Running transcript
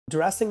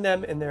Dressing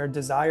them in their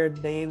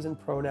desired names and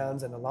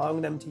pronouns and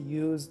allowing them to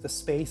use the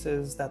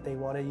spaces that they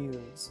want to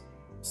use,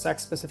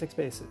 sex-specific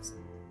spaces,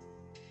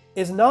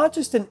 is not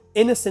just an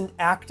innocent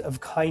act of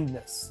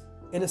kindness,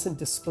 innocent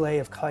display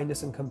of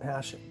kindness and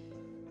compassion.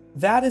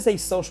 That is a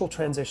social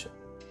transition.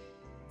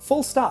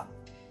 Full stop.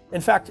 In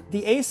fact,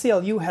 the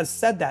ACLU has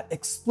said that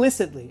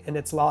explicitly in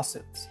its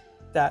lawsuits,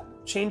 that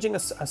changing a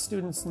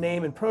student's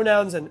name and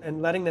pronouns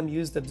and letting them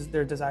use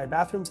their desired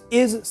bathrooms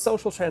is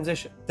social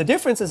transition. The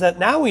difference is that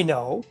now we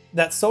know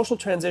that social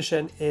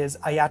transition is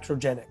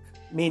iatrogenic,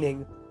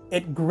 meaning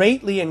it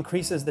greatly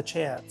increases the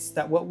chance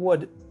that what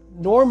would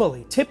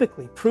normally,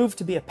 typically prove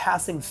to be a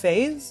passing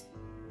phase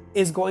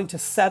is going to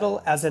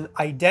settle as an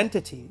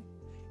identity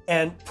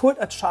and put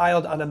a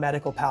child on a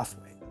medical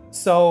pathway.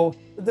 So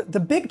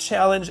the big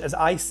challenge, as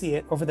I see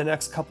it over the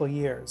next couple of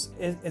years,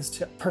 is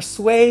to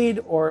persuade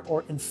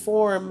or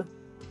inform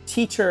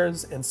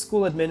teachers and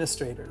school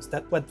administrators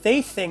that what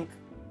they think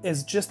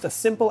is just a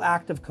simple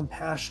act of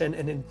compassion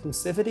and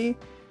inclusivity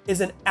is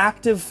an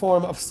active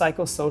form of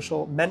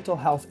psychosocial mental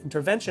health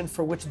intervention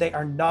for which they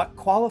are not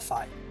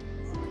qualified.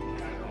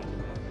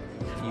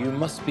 You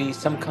must be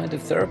some kind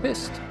of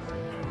therapist?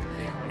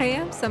 I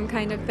am some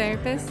kind of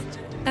therapist,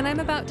 and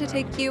I'm about to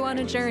take you on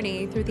a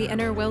journey through the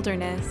inner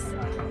wilderness.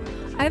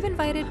 I've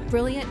invited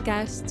brilliant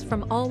guests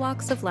from all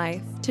walks of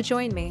life to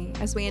join me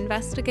as we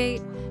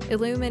investigate,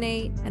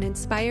 illuminate, and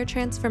inspire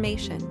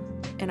transformation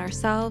in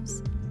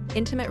ourselves,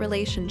 intimate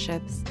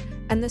relationships,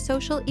 and the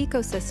social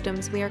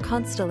ecosystems we are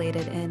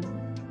constellated in.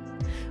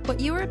 What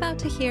you are about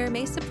to hear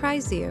may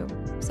surprise you,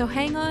 so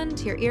hang on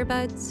to your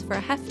earbuds for a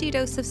hefty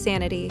dose of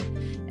sanity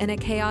in a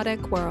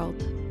chaotic world.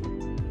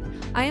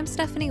 I am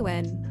Stephanie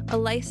Nguyen, a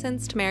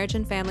licensed marriage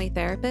and family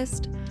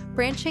therapist,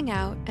 branching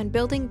out and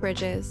building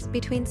bridges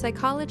between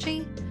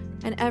psychology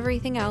and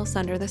everything else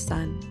under the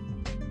sun.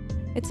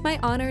 It's my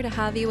honor to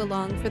have you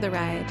along for the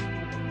ride.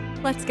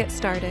 Let's get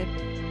started.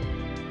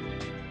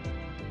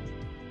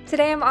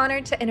 Today I'm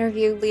honored to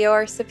interview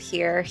Leor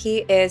Sapir. He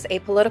is a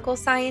political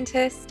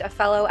scientist, a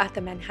fellow at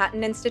the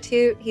Manhattan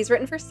Institute. He's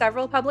written for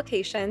several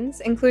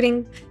publications,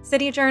 including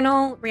City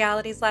Journal,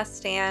 Reality's Last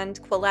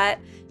Stand, Quillette,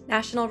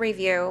 National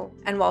Review,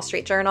 and Wall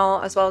Street Journal,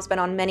 as well as been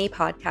on many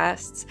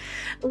podcasts.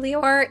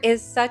 Leor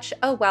is such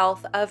a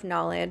wealth of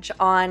knowledge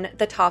on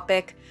the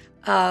topic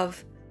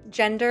of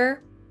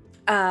gender,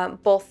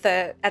 both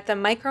at the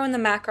micro and the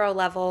macro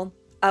level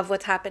of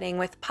what's happening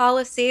with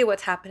policy,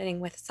 what's happening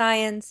with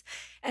science,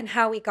 and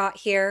how we got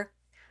here.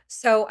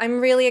 So I'm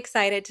really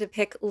excited to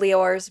pick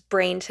Leor's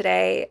brain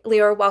today.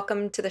 Leor,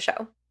 welcome to the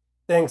show.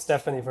 Thanks,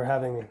 Stephanie, for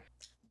having me.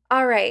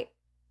 All right.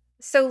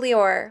 So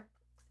Leor,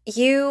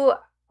 you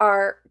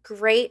are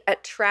great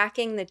at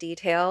tracking the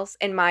details,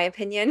 in my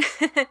opinion,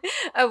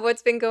 of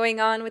what's been going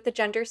on with the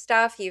gender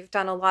stuff. You've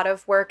done a lot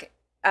of work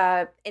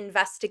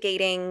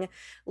investigating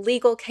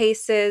legal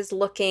cases,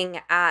 looking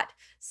at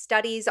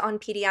studies on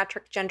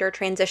pediatric gender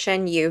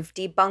transition. You've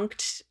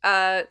debunked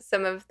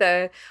some of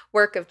the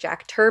work of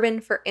Jack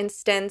Turbin, for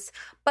instance,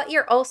 but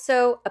you're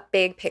also a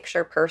big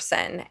picture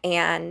person,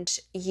 and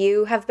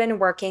you have been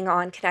working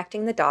on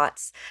connecting the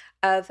dots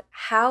of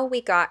how we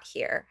got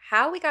here,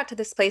 how we got to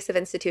this place of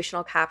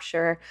institutional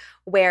capture,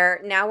 where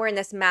now we're in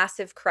this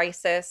massive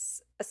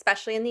crisis,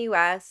 especially in the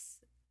US,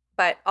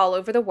 but all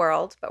over the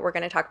world. But we're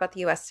going to talk about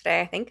the US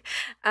today, I think.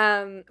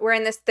 We're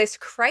in this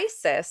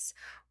crisis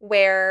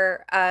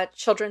where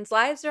children's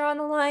lives are on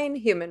the line,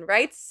 human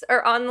rights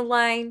are on the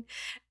line.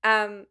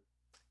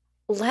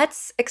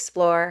 Let's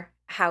explore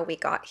how we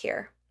got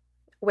here.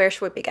 Where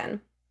should we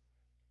begin?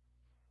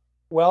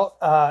 Well,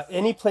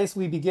 any place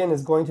we begin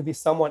is going to be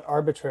somewhat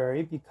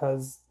arbitrary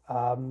because,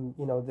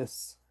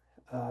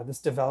 this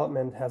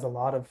development has a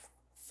lot of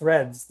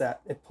threads that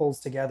it pulls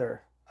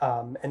together.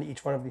 And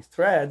each one of these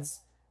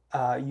threads,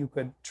 you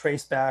could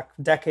trace back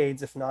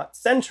decades, if not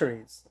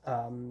centuries.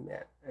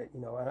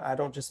 I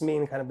don't just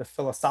mean kind of the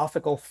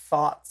philosophical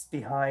thoughts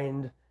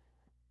behind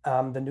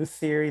the new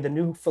theory, the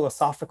new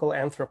philosophical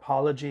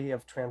anthropology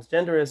of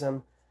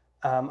transgenderism.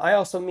 I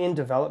also mean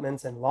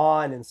developments in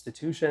law and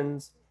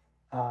institutions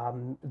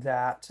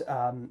that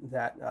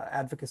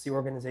advocacy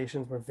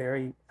organizations were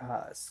very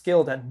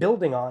skilled at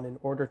building on in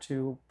order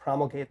to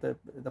promulgate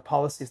the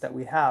policies that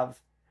we have.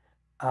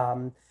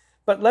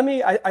 But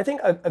I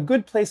think a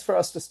good place for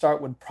us to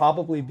start would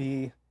probably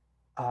be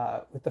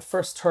with the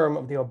first term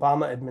of the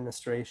Obama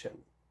administration.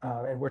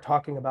 And we're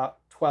talking about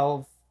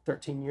 12,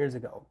 13 years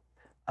ago.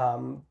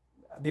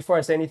 Before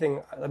I say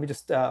anything, let me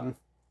just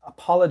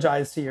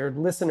apologize to your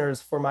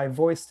listeners for my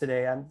voice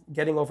today. I'm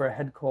getting over a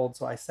head cold,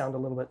 so I sound a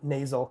little bit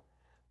nasal.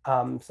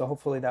 So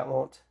hopefully that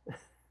won't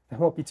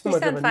be too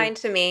much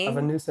of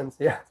a nuisance.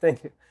 Yeah,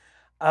 thank you.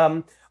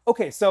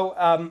 Okay, so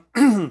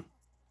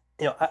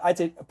I'd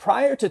say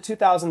prior to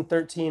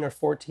 2013 or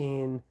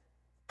 14,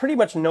 pretty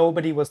much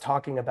nobody was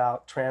talking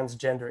about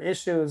transgender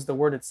issues. The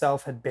word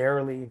itself had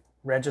barely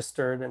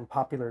registered in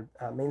popular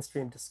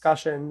mainstream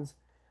discussions,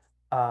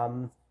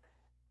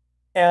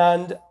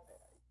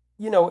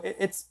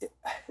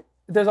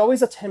 there's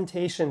always a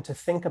temptation to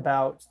think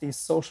about these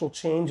social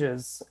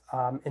changes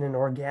in an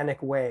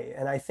organic way.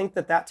 And I think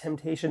that that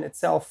temptation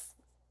itself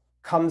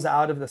comes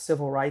out of the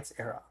civil rights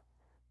era,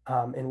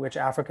 in which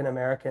African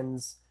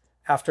Americans,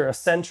 after a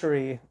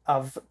century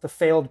of the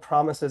failed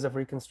promises of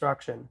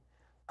Reconstruction,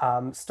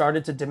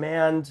 started to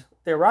demand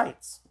their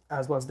rights,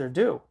 as was their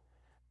due.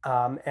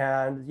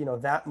 And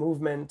that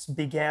movement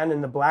began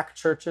in the Black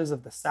churches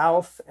of the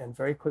South and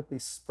very quickly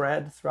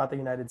spread throughout the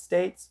United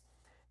States.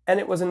 And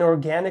it was an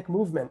organic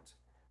movement.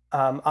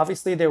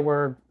 Obviously, there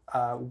were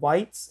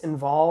whites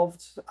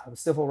involved,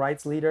 civil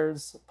rights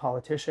leaders,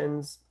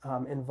 politicians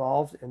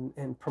involved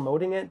in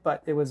promoting it,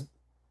 but it was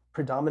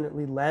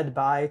predominantly led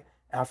by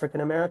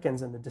African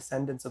Americans and the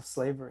descendants of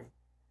slavery.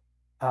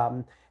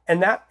 And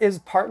that is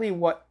partly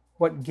what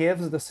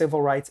gives the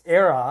civil rights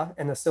era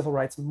and the civil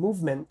rights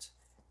movement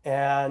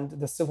and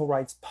the civil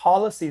rights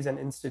policies and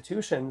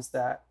institutions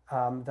that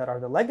are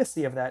the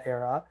legacy of that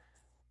era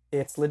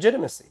its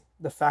legitimacy,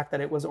 the fact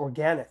that it was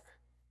organic.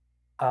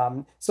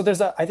 So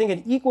there's, I think,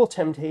 an equal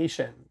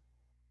temptation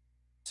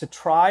to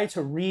try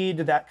to read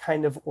that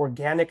kind of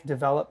organic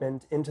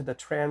development into the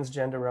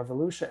transgender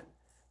revolution.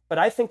 But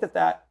I think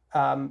that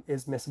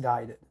is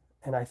misguided.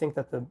 And I think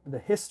that the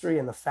history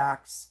and the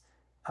facts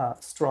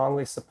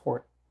strongly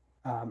support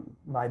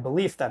my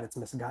belief that it's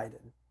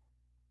misguided.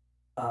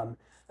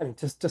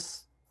 To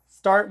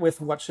start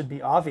with what should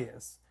be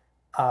obvious,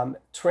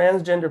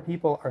 transgender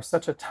people are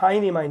such a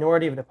tiny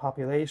minority of the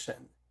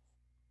population.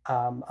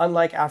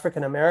 Unlike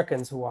African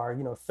Americans, who are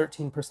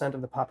 13%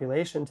 of the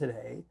population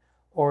today,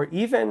 or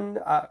even,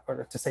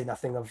 or to say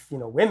nothing of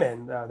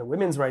women, the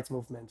women's rights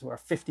movement, who are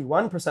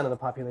 51% of the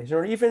population,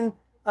 or even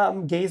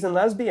gays and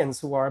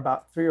lesbians, who are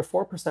about 3 or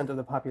 4% of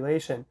the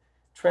population.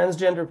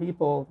 Transgender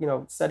people,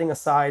 setting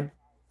aside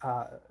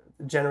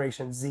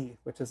Generation Z,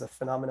 which is a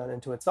phenomenon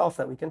into itself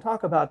that we can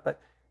talk about, but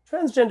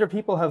transgender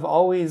people have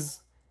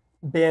always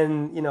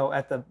been,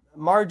 at the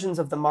margins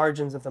of the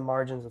margins of the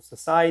margins of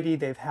society.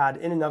 They've had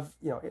in and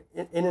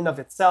of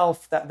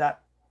itself,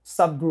 that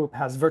subgroup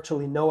has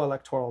virtually no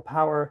electoral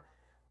power.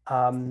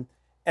 And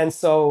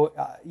so,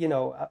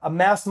 a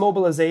mass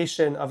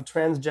mobilization of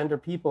transgender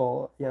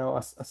people,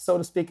 so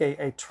to speak,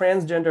 a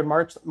transgender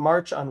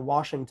march on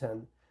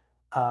Washington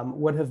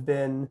would have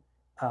been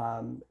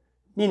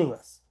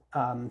meaningless,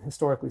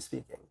 historically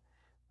speaking.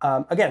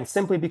 Again,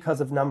 simply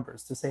because of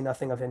numbers, to say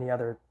nothing of any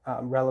other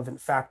relevant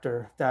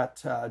factor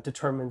that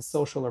determines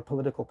social or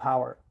political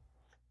power.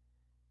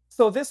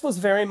 So this was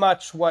very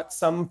much what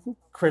some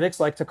critics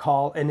like to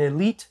call an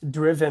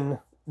elite-driven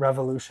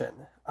revolution.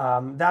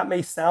 That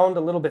may sound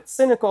a little bit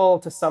cynical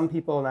to some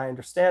people, and I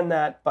understand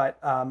that, but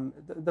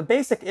the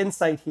basic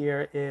insight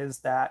here is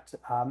that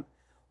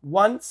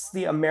once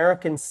the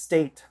American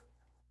state,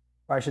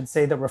 or I should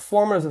say the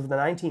reformers of the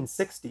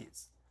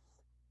 1960s,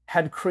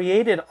 had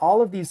created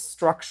all of these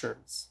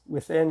structures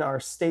within our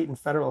state and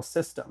federal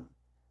system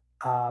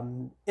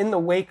in the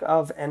wake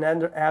of and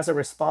as a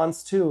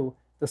response to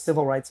the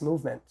civil rights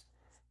movement,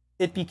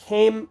 it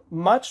became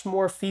much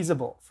more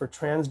feasible for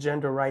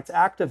transgender rights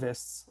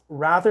activists,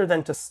 rather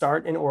than to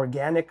start an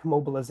organic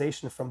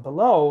mobilization from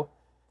below,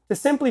 to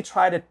simply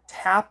try to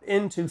tap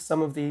into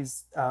some of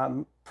these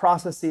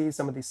processes,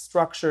 some of these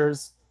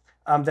structures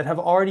that have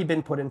already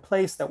been put in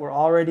place, that were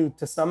already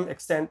to some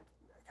extent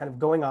kind of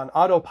going on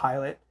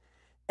autopilot,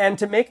 and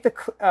to make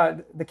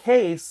the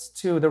case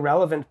to the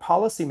relevant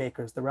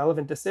policymakers, the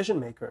relevant decision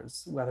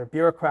makers, whether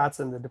bureaucrats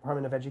in the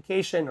Department of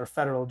Education or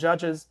federal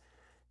judges,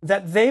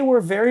 that they were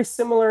very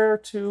similar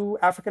to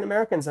African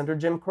Americans under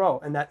Jim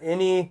Crow, and that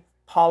any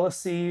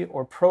policy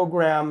or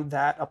program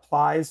that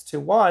applies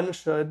to one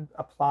should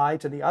apply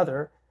to the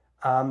other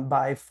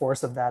by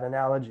force of that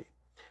analogy.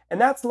 And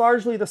that's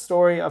largely the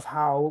story of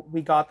how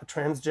we got the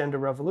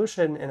transgender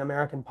revolution in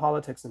American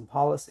politics and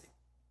policy.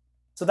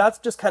 So that's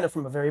just kind of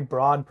from a very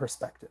broad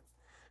perspective.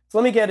 So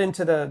let me get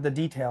into the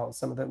details,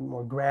 some of the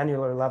more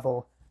granular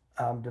level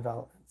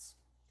developments.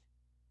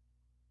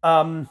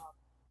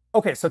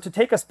 Okay, so to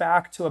take us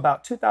back to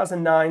about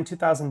 2009,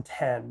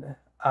 2010,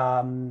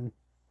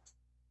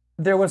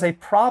 there was a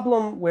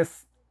problem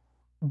with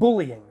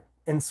bullying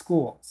in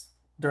schools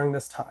during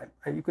this time.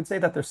 You could say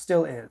that there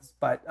still is,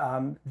 but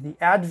the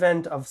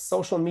advent of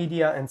social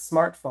media and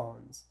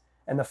smartphones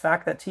and the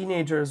fact that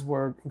teenagers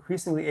were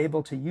increasingly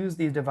able to use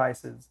these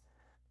devices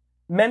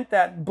meant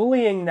that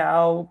bullying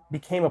now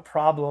became a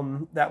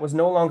problem that was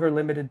no longer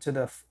limited to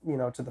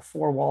the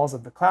four walls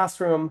of the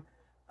classroom.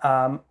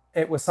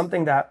 It was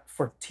something that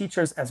for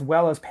teachers as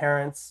well as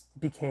parents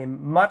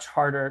became much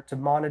harder to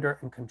monitor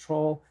and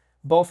control,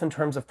 both in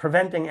terms of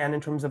preventing and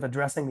in terms of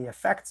addressing the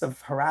effects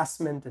of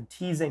harassment and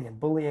teasing and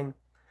bullying.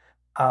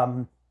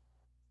 And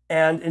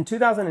in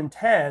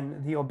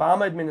 2010, the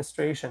Obama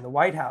administration, the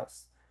White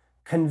House,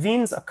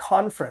 convenes a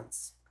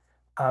conference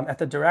at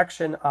the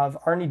direction of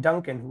Arne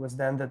Duncan, who was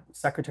then the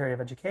Secretary of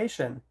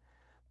Education,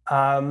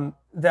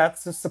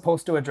 that's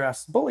supposed to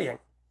address bullying.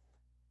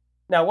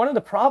 Now, one of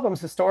the problems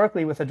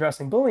historically with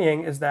addressing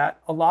bullying is that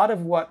a lot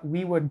of what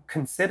we would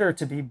consider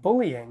to be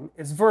bullying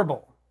is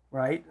verbal.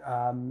 right?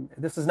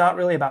 This is not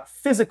really about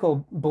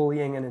physical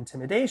bullying and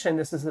intimidation.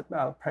 This is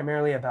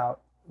primarily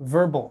about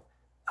verbal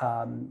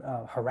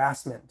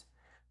harassment.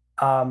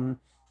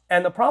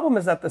 And the problem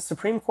is that the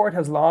Supreme Court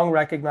has long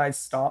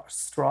recognized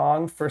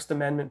strong First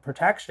Amendment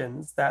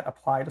protections that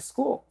apply to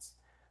schools.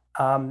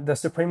 The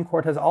Supreme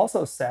Court has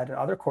also said, and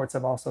other courts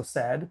have also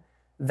said,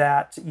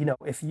 that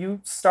if you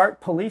start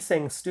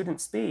policing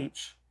student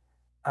speech,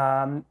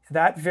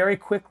 that very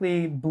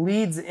quickly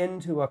bleeds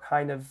into a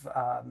kind of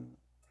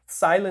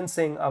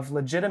silencing of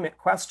legitimate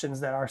questions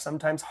that are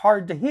sometimes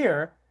hard to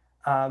hear,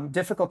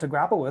 difficult to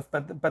grapple with,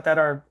 but that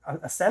are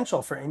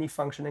essential for any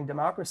functioning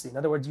democracy. In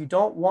other words, you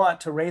don't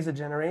want to raise a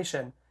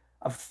generation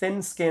of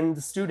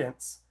thin-skinned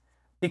students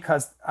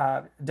because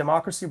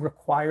democracy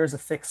requires a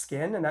thick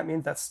skin, and that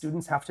means that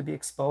students have to be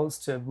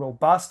exposed to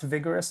robust,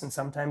 vigorous, and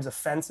sometimes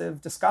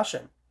offensive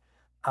discussion.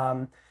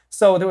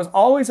 So there was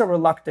always a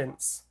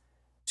reluctance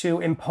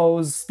to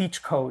impose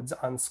speech codes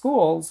on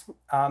schools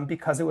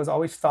because it was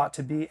always thought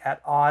to be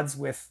at odds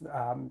with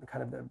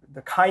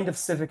the kind of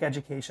civic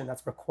education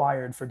that's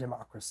required for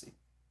democracy.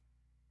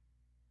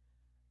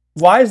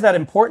 Why is that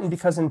important?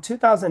 Because in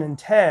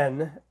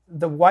 2010,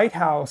 the White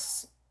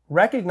House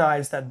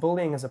recognized that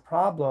bullying is a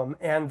problem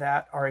and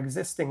that our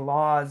existing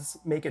laws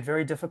make it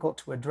very difficult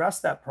to address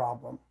that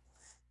problem.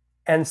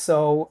 And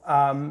so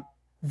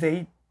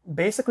they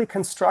basically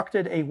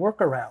constructed a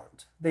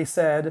workaround. They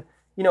said,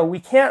 we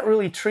can't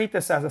really treat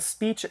this as a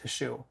speech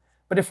issue,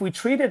 but if we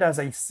treat it as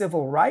a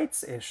civil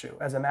rights issue,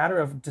 as a matter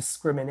of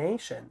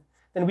discrimination,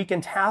 then we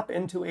can tap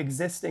into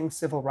existing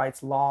civil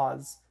rights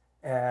laws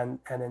and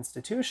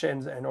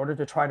institutions in order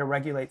to try to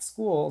regulate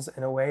schools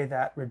in a way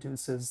that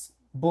reduces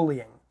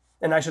bullying.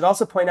 And I should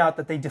also point out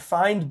that they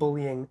defined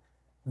bullying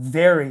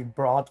very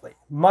broadly,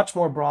 much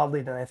more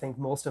broadly than I think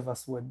most of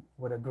us would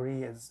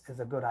agree is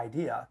a good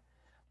idea.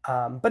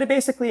 But it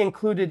basically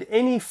included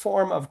any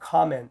form of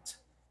comment,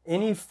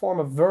 any form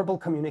of verbal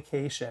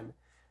communication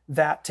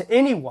that to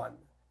anyone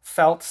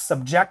felt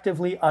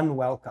subjectively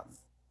unwelcome.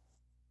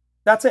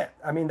 That's it.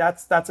 I mean,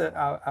 that's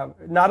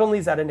not only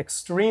is that an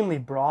extremely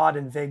broad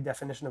and vague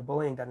definition of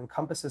bullying that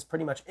encompasses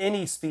pretty much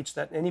any speech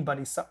that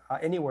anybody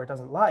anywhere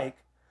doesn't like,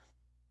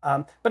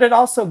 but it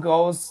also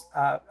goes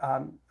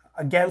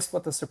against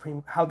what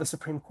how the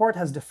Supreme Court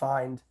has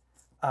defined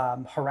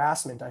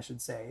harassment, I should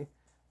say,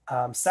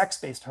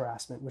 sex-based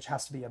harassment, which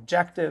has to be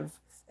objective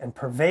and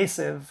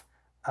pervasive,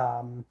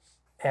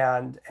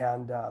 and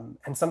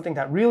something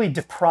that really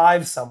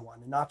deprives someone,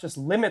 and not just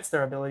limits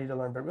their ability to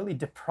learn, but really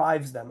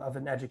deprives them of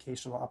an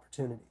educational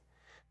opportunity.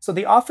 So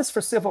the Office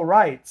for Civil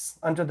Rights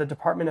under the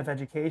Department of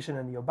Education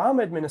and the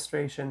Obama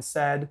administration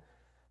said,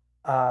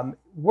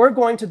 we're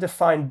going to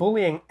define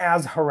bullying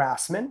as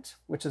harassment,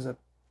 which is a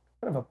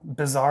kind of a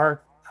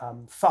bizarre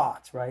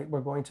thought, right?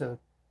 We're going to,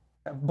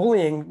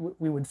 bullying,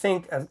 we would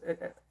think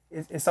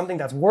is something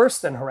that's worse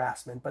than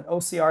harassment, but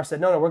OCR said,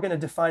 no, we're going to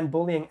define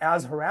bullying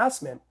as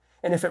harassment.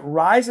 And if it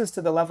rises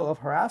to the level of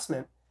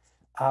harassment,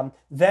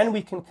 then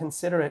we can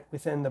consider it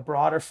within the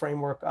broader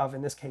framework of,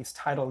 in this case,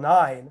 Title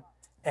IX,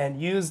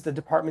 and use the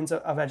Department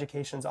of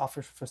Education's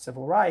Office for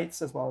Civil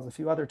Rights, as well as a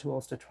few other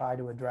tools to try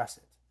to address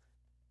it.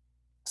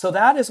 So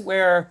that is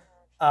where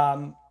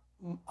a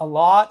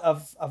lot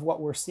of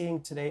what we're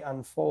seeing today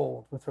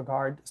unfold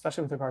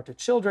especially with regard to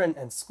children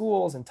and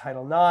schools and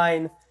Title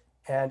IX,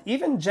 and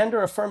even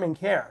gender-affirming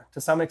care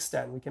to some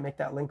extent. We can make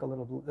that link a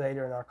little bit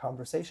later in our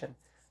conversation.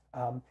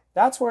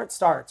 That's where it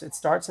starts. It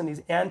starts in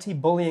these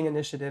anti-bullying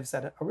initiatives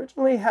that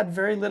originally had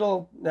very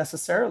little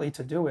necessarily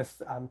to do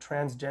with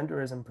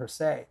transgenderism per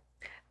se.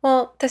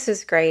 Well, this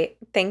is great.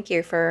 Thank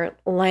you for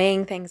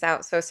laying things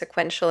out so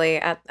sequentially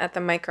at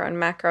the micro and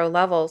macro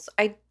levels.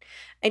 I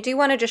do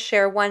want to just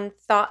share one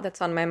thought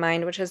that's on my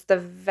mind, which is the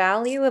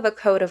value of a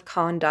code of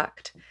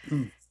conduct,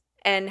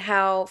 and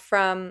how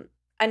from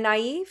a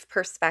naive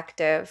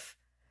perspective,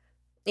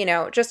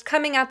 just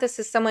coming at this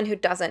as someone who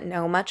doesn't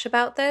know much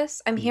about this,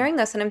 I'm hearing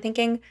this and I'm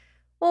thinking,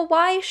 well,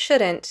 why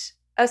shouldn't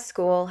a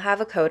school have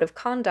a code of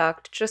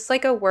conduct, just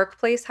like a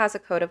workplace has a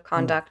code of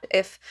conduct?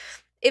 If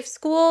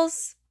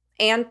schools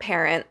and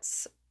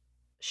parents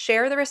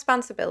share the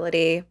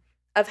responsibility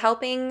of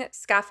helping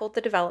scaffold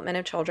the development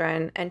of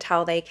children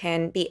until they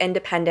can be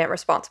independent,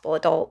 responsible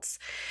adults,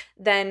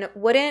 then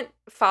wouldn't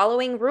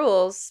following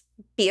rules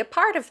be a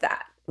part of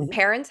that?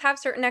 Parents have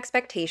certain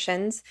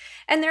expectations,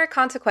 and there are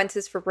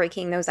consequences for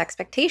breaking those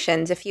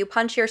expectations. If you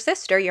punch your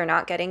sister, you're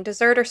not getting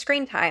dessert or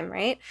screen time,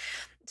 right?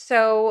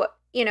 So,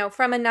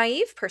 from a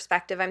naive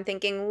perspective, I'm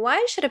thinking,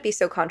 why should it be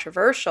so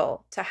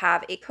controversial to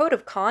have a code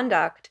of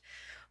conduct?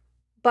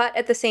 But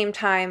at the same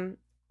time,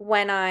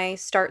 when I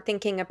start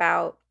thinking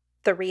about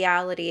the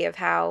reality of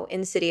how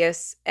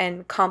insidious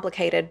and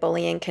complicated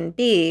bullying can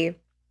be,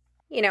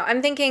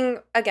 I'm thinking,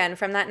 again,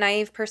 from that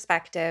naive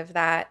perspective,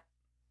 that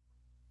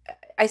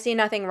I see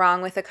nothing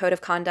wrong with a code of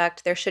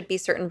conduct. There should be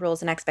certain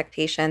rules and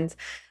expectations.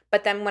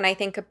 But then when I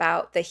think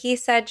about the he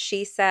said,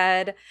 she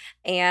said,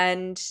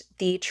 and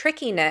the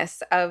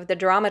trickiness of the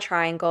drama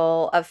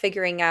triangle of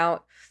figuring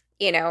out,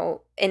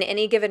 in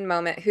any given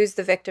moment, who's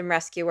the victim,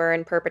 rescuer,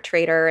 and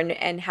perpetrator,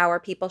 and how are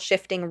people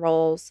shifting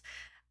roles,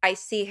 I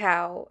see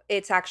how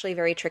it's actually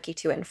very tricky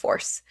to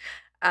enforce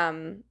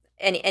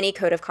any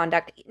code of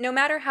conduct, no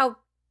matter how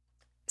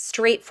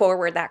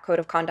straightforward that code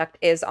of conduct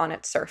is on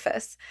its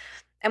surface.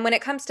 And when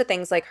it comes to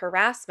things like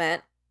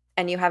harassment,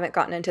 and you haven't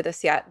gotten into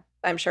this yet,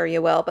 I'm sure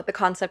you will, but the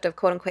concept of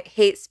quote unquote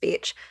hate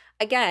speech,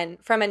 again,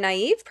 from a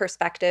naive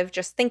perspective,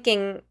 just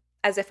thinking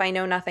as if I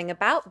know nothing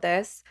about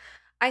this,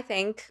 I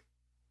think,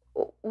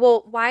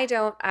 well, why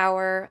don't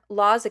our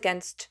laws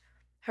against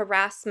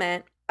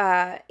harassment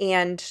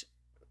and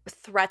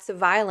threats of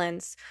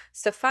violence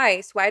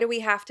suffice? Why do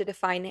we have to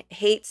define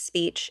hate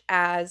speech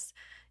as,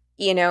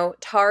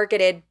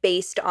 targeted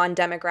based on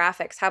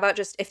demographics? How about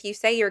just if you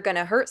say you're going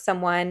to hurt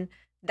someone,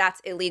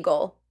 that's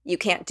illegal. You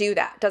can't do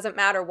that. Doesn't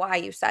matter why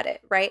you said it,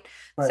 right?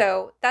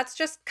 So that's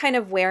just kind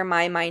of where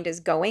my mind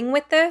is going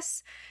with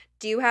this.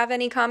 Do you have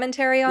any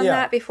commentary on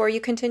that before you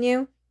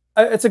continue?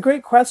 It's a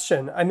great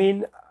question. I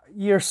mean,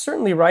 you're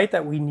certainly right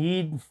that we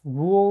need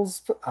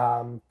rules,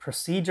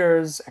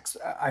 procedures,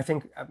 I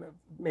think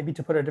maybe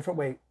to put it a different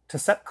way, to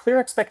set clear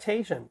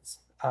expectations,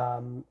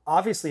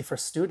 obviously for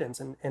students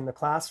in the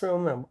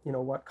classroom, and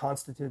what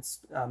constitutes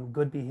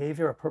good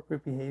behavior,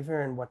 appropriate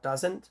behavior, and what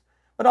doesn't,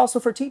 but also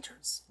for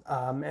teachers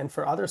and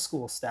for other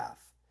school staff.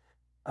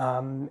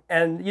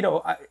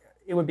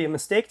 It would be a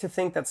mistake to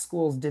think that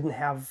schools didn't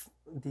have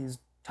these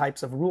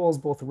types of rules,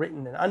 both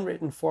written and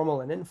unwritten,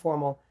 formal and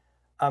informal.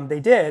 They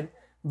did,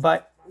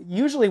 but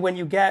usually when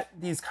you get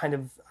these kind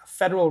of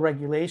federal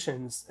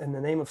regulations in the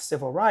name of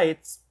civil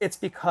rights, it's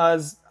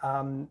because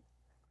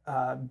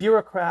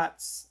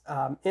bureaucrats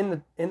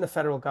in the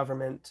federal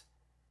government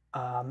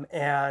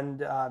and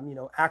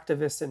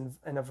activists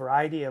in a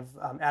variety of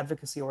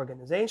advocacy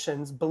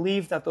organizations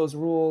believe that those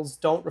rules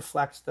don't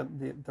reflect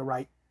the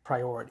right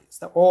priorities,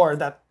 or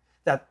that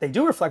they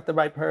do reflect the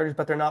right priorities,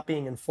 but they're not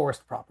being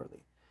enforced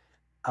properly.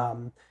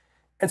 And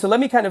so let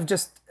me kind of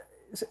just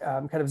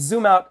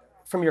zoom out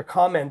from your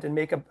comment and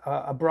make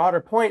a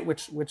broader point,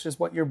 which is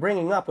what you're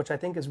bringing up, which I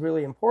think is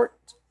really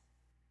important.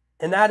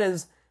 And that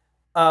is,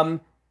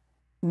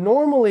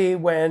 normally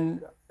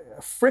when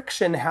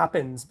friction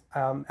happens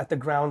at the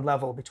ground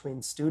level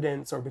between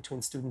students or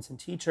between students and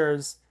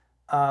teachers,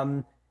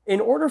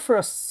 in order for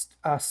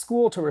a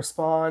school to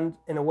respond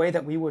in a way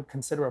that we would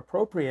consider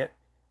appropriate,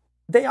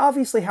 they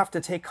obviously have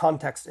to take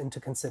context into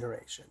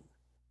consideration.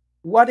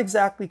 What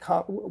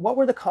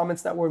were the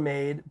comments that were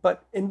made,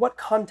 but in what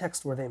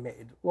context were they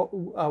made? What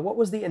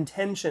was the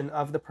intention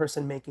of the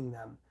person making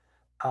them?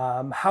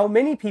 How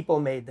many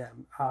people made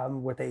them?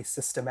 Were they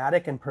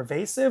systematic and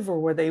pervasive, or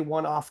were they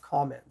one-off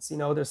comments?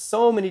 There's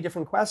so many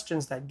different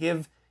questions that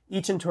give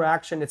each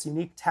interaction its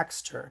unique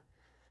texture.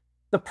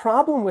 The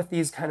problem with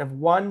these kind of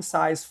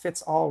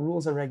one-size-fits-all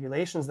rules and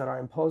regulations that are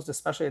imposed,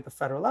 especially at the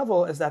federal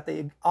level, is that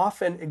they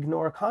often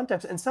ignore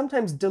context, and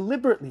sometimes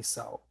deliberately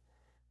so.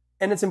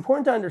 And it's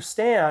important to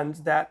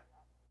understand that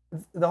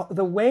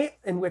the way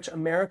in which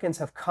Americans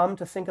have come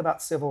to think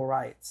about civil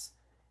rights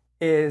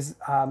is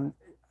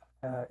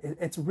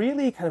it's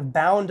really kind of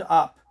bound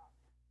up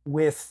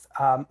with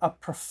a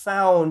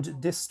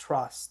profound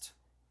distrust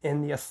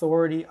in the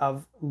authority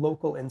of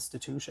local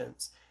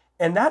institutions.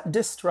 And that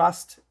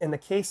distrust, in the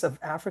case of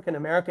African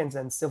Americans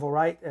and civil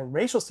rights and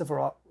racial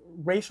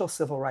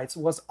civil rights,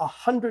 was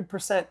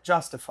 100%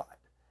 justified,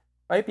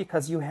 right?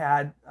 Because you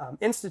had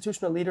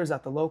institutional leaders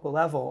at the local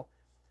level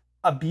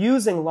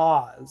abusing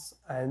laws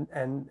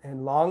and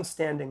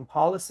long-standing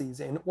policies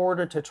in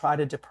order to try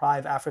to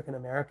deprive African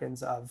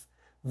Americans of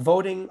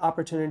voting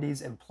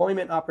opportunities,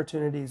 employment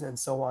opportunities, and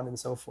so on and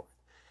so forth.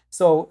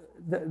 So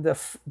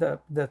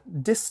the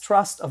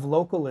distrust of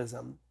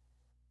localism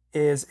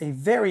is a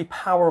very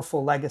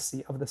powerful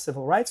legacy of the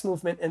civil rights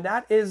movement, and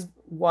that is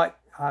what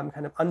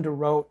kind of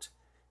underwrote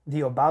the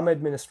Obama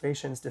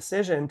administration's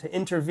decision to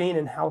intervene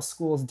in how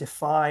schools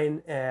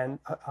define and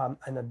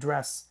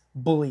address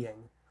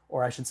bullying,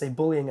 or I should say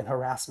bullying and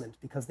harassment,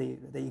 because they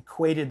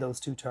equated those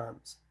two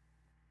terms.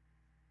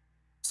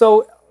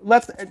 So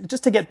let's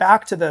just to get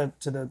back to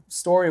the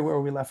story where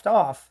we left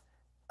off.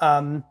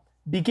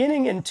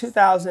 Beginning in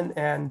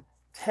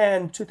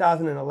 2010,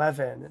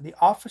 2011, the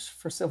Office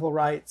for Civil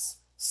Rights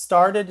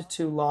started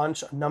to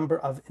launch a number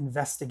of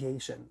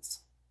investigations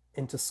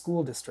into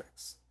school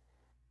districts.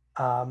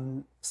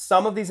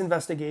 Some of these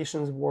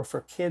investigations were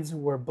for kids who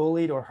were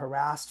bullied or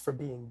harassed for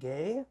being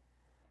gay.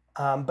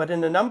 But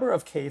in a number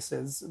of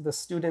cases, the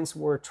students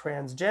were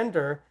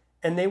transgender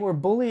and they were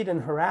bullied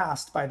and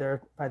harassed by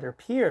their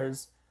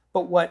peers.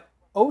 But what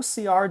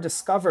OCR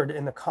discovered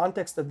in the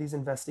context of these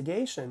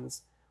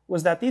investigations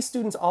was that these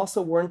students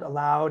also weren't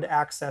allowed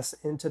access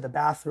into the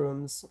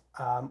bathrooms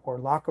or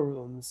locker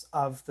rooms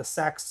of the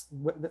sex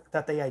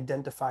that they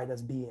identified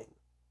as being.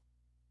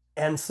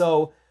 And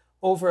so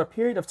over a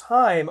period of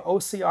time,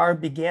 OCR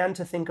began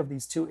to think of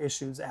these two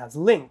issues as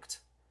linked,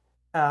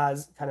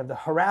 as kind of the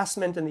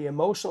harassment and the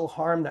emotional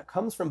harm that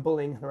comes from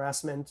bullying and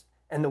harassment,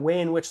 and the way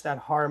in which that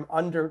harm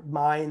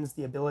undermines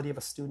the ability of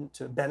a student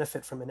to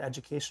benefit from an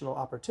educational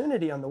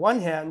opportunity on the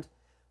one hand,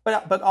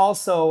 but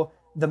also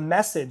the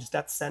message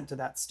that's sent to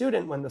that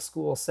student when the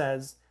school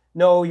says,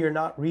 no, you're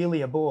not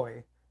really a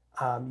boy.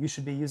 You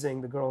should be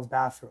using the girls'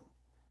 bathroom.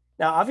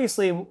 Now,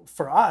 obviously,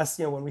 for us,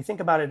 when we think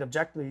about it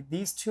objectively,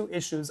 these two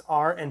issues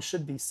are and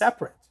should be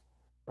separate,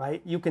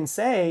 right? You can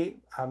say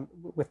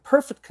with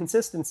perfect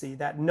consistency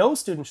that no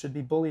student should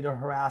be bullied or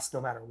harassed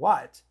no matter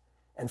what,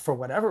 and for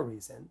whatever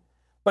reason,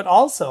 but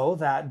also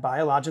that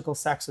biological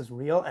sex is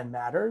real and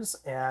matters,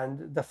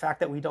 and the fact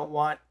that we don't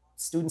want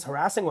students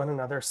harassing one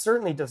another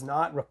certainly does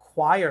not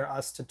require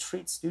us to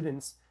treat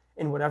students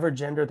in whatever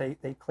gender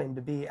they claim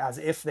to be as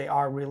if they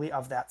are really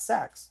of that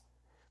sex.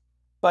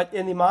 But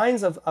in the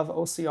minds of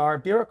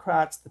OCR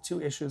bureaucrats, the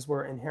two issues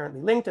were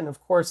inherently linked. And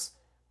of course,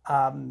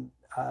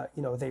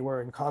 they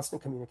were in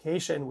constant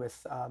communication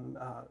with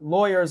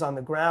lawyers on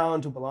the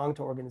ground who belonged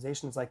to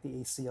organizations like the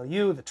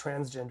ACLU, the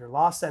Transgender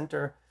Law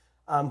Center,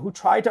 who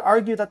tried to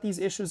argue that these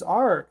issues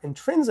are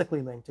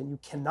intrinsically linked and you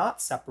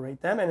cannot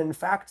separate them. And in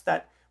fact,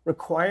 that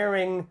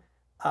requiring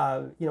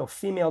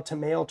female to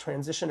male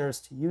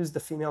transitioners to use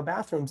the female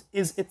bathrooms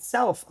is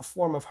itself a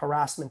form of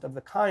harassment of the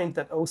kind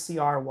that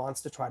OCR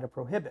wants to try to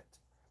prohibit.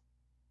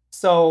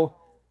 So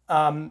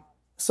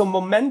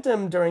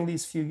momentum during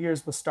these few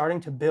years was starting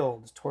to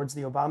build towards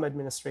the Obama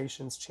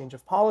administration's change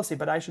of policy.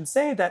 But I should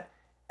say that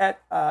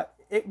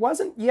it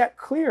wasn't yet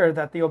clear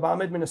that the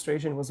Obama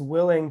administration was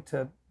willing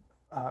to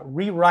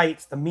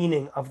rewrite the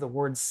meaning of the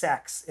word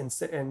sex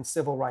in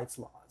civil rights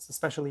laws,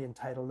 especially in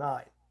Title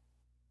IX.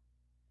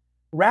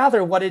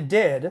 Rather, what it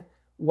did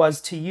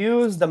was to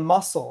use the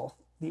muscle,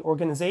 the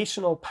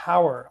organizational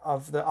power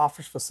of the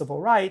Office for Civil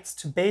Rights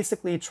to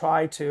basically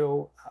try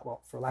to,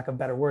 for lack of a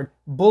better word,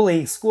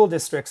 bully school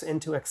districts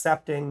into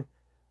accepting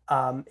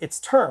its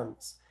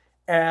terms.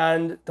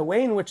 And the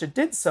way in which it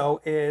did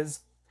so is,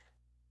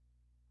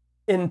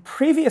 in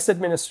previous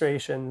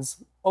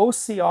administrations,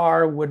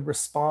 OCR would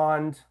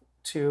respond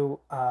to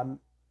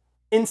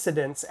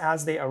incidents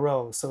as they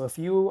arose. So if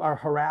you are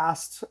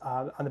harassed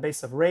on the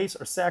basis of race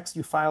or sex,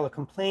 you file a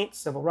complaint,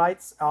 Civil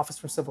Rights, Office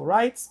for Civil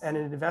Rights, and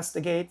it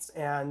investigates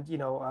and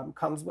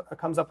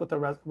comes up with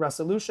a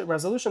resolution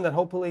that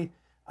hopefully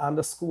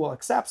the school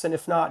accepts, and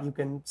if not, you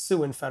can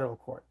sue in federal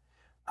court.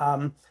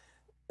 The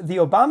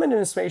Obama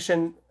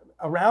administration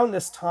around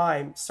this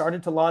time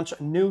started to launch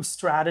a new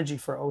strategy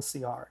for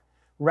OCR.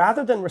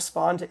 Rather than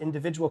respond to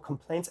individual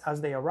complaints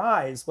as they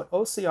arise, what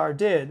OCR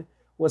did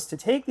was to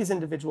take these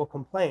individual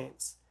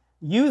complaints,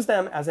 use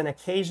them as an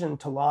occasion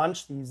to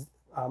launch these,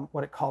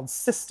 what it called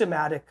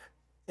systematic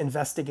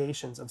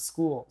investigations of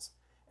schools.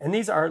 And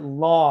these are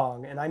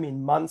long, and I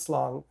mean months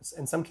long,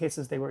 in some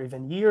cases they were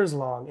even years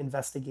long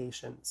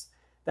investigations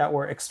that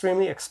were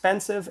extremely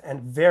expensive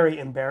and very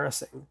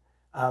embarrassing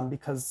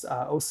because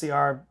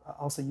OCR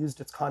also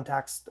used its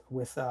contacts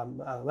with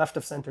left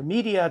of center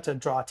media to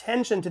draw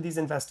attention to these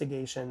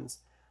investigations.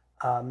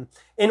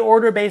 In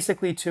order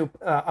basically to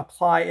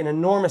apply an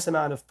enormous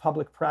amount of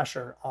public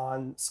pressure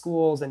on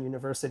schools and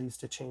universities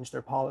to change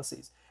their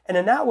policies. And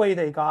in that way,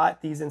 they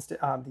got these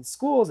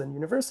schools and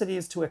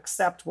universities to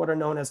accept what are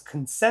known as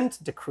consent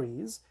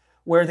decrees,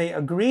 where they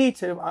agree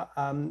to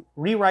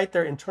rewrite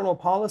their internal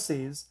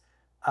policies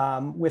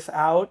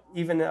without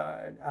even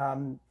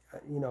the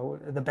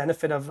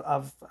benefit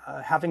of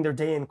having their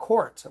day in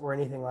court or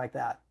anything like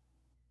that.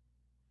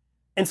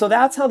 And so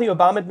that's how the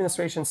Obama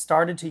administration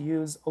started to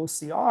use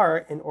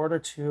OCR in order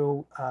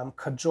to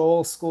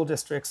cajole school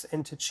districts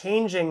into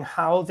changing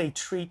how they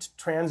treat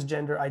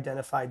transgender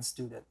identified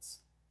students.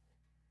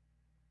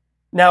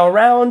 Now,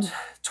 around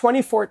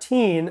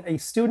 2014, a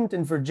student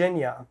in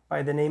Virginia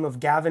by the name of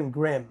Gavin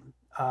Grimm,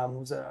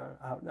 who's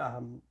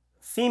a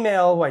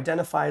female who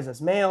identifies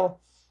as male,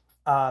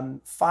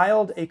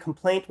 filed a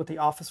complaint with the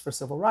Office for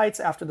Civil Rights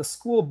after the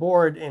school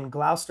board in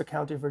Gloucester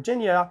County,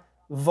 Virginia,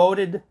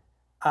 voted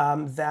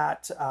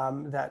that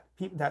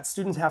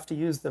students have to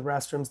use the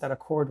restrooms that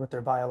accord with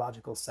their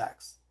biological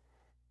sex.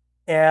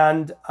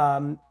 And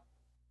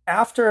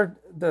after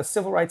the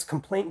civil rights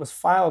complaint was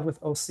filed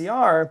with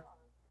OCR,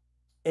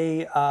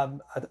 a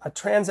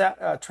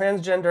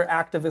transgender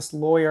activist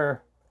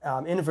lawyer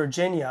in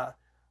Virginia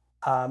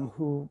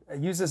who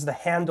uses the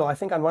handle, I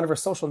think on one of her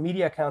social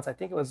media accounts, I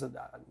think it was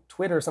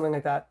Twitter or something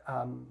like that,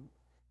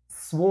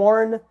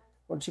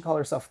 what did she call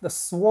herself? The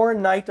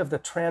Sworn Knight of the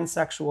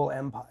Transsexual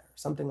Empire,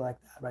 something like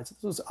that, right? So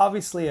this was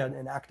obviously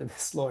an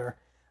activist lawyer,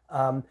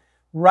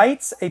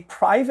 writes a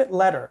private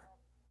letter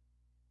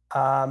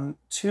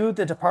to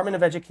the Department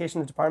of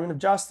Education, the Department of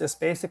Justice,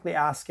 basically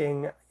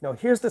asking,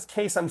 here's this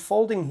case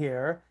unfolding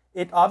here.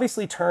 It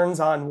obviously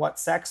turns on what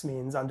sex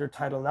means under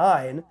Title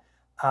IX.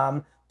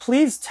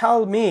 Please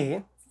tell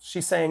me,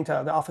 she's saying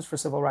to the Office for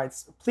Civil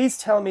Rights, please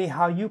tell me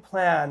how you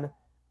plan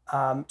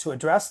to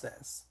address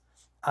this.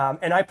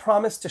 And I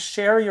promise to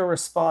share your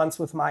response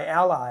with my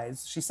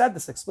allies. She said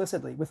this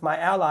explicitly, with my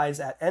allies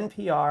at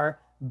NPR,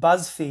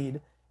 BuzzFeed,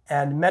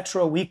 and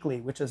Metro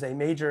Weekly, which is a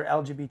major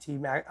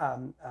LGBT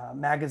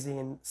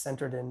magazine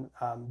centered in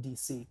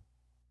DC.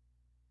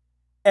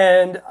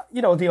 And,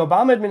 you know, the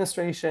Obama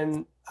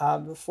administration,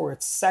 for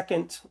its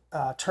second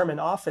term in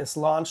office,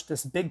 launched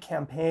this big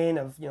campaign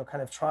of, you know,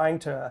 kind of trying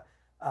to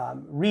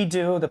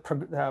redo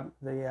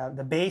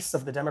the base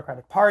of the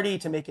Democratic Party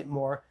to make it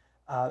more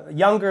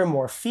younger,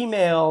 more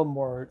female,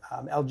 more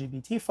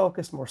LGBT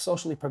focused, more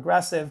socially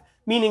progressive,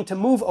 meaning to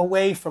move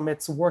away from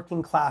its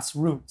working class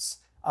roots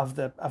of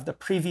the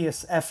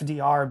previous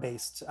FDR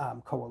based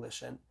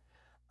coalition.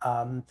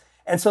 And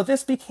so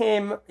this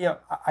became, you know,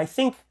 I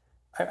think,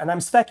 and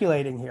I'm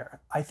speculating here,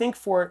 I think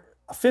for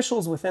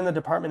officials within the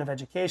Department of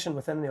Education,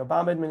 within the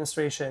Obama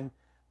administration,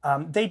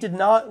 they did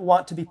not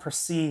want to be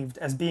perceived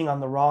as being on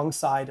the wrong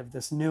side of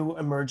this new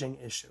emerging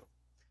issue.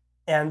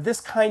 And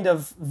this kind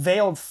of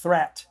veiled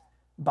threat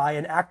by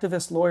an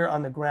activist lawyer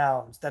on the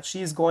ground that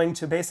she's going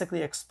to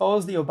basically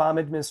expose the Obama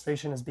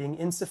administration as being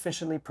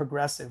insufficiently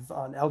progressive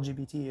on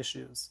LGBT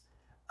issues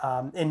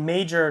in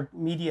major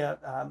media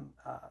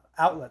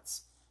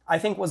outlets, I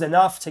think was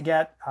enough to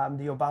get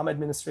the Obama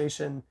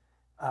administration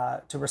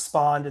to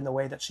respond in the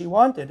way that she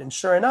wanted. And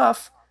sure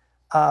enough,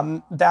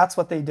 that's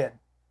what they did.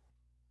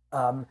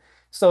 You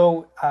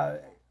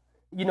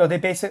know, they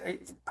basically,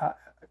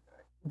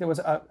 there was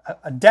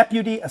a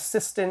deputy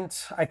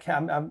assistant, I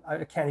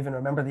can't even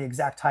remember the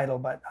exact title,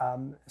 but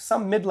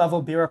some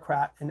mid-level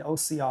bureaucrat in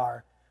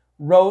OCR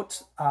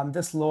wrote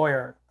this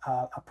lawyer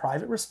a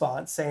private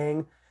response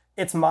saying,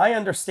 it's my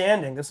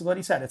understanding, this is what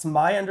he said, it's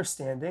my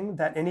understanding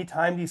that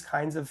anytime these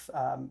kinds of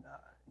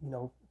you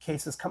know,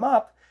 cases come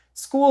up,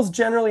 schools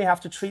generally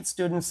have to treat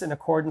students in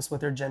accordance with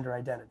their gender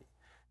identity.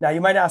 Now you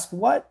might ask,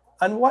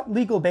 on what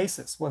legal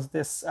basis was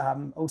this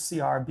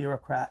OCR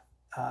bureaucrat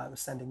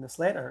sending this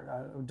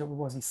letter?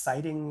 Was he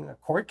citing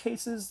court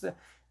cases?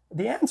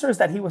 The answer is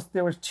that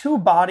there were two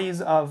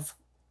bodies of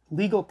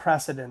legal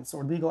precedents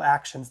or legal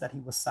actions that he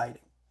was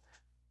citing.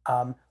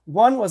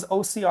 One was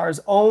OCR's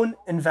own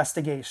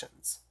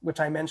investigations, which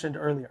I mentioned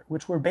earlier,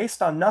 which were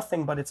based on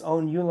nothing but its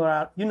own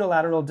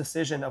unilateral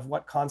decision of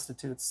what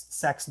constitutes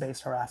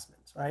sex-based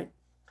harassment, right?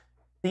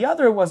 The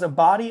other was a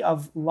body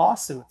of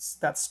lawsuits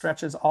that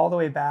stretches all the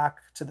way back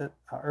to the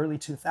early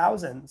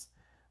 2000s,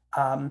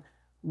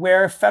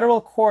 where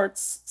federal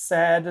courts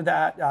said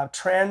that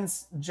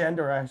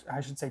transgender,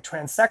 I should say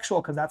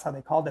transsexual, because that's how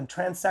they called them,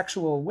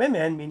 transsexual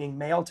women, meaning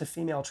male to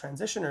female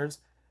transitioners,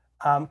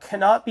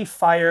 cannot be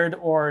fired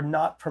or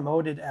not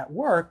promoted at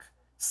work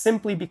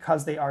simply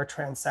because they are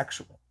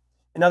transsexual.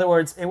 In other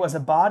words, it was a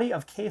body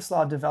of case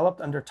law developed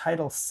under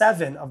Title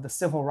VII of the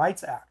Civil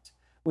Rights Act,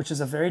 which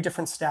is a very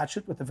different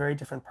statute with a very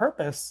different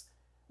purpose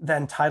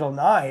than Title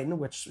IX,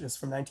 which is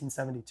from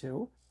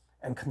 1972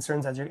 and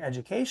concerns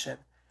education.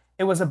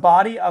 It was a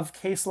body of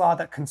case law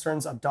that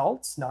concerns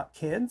adults, not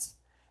kids.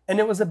 And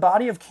it was a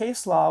body of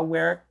case law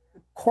where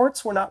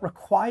courts were not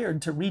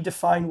required to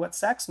redefine what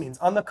sex means.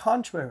 On the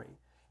contrary,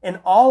 in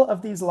all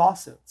of these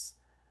lawsuits,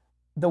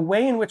 the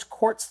way in which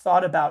courts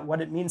thought about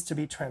what it means to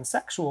be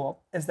transsexual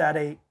is that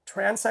a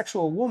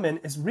transsexual woman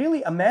is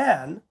really a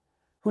man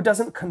who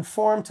doesn't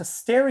conform to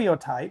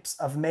stereotypes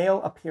of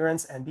male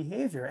appearance and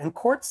behavior. And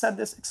courts said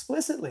this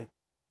explicitly.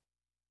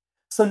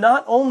 So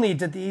not only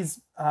did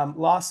these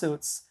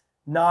lawsuits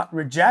not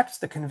reject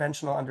the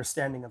conventional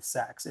understanding of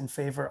sex in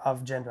favor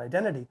of gender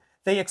identity,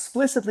 they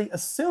explicitly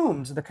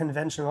assumed the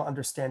conventional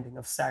understanding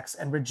of sex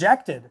and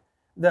rejected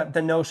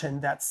the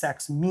notion that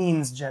sex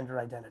means gender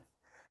identity.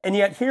 And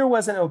yet here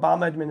was an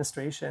Obama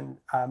administration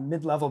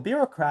mid-level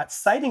bureaucrat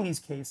citing these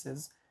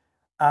cases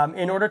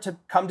in order to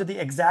come to the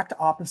exact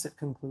opposite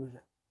conclusion.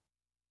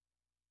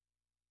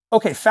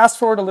 Okay, fast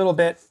forward a little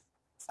bit.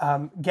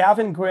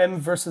 Gavin Grimm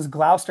versus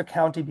Gloucester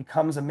County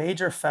becomes a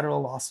major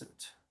federal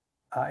lawsuit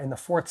in the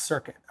Fourth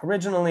Circuit.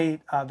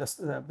 Originally,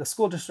 the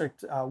school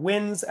district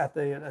wins at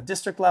the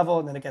district level,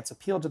 and then it gets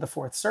appealed to the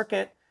Fourth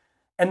Circuit.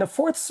 And the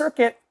Fourth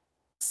Circuit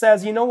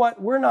says, you know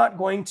what, we're not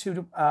going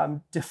to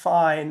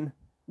define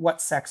what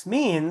sex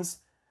means.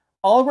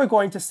 All we're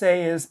going to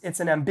say is it's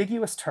an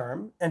ambiguous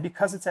term, and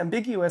because it's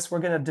ambiguous, we're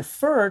going to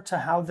defer to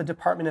how the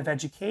Department of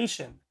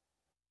Education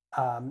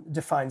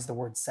defines the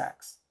word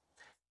sex.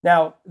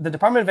 Now, the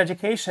Department of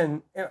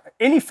Education,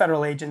 any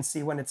federal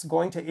agency, when it's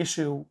going to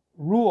issue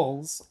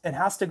rules, it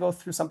has to go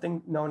through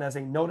something known as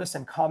a notice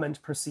and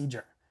comment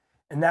procedure.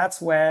 And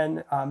that's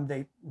when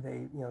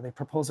they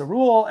propose a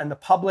rule and the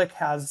public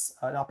has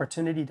an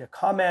opportunity to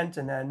comment,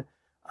 and then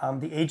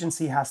the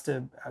agency has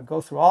to go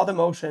through all the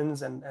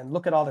motions and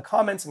look at all the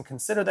comments and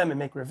consider them and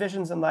make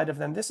revisions in light of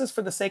them. This is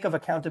for the sake of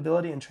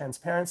accountability and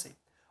transparency.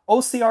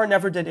 OCR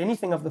never did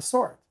anything of the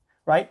sort,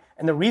 right?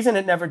 And the reason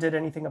it never did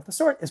anything of the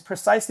sort is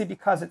precisely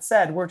because it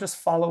said we're just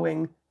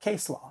following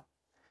case law,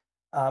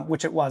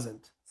 which it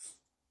wasn't.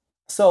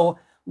 So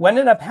what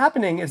ended up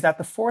happening is that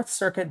the Fourth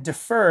Circuit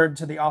deferred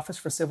to the Office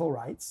for Civil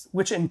Rights,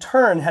 which in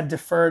turn had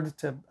deferred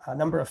to a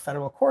number of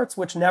federal courts,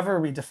 which never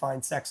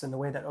redefined sex in the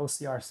way that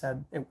OCR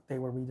said they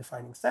were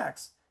redefining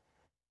sex.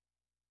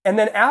 And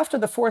then after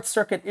the Fourth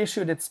Circuit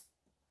issued its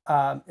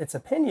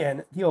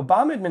opinion, the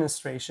Obama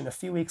administration, a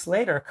few weeks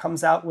later,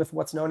 comes out with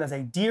what's known as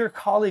a Dear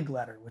Colleague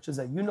letter, which is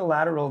a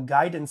unilateral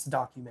guidance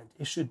document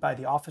issued by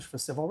the Office for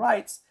Civil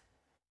Rights,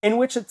 in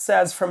which it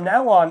says from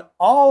now on,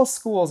 all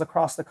schools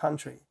across the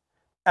country,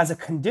 as a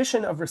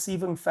condition of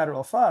receiving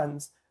federal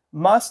funds,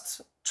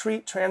 must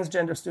treat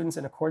transgender students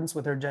in accordance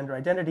with their gender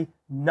identity,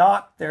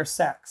 not their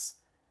sex.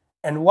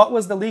 And what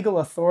was the legal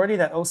authority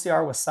that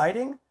OCR was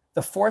citing?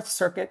 The Fourth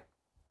Circuit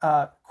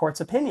Court's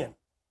opinion.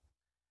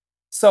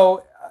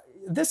 So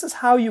this is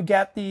how you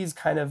get these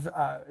kind of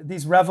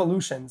these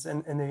revolutions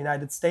in the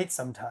United States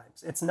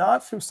sometimes. It's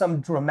not through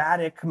some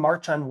dramatic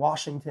march on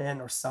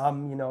Washington or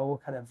some,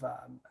 kind of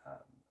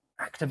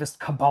activist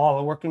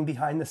cabal working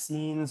behind the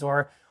scenes,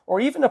 or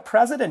even a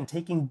president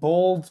taking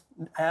bold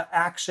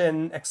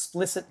action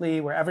explicitly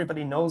where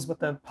everybody knows what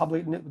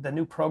the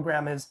new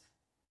program is.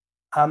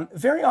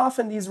 Very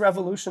often these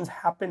revolutions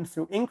happen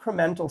through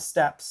incremental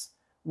steps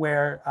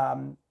where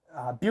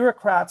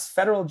bureaucrats,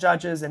 federal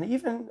judges, and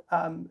even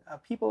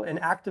people in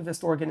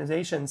activist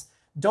organizations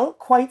don't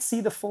quite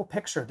see the full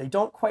picture. They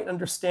don't quite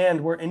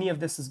understand where any of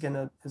this is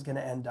gonna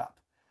end up.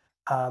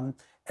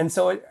 And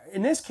so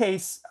in this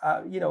case,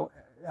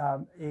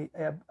 a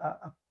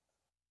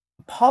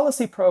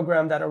policy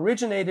program that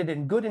originated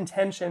in good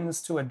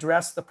intentions to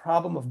address the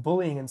problem of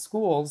bullying in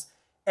schools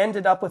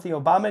ended up with the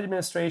Obama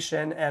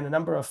administration and a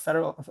number of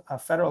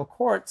federal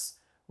courts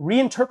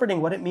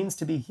reinterpreting what it means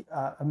to be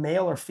a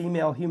male or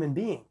female human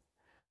being.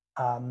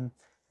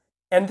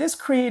 And this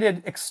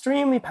created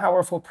extremely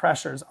powerful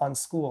pressures on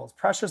schools,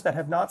 pressures that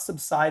have not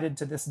subsided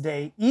to this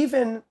day,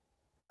 even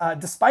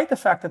despite the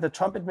fact that the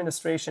Trump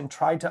administration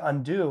tried to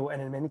undo,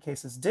 and in many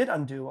cases did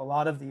undo, a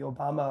lot of the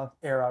Obama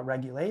era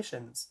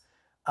regulations.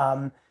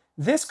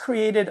 This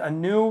created a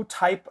new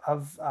type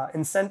of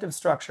incentive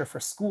structure for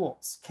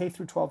schools, K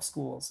through 12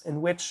 schools,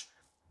 in which,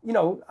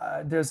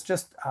 there's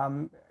just,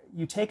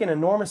 you take an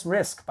enormous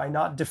risk by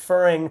not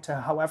deferring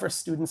to however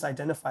students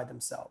identify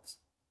themselves.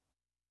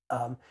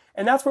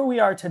 And that's where we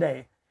are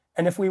today.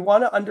 And if we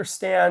want to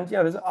understand,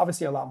 there's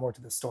obviously a lot more to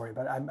this story,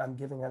 but I'm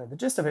giving kind of the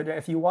gist of it.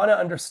 If you want to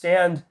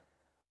understand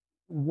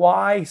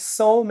why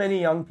so many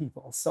young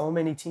people, so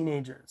many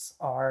teenagers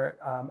are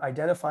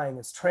identifying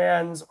as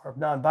trans or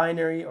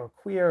non-binary or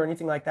queer or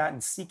anything like that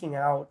and seeking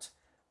out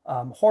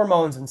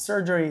hormones and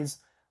surgeries,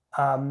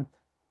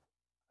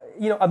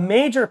 a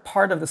major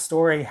part of the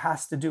story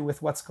has to do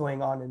with what's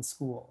going on in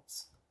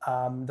schools.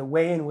 The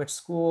way in which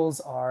schools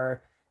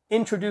are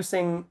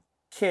introducing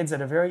kids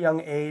at a very young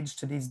age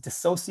to these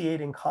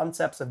dissociating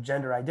concepts of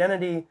gender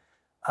identity,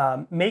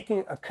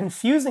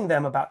 confusing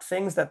them about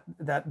things that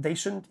they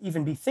shouldn't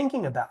even be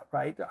thinking about,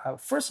 right?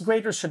 First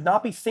graders should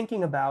not be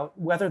thinking about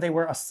whether they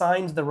were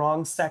assigned the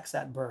wrong sex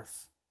at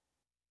birth.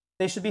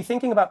 They should be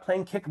thinking about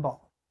playing kickball.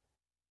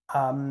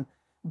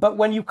 But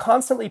when you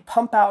constantly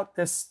pump out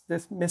this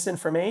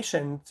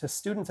misinformation to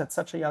students at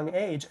such a young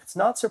age, it's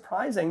not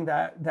surprising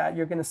that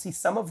you're going to see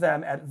some of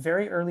them at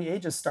very early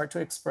ages start to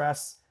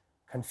express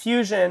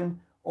confusion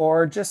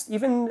or just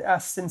even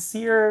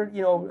sincere,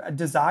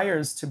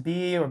 desires to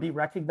be or be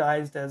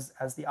recognized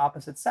as the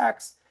opposite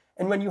sex.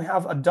 And when you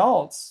have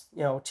adults,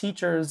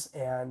 teachers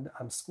and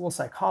school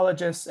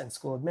psychologists and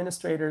school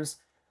administrators,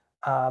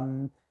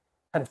 kind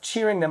of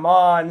cheering them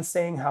on,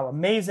 saying how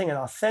amazing and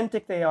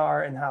authentic they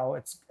are, and how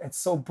it's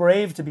so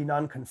brave to be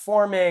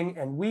non-conforming,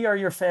 and we are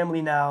your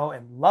family now,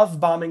 and love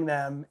bombing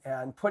them,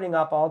 and putting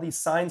up all these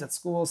signs at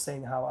school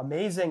saying how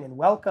amazing and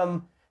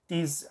welcome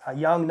these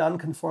young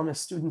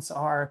nonconformist students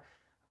are,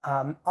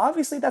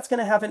 obviously that's going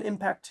to have an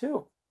impact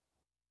too.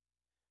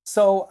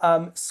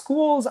 So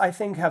schools, I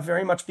think, have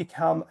very much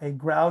become a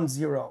ground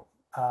zero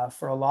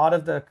for a lot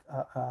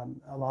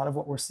of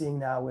what we're seeing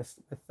now with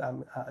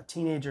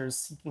teenagers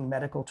seeking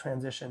medical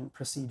transition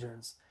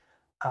procedures.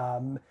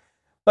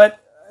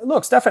 But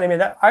look, Stephanie,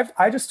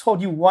 I just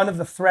told you one of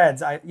the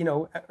threads.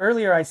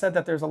 Earlier I said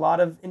that there's a lot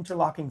of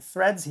interlocking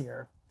threads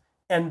here,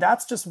 and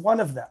that's just one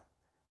of them.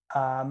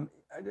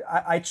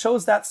 I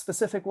chose that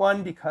specific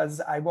one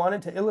because I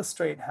wanted to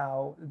illustrate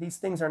how these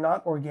things are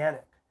not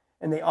organic,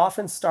 and they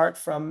often start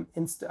from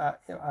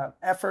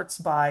efforts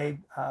by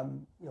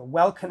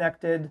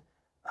well-connected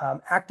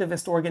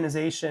activist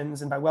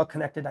organizations, and by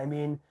well-connected I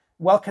mean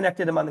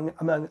well-connected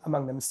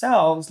among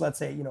themselves. Let's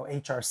say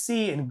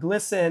HRC and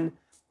GLSEN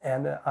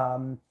and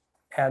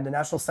the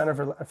National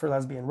Center for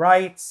Lesbian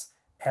Rights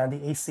and the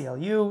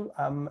ACLU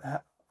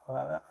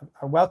are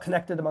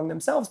well-connected among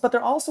themselves, but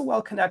they're also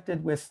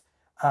well-connected with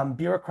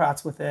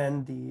bureaucrats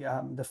within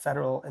the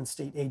federal and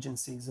state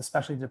agencies,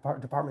 especially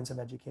departments of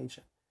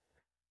education.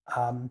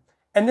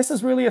 And this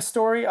is really a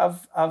story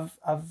of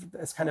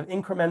this kind of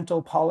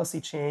incremental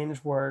policy change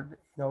where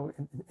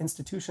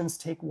institutions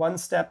take one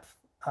step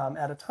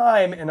at a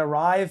time and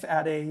arrive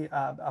at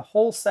a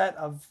whole set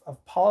of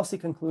policy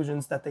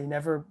conclusions that they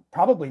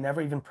probably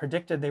never even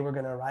predicted they were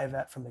going to arrive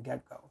at from the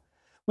get-go.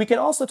 We can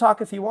also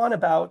talk, if you want,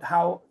 about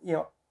how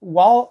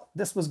while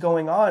this was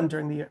going on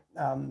during the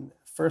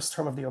first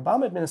term of the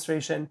Obama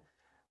administration,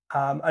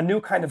 a new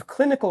kind of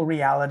clinical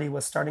reality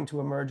was starting to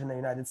emerge in the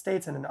United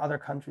States and in other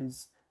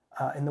countries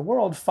in the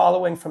world,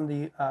 following from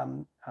the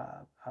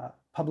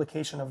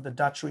publication of the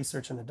Dutch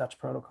research and the Dutch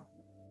protocol.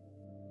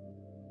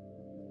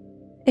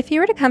 If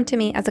you were to come to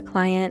me as a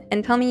client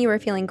and tell me you were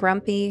feeling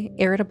grumpy,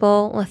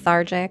 irritable,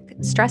 lethargic,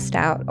 stressed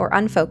out, or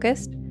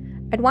unfocused,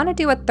 I'd want to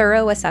do a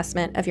thorough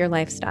assessment of your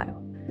lifestyle.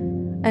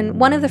 And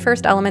one of the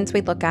first elements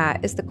we'd look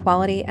at is the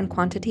quality and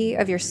quantity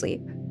of your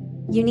sleep.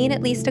 You need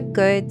at least a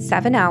good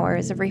 7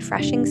 hours of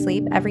refreshing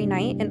sleep every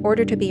night in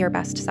order to be your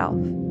best self.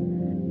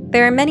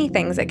 There are many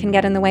things that can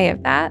get in the way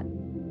of that.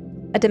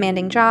 A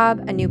demanding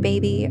job, a new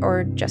baby,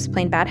 or just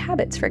plain bad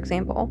habits, for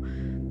example.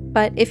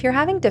 But if you're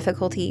having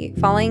difficulty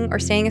falling or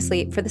staying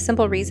asleep for the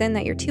simple reason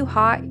that you're too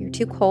hot, you're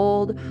too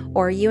cold,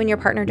 or you and your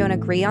partner don't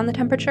agree on the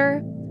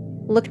temperature,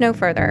 look no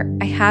further.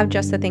 I have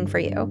just the thing for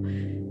you.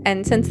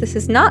 And since this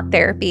is not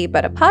therapy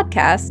but a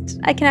podcast,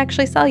 I can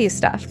actually sell you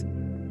stuff.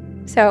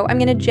 So I'm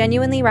going to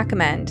genuinely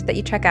recommend that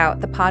you check out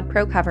the Pod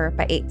Pro cover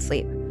by 8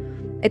 Sleep.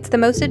 It's the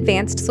most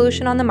advanced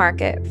solution on the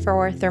market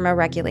for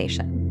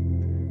thermoregulation.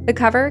 The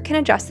cover can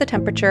adjust the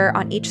temperature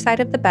on each side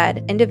of the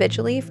bed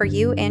individually for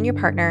you and your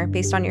partner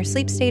based on your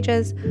sleep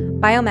stages,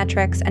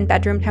 biometrics, and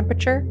bedroom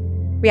temperature,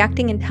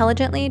 reacting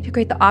intelligently to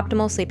create the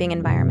optimal sleeping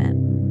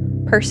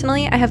environment.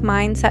 Personally, I have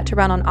mine set to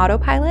run on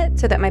autopilot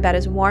so that my bed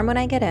is warm when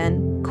I get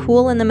in,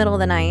 cool in the middle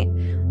of the night,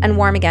 and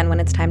warm again when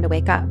it's time to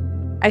wake up.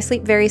 I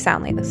sleep very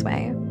soundly this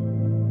way.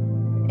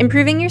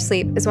 Improving your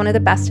sleep is one of the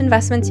best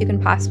investments you can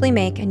possibly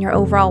make in your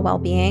overall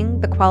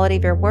well-being, the quality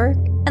of your work,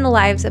 and the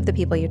lives of the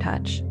people you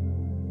touch.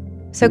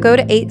 So go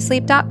to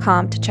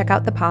 8sleep.com to check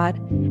out the pod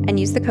and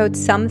use the code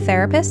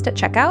SOMETHERAPIST at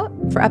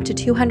checkout for up to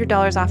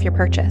 $200 off your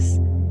purchase.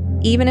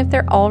 Even if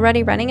they're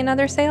already running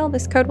another sale,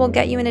 this code will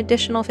get you an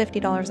additional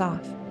 $50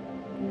 off.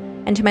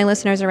 And to my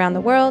listeners around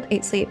the world,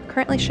 8Sleep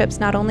currently ships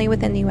not only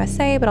within the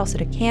USA, but also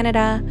to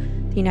Canada,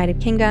 the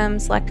United Kingdom,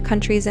 select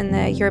countries in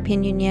the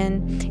European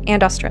Union,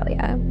 and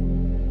Australia.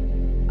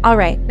 All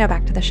right, now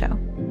back to the show.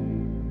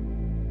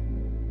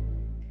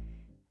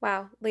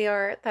 Wow,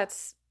 Leor,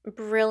 that's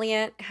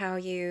brilliant how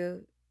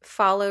you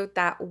followed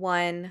that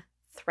one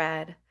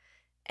thread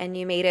and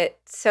you made it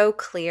so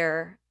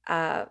clear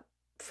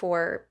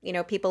for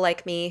people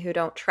like me who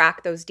don't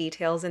track those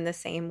details in the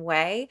same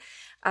way.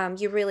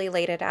 You really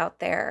laid it out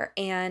there,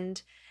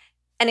 and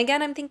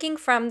again, I'm thinking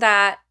from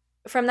that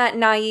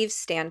naive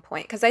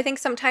standpoint, because I think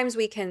sometimes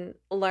we can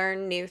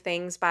learn new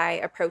things by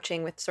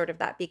approaching with sort of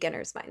that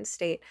beginner's mind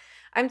state.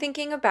 I'm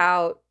thinking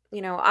about,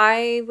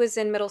 I was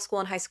in middle school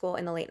and high school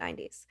in the late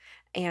 90s,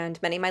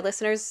 and many of my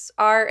listeners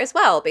are as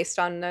well, based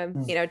on the,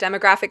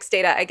 demographics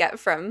data I get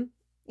from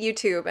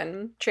YouTube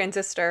and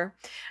Transistor.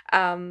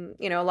 A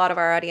lot of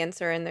our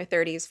audience are in their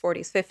 30s,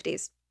 40s,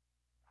 50s.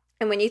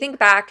 And when you think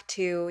back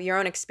to your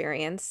own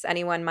experience,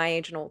 anyone my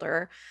age and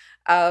older,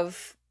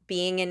 of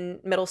being in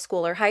middle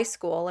school or high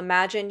school,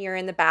 imagine you're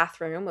in the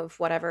bathroom of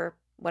whatever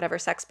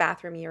sex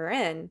bathroom you're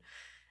in,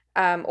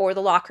 or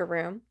the locker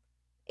room,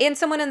 and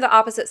someone in the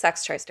opposite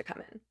sex tries to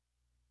come in.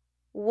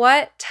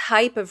 What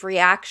type of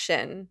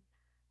reaction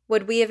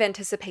would we have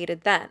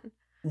anticipated then?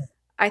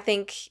 I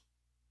think,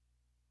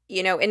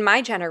 in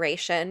my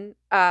generation,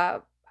 I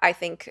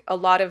think a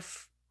lot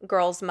of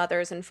girls'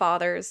 mothers and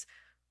fathers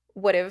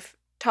would have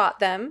taught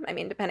them,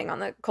 depending on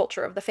the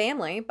culture of the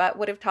family, but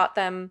would have taught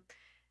them,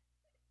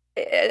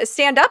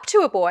 stand up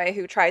to a boy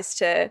who tries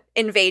to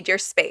invade your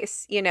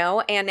space,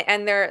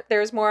 and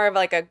there's more of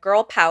like a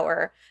girl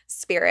power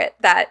spirit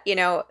that,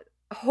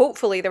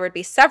 hopefully there would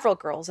be several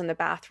girls in the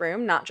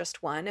bathroom, not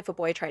just one, if a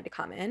boy tried to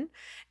come in.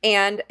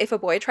 And if a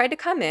boy tried to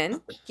come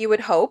in, you would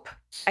hope,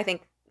 I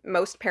think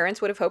most parents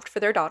would have hoped for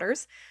their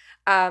daughters,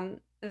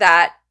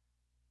 that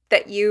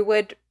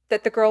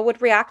the girl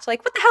would react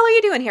like, "What the hell are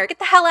you doing here? Get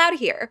the hell out of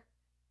here."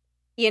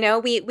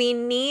 We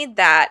need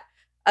that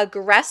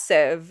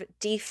aggressive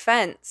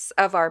defense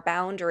of our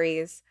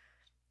boundaries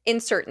in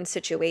certain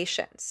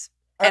situations.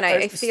 And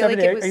I feel Stephanie,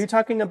 like it was... Are you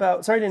talking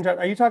about, sorry to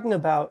interrupt, are you talking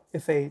about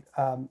if a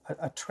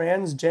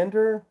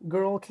transgender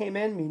girl came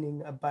in,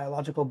 meaning a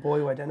biological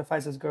boy who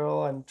identifies as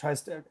girl and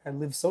tries to and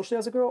lives socially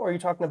as a girl, or are you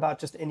talking about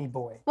just any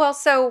boy? Well,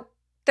 so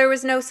there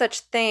was no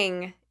such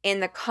thing in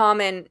the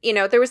common,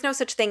 there was no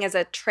such thing as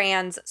a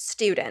trans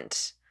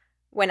student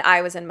when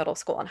I was in middle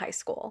school and high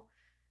school.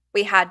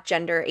 We had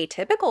gender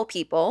atypical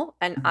people,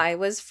 and I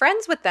was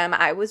friends with them.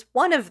 I was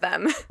one of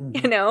them,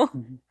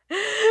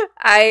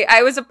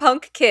 I was a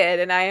punk kid,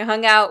 and I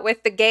hung out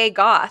with the gay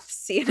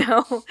goths,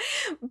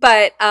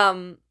 but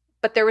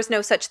there was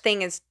no such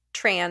thing as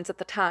trans at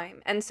the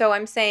time. And so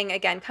I'm saying,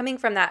 again, coming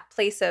from that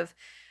place of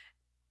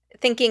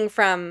thinking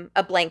from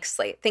a blank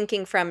slate,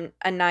 thinking from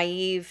a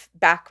naive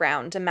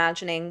background,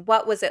 imagining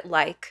what was it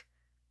like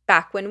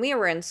back when we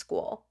were in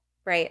school,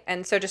 right?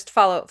 And so just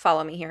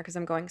follow me here, because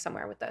I'm going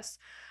somewhere with this.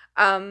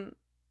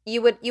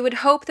 You would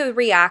hope the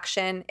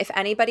reaction, if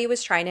anybody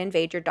was trying to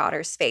invade your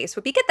daughter's space,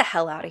 would be, "Get the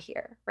hell out of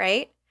here,"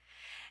 right?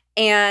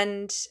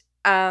 And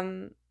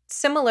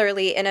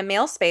similarly, in a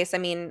male space,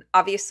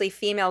 obviously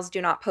females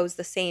do not pose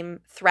the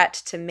same threat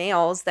to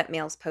males that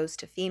males pose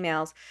to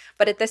females.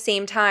 But at the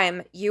same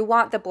time, you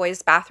want the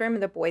boys' bathroom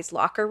and the boys'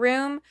 locker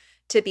room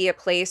to be a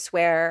place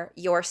where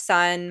your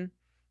son,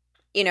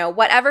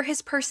 whatever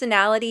his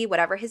personality,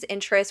 whatever his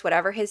interests,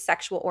 whatever his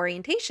sexual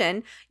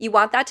orientation, you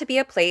want that to be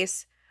a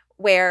place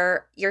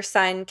where your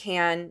son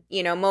can,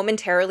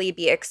 momentarily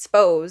be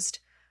exposed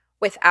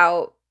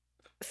without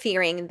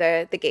fearing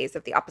the gaze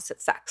of the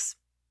opposite sex,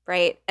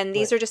 right? And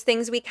these Right. are just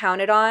things we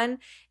counted on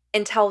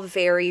until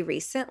very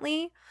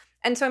recently.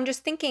 And so I'm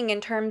just thinking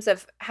in terms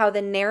of how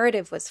the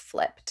narrative was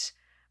flipped,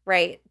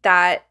 right?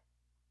 That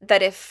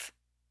if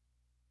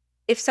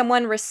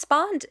someone were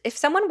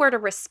to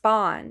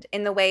respond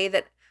in the way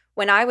that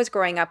when I was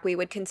growing up we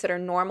would consider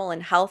normal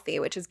and healthy,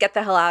 which is get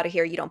the hell out of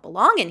here, you don't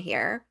belong in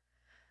here,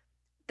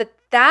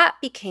 that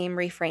became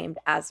reframed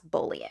as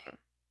bullying.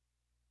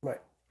 Right.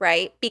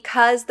 Right?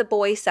 Because the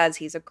boy says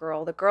he's a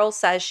girl, the girl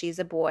says she's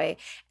a boy.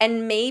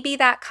 And maybe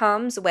that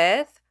comes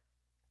with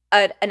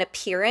an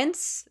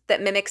appearance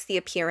that mimics the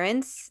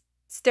appearance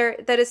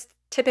that is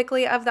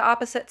typically of the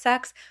opposite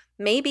sex.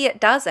 Maybe it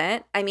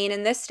doesn't. I mean,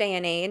 in this day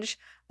and age,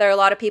 there are a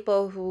lot of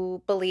people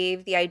who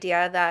believe the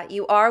idea that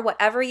you are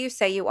whatever you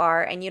say you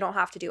are, and you don't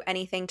have to do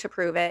anything to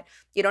prove it.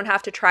 You don't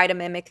have to try to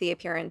mimic the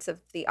appearance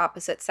of the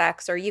opposite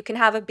sex, or you can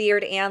have a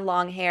beard and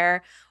long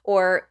hair,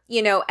 or,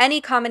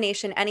 any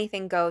combination,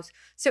 anything goes.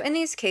 So in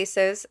these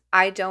cases,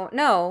 I don't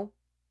know.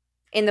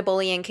 In the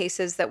bullying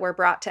cases that were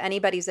brought to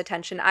anybody's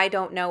attention, I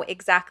don't know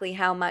exactly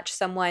how much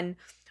someone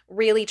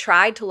really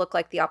tried to look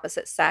like the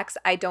opposite sex.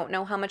 I don't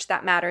know how much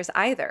that matters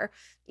either.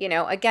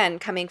 Again,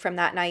 coming from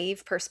that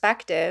naive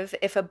perspective,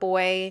 if a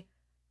boy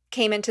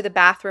came into the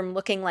bathroom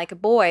looking like a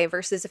boy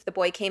versus if the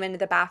boy came into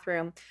the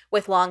bathroom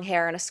with long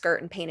hair and a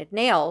skirt and painted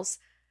nails,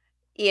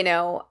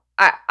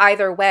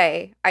 either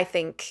way, I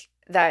think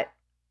that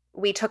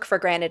we took for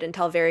granted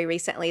until very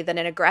recently that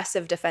an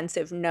aggressive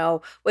defensive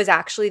no was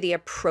actually the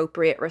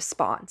appropriate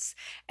response.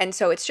 And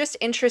so it's just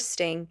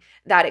interesting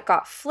that it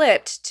got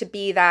flipped to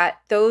be that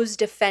those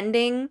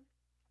defending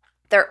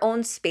their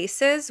own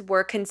spaces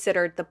were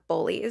considered the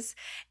bullies.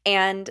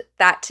 And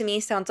that to me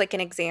sounds like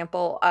an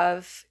example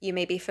of, you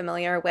may be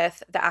familiar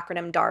with the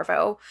acronym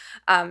DARVO.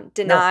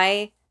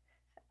 Deny.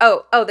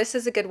 No. Oh, this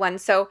is a good one.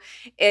 So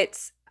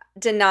it's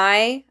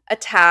deny,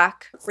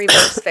 attack,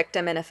 reverse,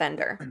 victim, and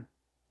offender.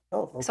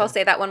 Oh, okay. So I'll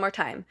say that one more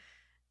time.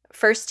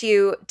 First,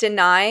 you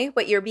deny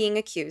what you're being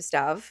accused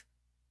of.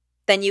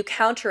 Then you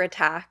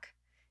counterattack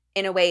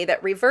in a way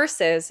that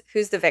reverses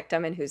who's the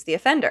victim and who's the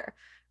offender,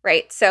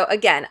 right? So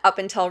again, up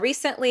until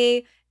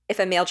recently, if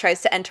a male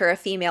tries to enter a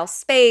female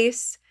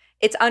space,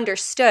 it's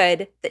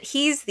understood that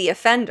he's the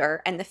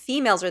offender and the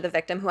females are the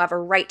victim who have a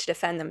right to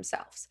defend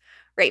themselves,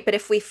 right? But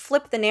if we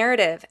flip the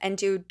narrative and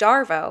do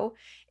DARVO,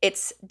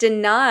 it's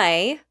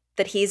deny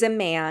that he's a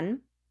man,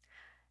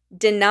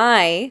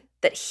 deny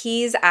that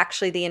he's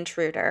actually the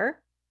intruder,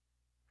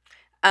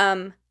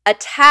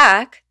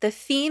 attack the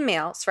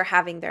females for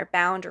having their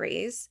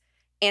boundaries,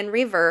 and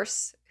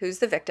reverse who's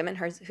the victim and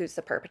who's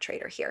the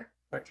perpetrator here.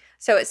 Right.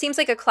 So it seems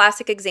like a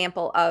classic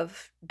example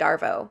of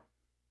DARVO.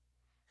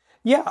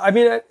 Yeah, I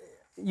mean,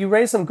 you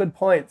raise some good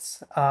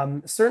points.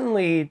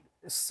 Certainly,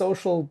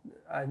 social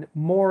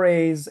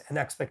mores and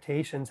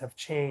expectations have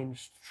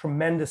changed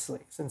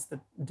tremendously since the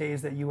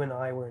days that you and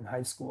I were in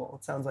high school.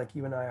 It sounds like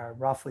you and I are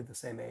roughly the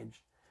same age.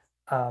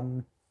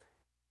 And,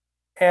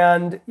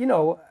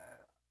 young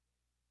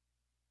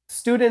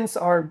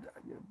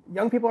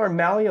people are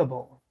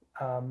malleable.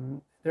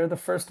 They're the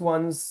first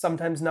ones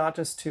sometimes not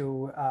just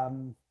to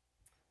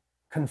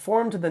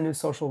conform to the new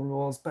social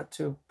rules, but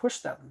to push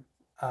them.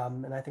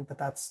 And I think that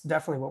that's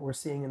definitely what we're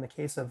seeing in the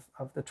case of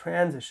the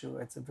trans issue.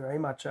 It's very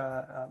much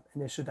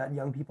an issue that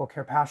young people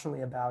care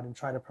passionately about and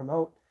try to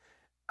promote.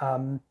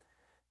 But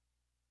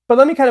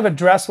let me kind of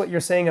address what you're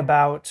saying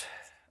about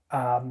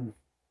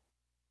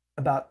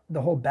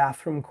the whole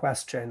bathroom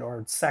question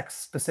or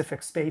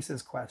sex-specific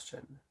spaces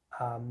question.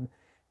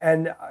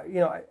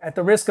 At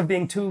the risk of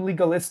being too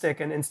legalistic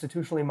and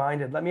institutionally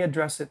minded, let me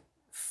address it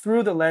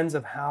through the lens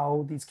of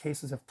how these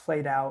cases have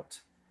played out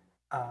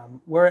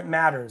where it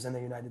matters in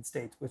the United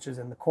States, which is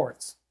in the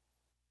courts.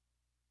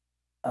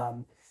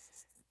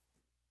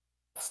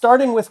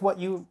 Starting with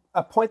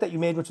a point that you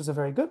made, which is a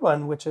very good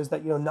one, which is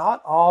that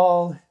not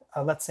all,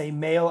 let's say,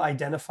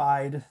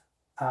 male-identified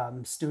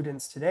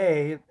students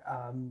today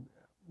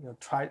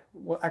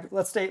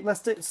let's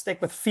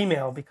stick with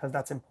female because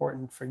that's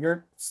important for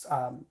your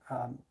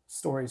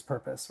story's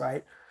purpose,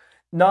 right?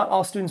 Not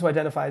all students who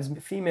identify as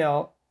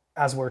female,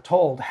 as we're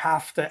told,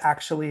 have to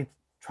actually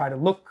try to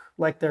look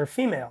like they're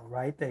female,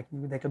 right? They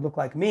could look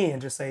like me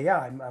and just say, yeah,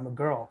 I'm a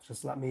girl,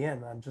 just let me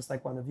in, I'm just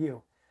like one of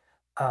you.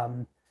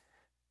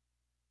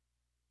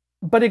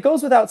 But it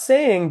goes without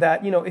saying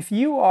that, if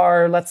you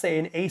are, let's say,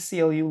 an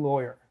ACLU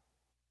lawyer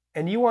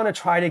and you want to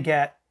try to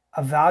get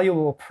a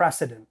valuable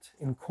precedent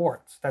in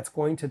court that's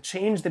going to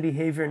change the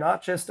behavior,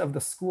 not just of the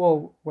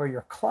school where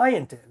your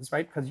client is,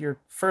 right? Because your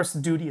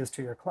first duty is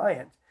to your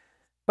client.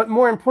 But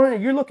more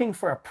importantly, you're looking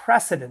for a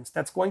precedent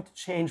that's going to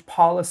change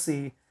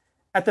policy,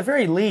 at the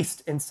very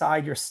least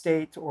inside your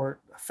state or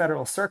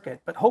federal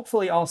circuit, but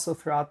hopefully also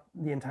throughout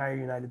the entire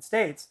United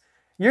States.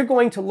 You're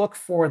going to look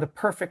for the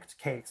perfect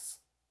case,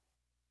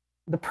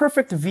 the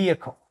perfect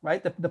vehicle,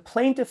 right? The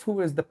plaintiff who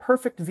is the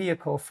perfect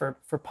vehicle for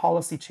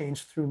policy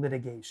change through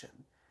litigation.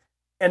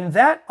 And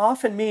that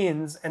often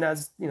means, and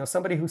as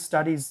somebody who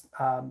studies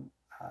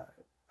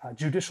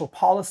judicial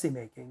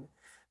policymaking,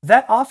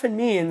 that often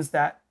means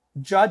that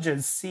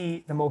judges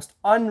see the most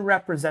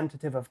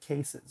unrepresentative of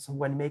cases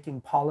when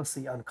making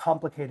policy on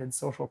complicated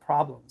social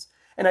problems.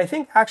 And I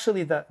think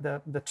actually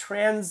the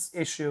trans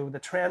issue, the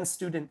trans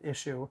student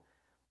issue,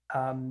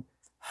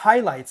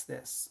 highlights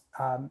this,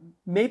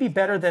 maybe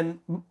better than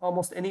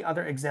almost any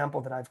other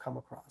example that I've come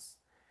across.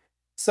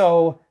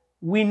 So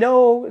we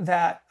know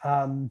that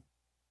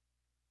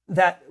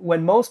that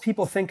when most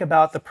people think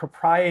about the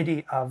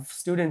propriety of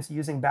students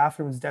using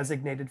bathrooms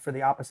designated for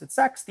the opposite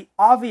sex, the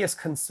obvious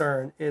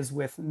concern is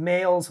with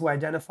males who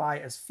identify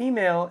as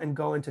female and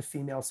go into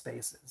female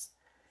spaces.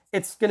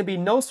 It's going to be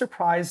no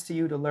surprise to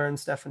you to learn,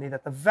 Stephanie,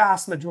 that the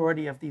vast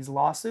majority of these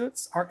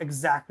lawsuits are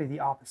exactly the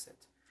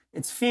opposite.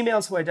 It's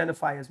females who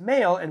identify as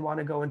male and want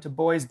to go into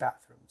boys'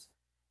 bathrooms.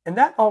 And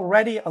that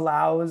already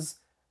allows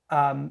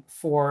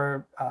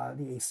for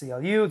the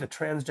ACLU, the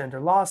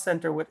Transgender Law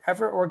Center,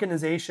 whatever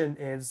organization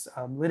is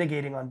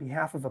litigating on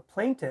behalf of a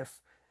plaintiff,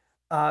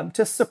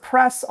 to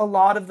suppress a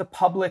lot of the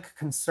public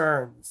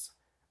concerns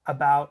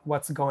about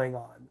what's going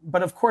on.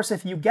 But of course,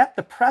 if you get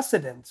the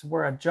precedent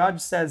where a judge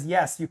says,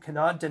 yes, you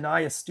cannot deny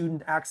a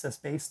student access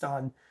based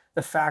on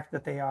the fact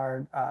that they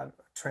are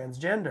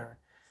transgender,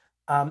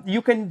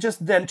 you can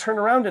just then turn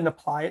around and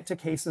apply it to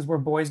cases where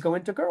boys go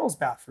into girls'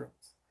 bathrooms.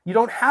 You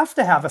don't have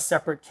to have a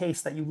separate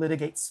case that you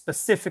litigate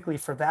specifically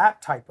for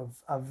that type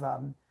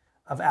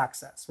of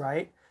access,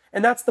 right?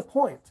 And that's the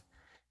point.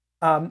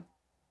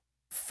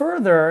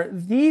 Further,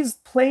 these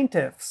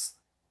plaintiffs,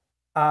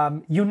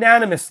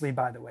 unanimously,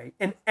 by the way,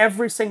 in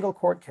every single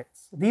court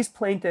case, these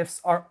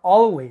plaintiffs are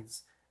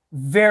always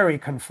very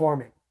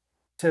conforming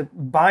to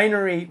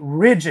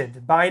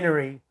rigid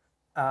binary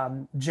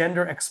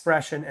gender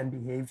expression and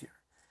behavior.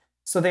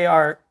 So they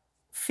are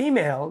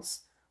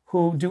females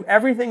who do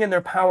everything in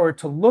their power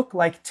to look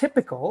like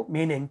typical,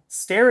 meaning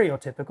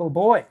stereotypical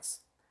boys,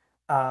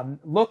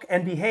 look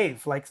and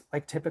behave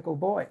like typical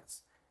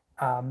boys.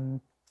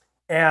 And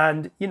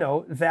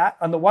that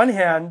on the one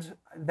hand,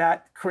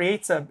 that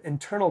creates an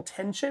internal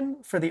tension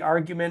for the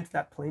argument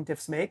that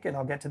plaintiffs make, and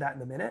I'll get to that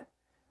in a minute.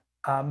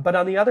 But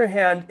on the other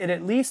hand, it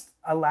at least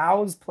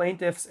allows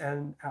plaintiffs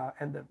and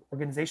the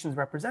organizations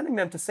representing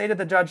them to say to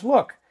the judge,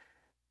 look,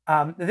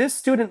 this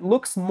student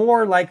looks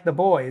more like the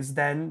boys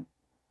than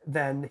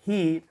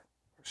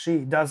she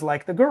does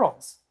like the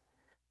girls.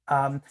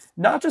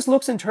 Not just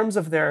looks in terms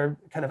of their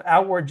kind of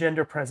outward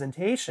gender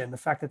presentation, the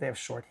fact that they have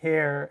short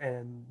hair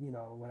and,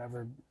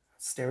 whatever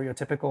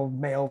stereotypical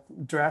male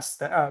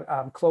dress,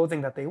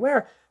 clothing that they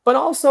wear, but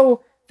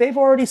also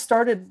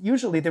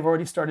usually they've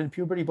already started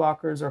puberty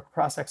blockers or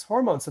cross-sex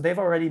hormones. So they've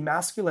already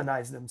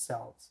masculinized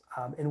themselves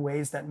in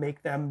ways that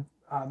make them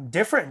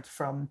different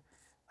from,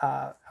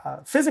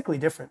 physically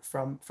different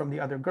from the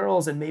other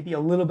girls, and maybe a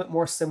little bit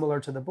more similar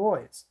to the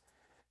boys.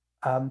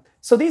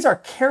 So these are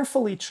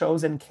carefully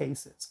chosen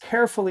cases,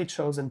 carefully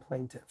chosen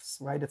plaintiffs,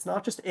 right? It's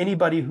not just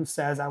anybody who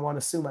says, I want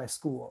to sue my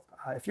school.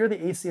 If you're the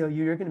ACLU,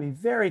 you're going to be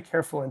very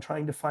careful in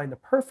trying to find the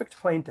perfect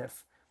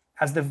plaintiff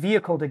as the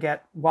vehicle to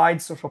get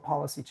wide social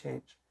policy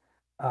change.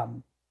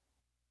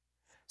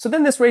 So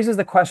then this raises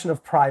the question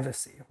of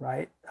privacy,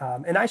 right?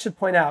 And I should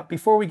point out,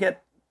 before we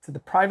get to the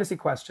privacy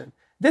question,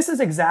 this is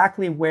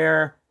exactly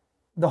where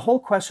the whole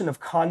question of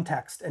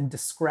context and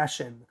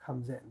discretion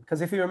comes in. Because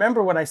if you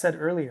remember what I said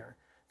earlier,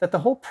 that the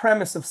whole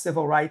premise of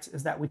civil rights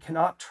is that we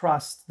cannot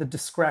trust the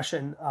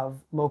discretion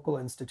of local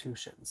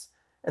institutions,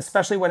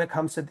 especially when it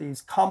comes to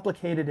these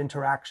complicated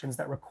interactions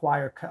that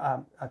require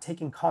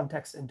taking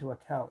context into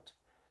account.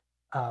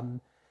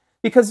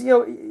 Because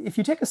if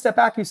you take a step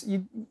back,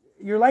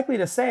 you're likely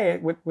to say,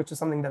 which is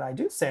something that I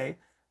do say,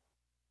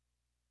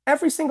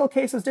 every single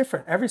case is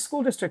different. Every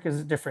school district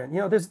is different.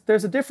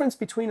 There's a difference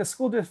between a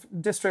school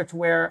district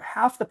where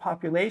half the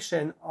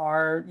population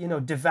are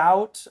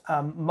devout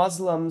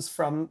Muslims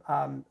from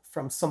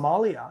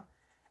Somalia,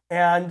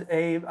 and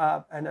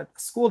a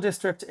school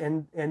district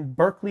in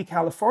Berkeley,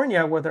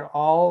 California, where they're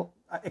all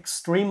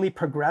extremely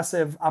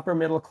progressive, upper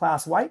middle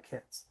class white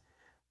kids.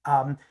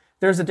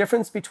 There's a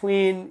difference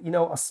between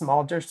a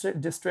small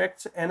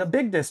district and a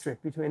big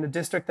district, between a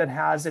district that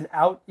has an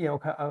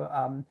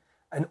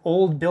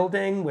old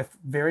building with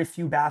very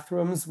few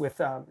bathrooms,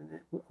 with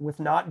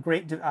not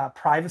great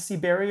privacy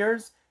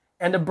barriers,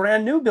 and a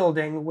brand new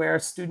building where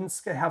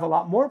students have a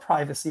lot more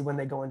privacy when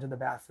they go into the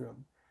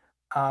bathroom.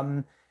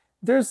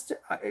 There's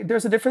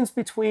a difference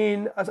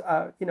between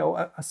a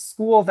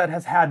school that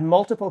has had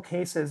multiple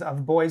cases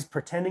of boys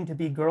pretending to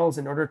be girls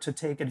in order to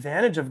take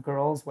advantage of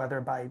girls, whether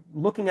by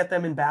looking at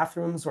them in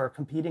bathrooms or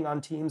competing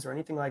on teams or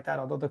anything like that.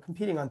 Although the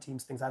competing on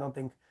teams things, I don't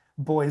think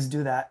boys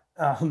do that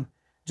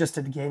just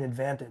to gain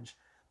advantage.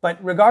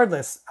 But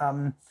regardless,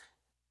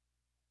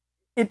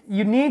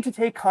 you need to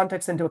take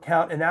context into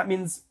account, and that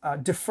means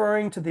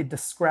deferring to the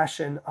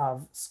discretion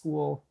of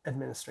school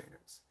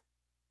administrators.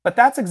 But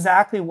that's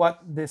exactly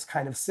what this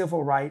kind of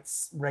civil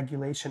rights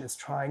regulation is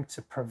trying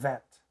to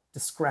prevent,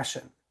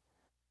 discretion.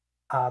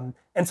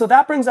 And so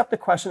that brings up the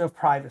question of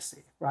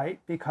privacy, right?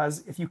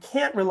 Because if you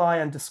can't rely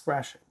on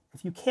discretion,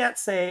 if you can't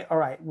say, all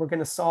right, we're going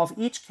to solve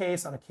each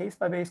case on a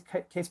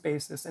case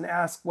basis and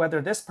ask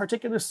whether this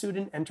particular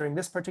student entering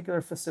this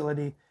particular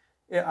facility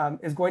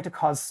is going to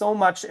cause so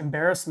much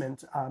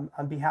embarrassment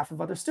on behalf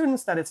of other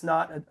students that it's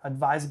not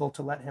advisable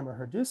to let him or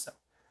her do so.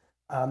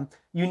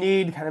 You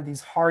need kind of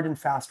these hard and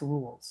fast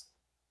rules.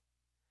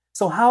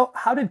 So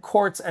how did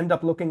courts end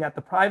up looking at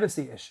the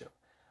privacy issue?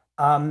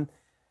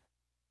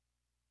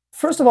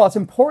 First of all, it's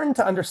important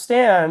to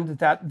understand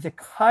that the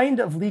kind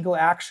of legal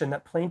action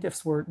that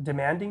plaintiffs were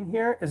demanding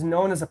here is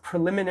known as a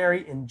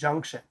preliminary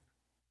injunction.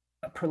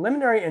 A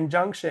preliminary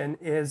injunction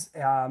is,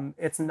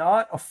 it's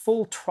not a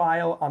full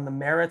trial on the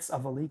merits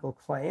of a legal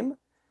claim.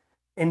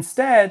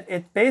 Instead,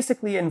 it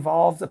basically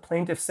involves a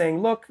plaintiff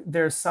saying, look,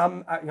 there's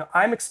some,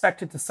 I'm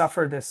expected to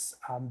suffer this,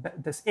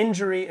 this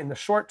injury in the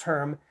short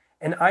term,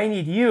 and I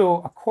need you,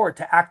 a court,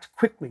 to act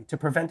quickly to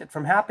prevent it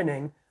from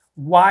happening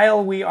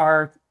while we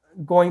are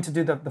going to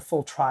do the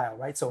full trial,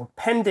 right? So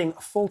pending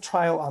a full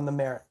trial on the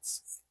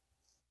merits.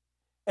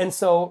 And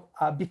so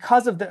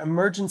because of the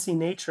emergency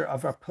nature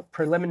of a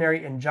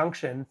preliminary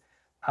injunction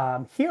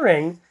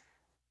hearing,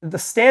 the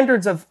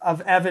standards of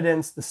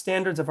evidence, the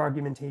standards of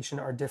argumentation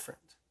are different.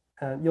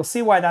 You'll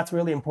see why that's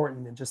really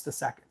important in just a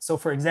second. So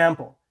for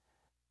example,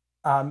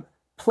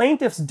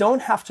 plaintiffs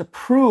don't have to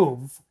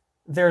prove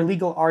their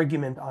legal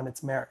argument on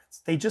its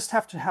merits. They just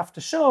have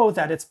to show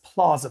that it's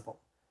plausible.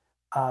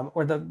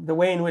 Or the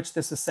way in which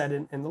this is said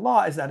in the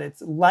law is that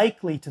it's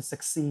likely to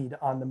succeed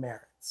on the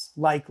merits,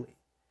 likely.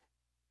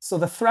 So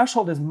the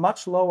threshold is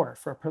much lower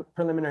for a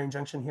preliminary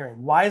injunction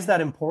hearing. Why is that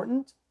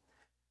important?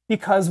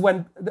 Because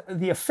when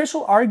the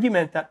official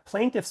argument that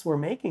plaintiffs were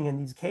making in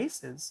these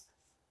cases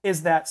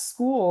is that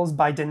schools,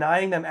 by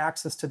denying them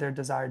access to their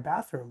desired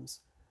bathrooms,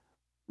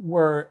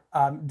 were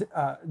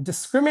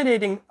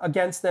discriminating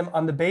against them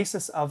on the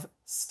basis of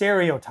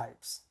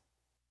stereotypes.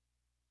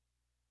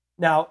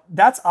 Now,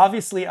 that's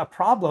obviously a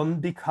problem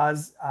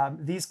because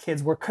these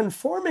kids were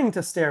conforming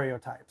to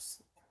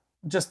stereotypes,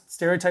 just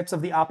stereotypes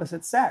of the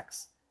opposite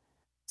sex.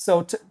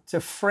 So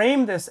to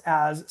frame this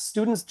as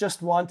students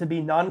just want to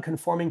be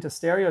non-conforming to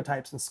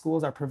stereotypes and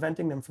schools are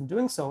preventing them from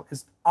doing so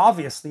is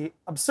obviously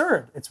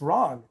absurd. It's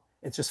wrong.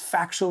 It's just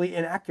factually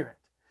inaccurate.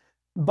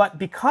 But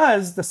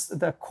because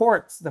the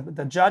courts,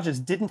 the judges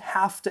didn't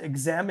have to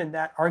examine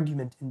that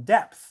argument in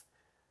depth,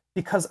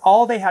 because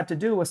all they had to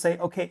do was say,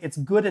 okay, it's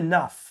good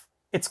enough.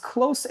 It's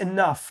close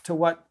enough to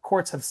what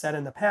courts have said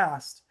in the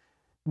past.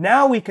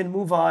 Now we can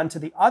move on to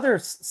the other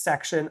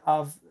section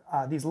of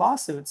these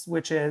lawsuits,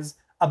 which is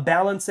a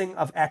balancing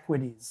of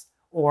equities,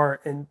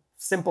 or in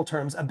simple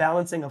terms, a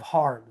balancing of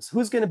harms.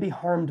 Who's going to be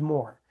harmed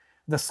more?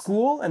 The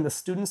school and the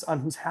students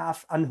on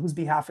whose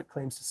behalf it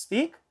claims to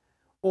speak,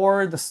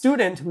 or the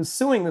student who's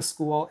suing the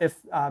school if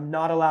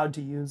not allowed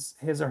to use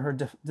his or her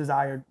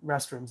desired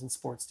restrooms in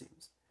sports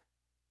teams.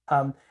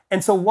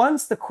 And so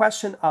once the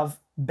question of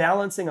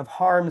balancing of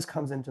harms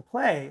comes into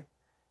play,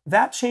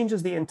 that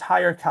changes the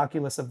entire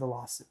calculus of the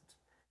lawsuit.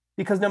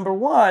 Because number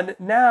one,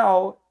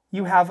 now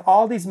you have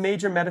all these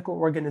major medical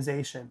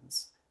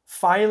organizations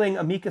filing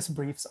amicus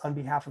briefs on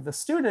behalf of the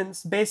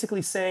students,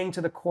 basically saying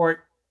to the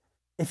court,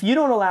 if you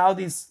don't allow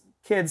these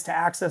kids to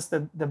access the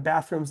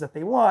bathrooms that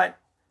they want,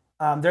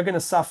 they're going to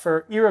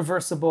suffer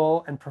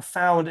irreversible and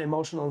profound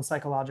emotional and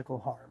psychological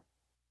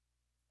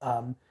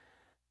harm.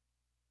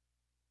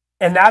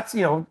 And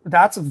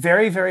that's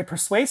very, very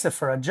persuasive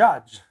for a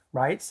judge,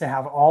 right? To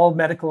have all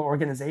medical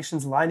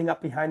organizations lining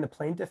up behind the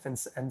plaintiff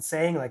and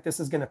saying, like, this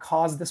is going to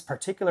cause this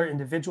particular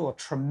individual a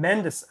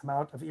tremendous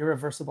amount of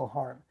irreversible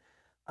harm.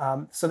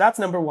 So that's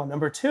number one.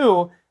 Number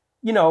two,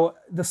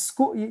 the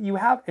school, you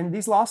have in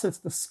these lawsuits,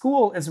 the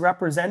school is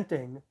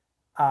representing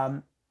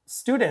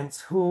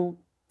students who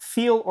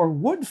feel or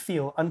would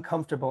feel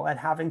uncomfortable at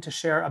having to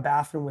share a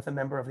bathroom with a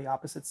member of the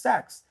opposite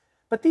sex.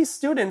 But these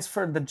students,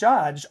 for the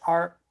judge,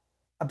 are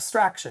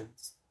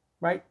abstractions,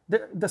 right?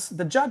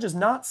 The judge is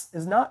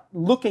not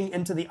looking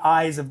into the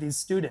eyes of these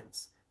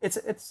students.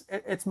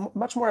 It's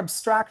much more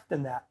abstract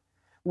than that.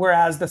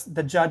 Whereas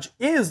the judge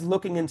is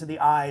looking into the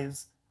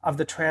eyes of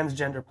the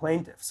transgender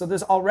plaintiff. So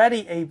there's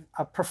already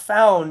a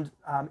profound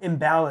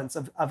imbalance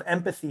of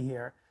empathy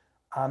here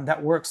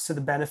that works to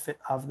the benefit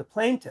of the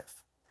plaintiff.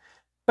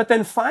 But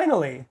then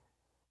finally,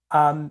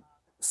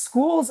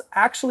 schools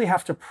actually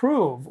have to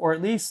prove, or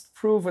at least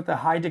prove with a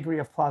high degree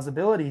of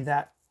plausibility,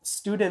 that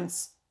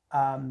students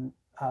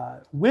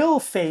will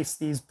face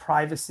these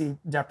privacy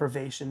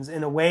deprivations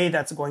in a way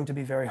that's going to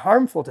be very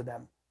harmful to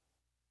them.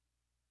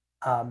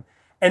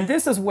 And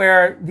this is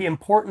where the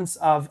importance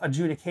of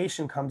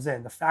adjudication comes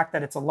in, the fact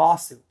that it's a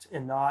lawsuit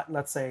and not,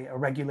 let's say, a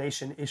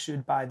regulation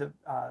issued by the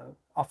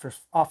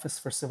Office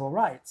for Civil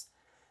Rights.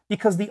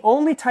 Because the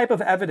only type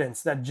of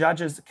evidence that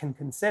judges can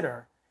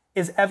consider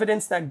is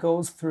evidence that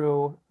goes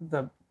through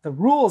the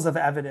rules of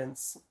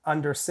evidence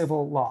under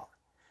civil law.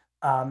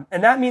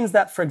 And that means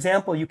that, for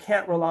example, you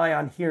can't rely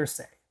on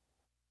hearsay,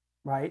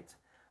 right?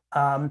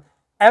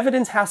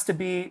 Evidence has to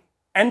be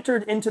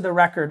entered into the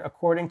record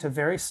according to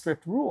very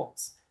strict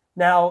rules.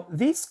 Now,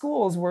 these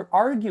schools were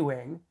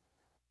arguing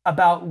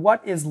about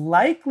what is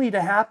likely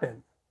to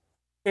happen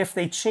if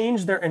they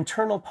change their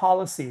internal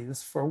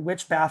policies for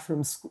which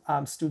bathrooms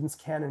students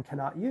can and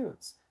cannot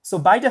use. So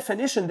by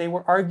definition, they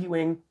were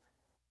arguing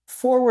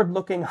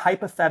forward-looking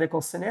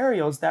hypothetical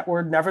scenarios that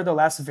were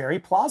nevertheless very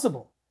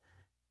plausible.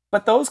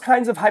 But those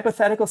kinds of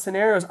hypothetical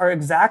scenarios are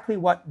exactly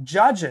what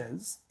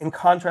judges, in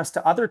contrast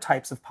to other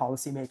types of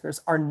policymakers,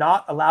 are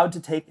not allowed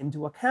to take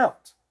into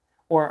account,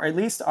 or at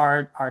least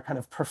are kind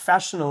of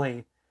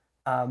professionally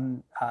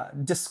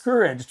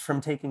discouraged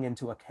from taking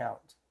into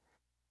account.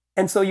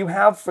 And so you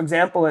have, for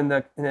example, in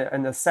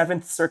the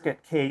Seventh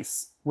Circuit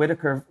case,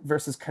 Whitaker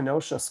versus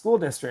Kenosha School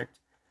District,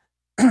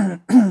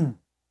 the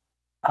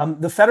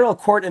federal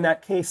court in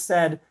that case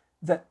said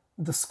that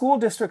the school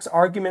district's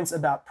arguments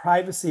about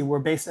privacy were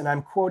based, and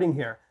I'm quoting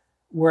here,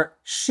 were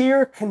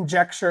sheer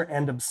conjecture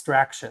and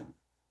abstraction,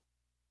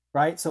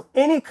 right? So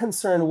any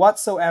concern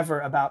whatsoever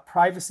about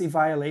privacy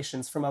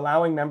violations from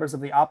allowing members of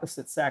the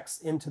opposite sex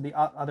into the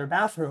other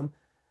bathroom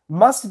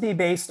must be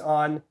based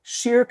on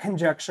sheer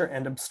conjecture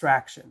and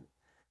abstraction,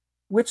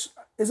 which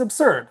is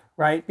absurd,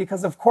 right?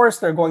 Because of course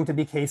there are going to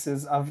be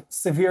cases of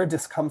severe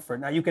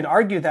discomfort. Now you can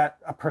argue that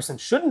a person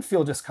shouldn't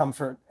feel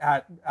discomfort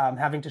at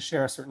having to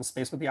share a certain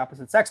space with the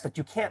opposite sex, but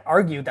you can't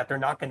argue that they're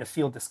not going to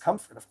feel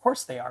discomfort. Of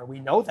course they are, we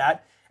know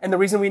that. And the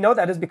reason we know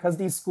that is because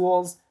these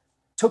schools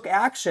took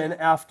action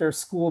after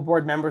school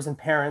board members and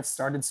parents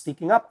started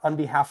speaking up on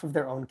behalf of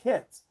their own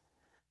kids.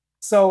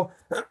 So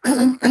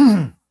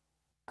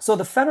So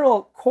the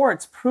federal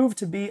courts proved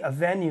to be a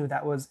venue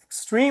that was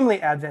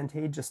extremely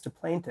advantageous to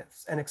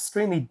plaintiffs and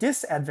extremely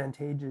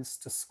disadvantageous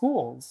to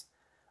schools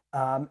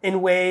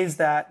in ways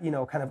that,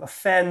 kind of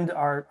offend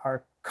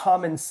our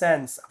common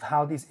sense of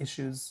how these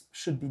issues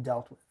should be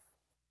dealt with.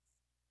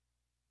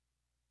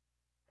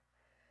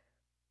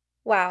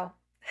 Wow.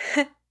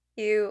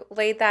 You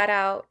laid that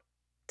out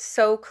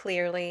so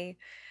clearly.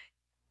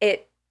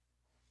 It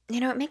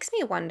makes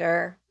me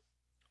wonder,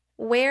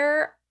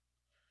 where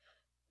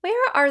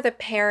are the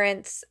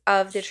parents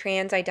of the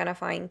trans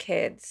identifying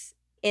kids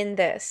in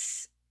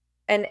this?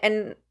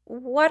 And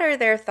what are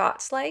their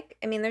thoughts like?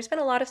 I mean, there's been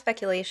a lot of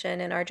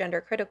speculation in our gender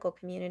critical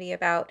community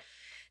about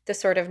the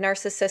sort of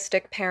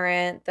narcissistic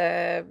parent,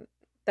 the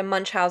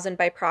Munchausen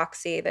by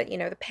proxy, that,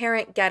 the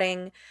parent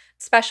getting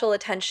special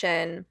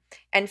attention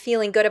and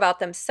feeling good about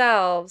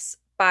themselves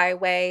by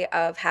way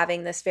of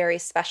having this very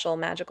special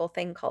magical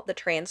thing called the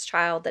trans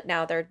child that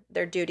now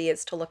their duty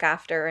is to look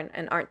after,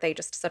 and aren't they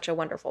just such a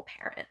wonderful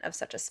parent of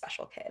such a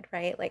special kid,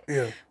 right? Like,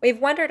 Yeah.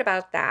 we've wondered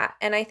about that.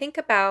 And I think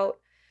about,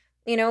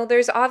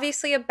 there's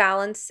obviously a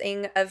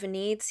balancing of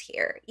needs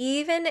here.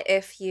 Even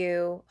if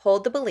you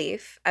hold the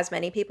belief, as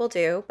many people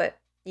do, but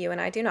you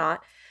and I do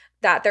not,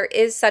 that there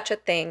is such a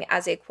thing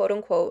as a quote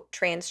unquote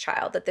trans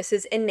child, that this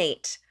is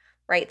innate,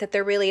 right? That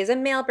there really is a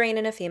male brain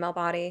and a female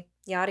body,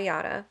 yada,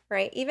 yada,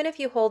 right? Even if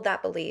you hold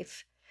that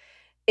belief,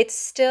 it's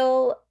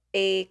still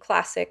a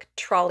classic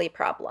trolley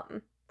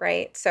problem,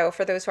 right? So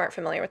for those who aren't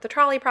familiar with the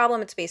trolley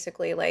problem, it's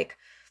basically like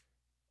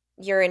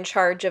you're in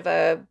charge of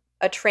a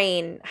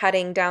train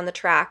heading down the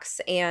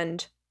tracks,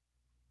 and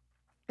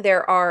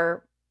there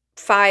are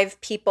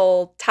 5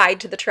 people tied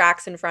to the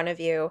tracks in front of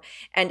you.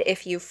 And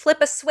if you flip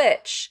a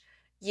switch,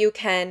 you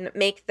can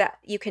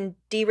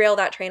derail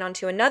that train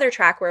onto another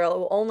track where it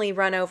will only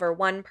run over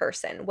one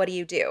person. What do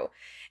you do?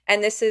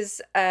 And this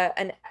is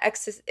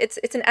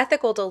it's an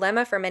ethical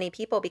dilemma for many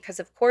people, because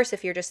of course,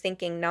 if you're just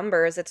thinking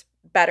numbers, it's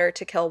better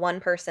to kill one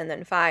person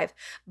than 5.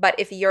 But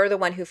if you're the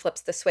one who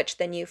flips the switch,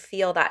 then you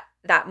feel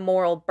that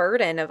moral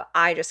burden of,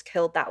 I just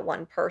killed that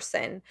one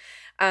person.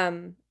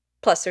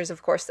 Plus, there's,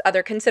 of course,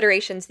 other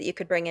considerations that you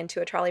could bring into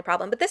a trolley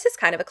problem. But this is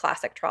kind of a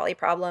classic trolley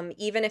problem,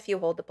 even if you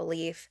hold the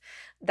belief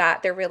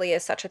that there really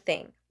is such a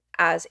thing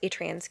as a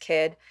trans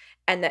kid,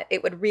 and that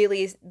it would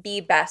really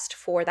be best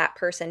for that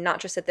person, not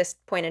just at this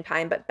point in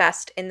time, but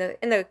best in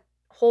the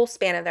whole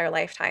span of their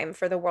lifetime,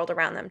 for the world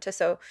around them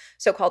to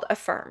so-called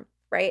affirm,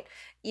 right?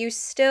 You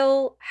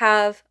still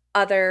have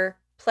other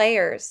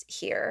players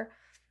here.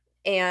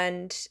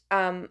 And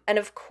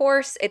of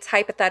course, it's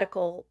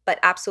hypothetical, but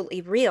absolutely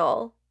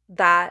real,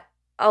 that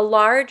a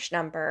large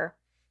number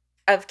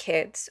of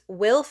kids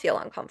will feel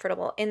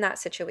uncomfortable in that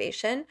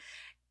situation,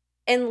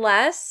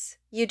 unless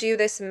you do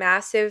this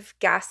massive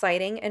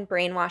gaslighting and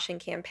brainwashing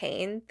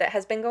campaign that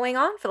has been going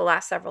on for the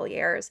last several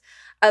years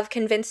of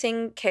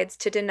convincing kids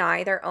to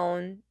deny their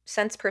own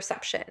sense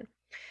perception.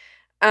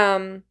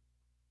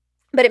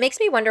 But it makes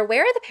me wonder,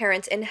 where are the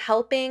parents in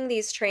helping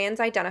these trans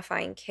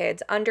identifying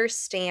kids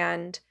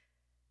understand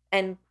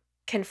and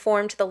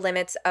conform to the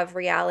limits of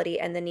reality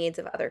and the needs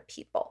of other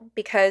people?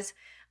 Because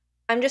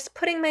I'm just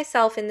putting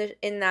myself in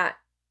the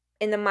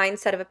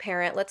mindset of a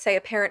parent. Let's say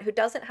a parent who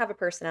doesn't have a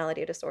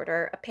personality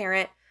disorder, a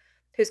parent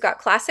who's got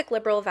classic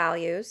liberal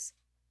values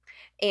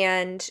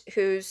and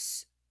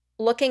who's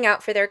looking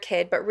out for their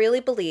kid, but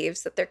really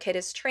believes that their kid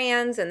is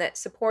trans and that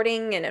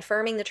supporting and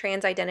affirming the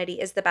trans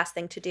identity is the best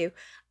thing to do.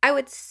 I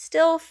would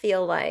still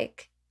feel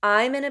like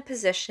I'm in a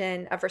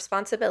position of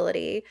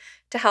responsibility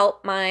to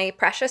help my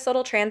precious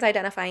little trans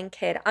identifying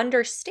kid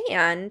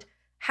understand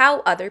how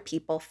other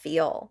people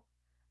feel,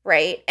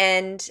 right?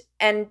 And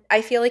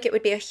I feel like it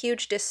would be a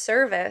huge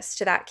disservice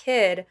to that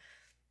kid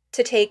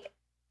to take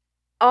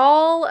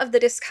all of the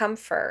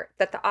discomfort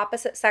that the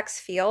opposite sex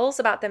feels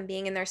about them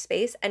being in their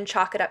space and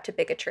chalk it up to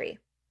bigotry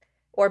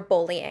or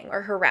bullying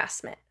or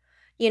harassment.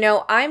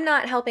 I'm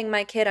not helping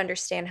my kid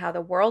understand how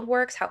the world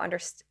works,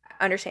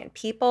 understand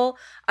people,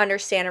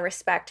 understand and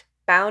respect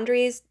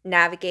boundaries,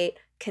 navigate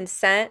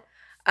consent,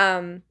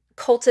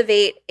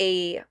 cultivate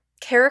a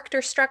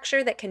character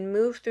structure that can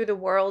move through the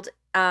world,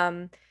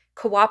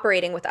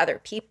 cooperating with other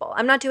people.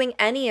 I'm not doing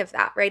any of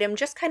that, right? I'm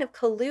just kind of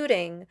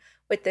colluding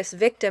with this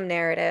victim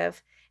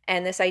narrative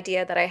and this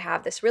idea that I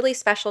have this really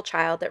special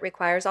child that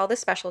requires all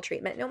this special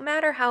treatment, no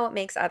matter how it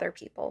makes other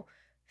people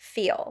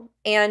feel.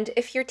 And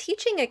if you're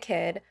teaching a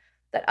kid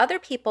that other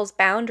people's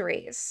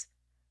boundaries,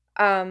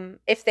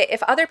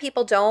 if other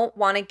people don't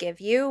want to give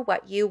you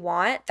what you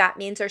want, that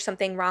means there's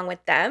something wrong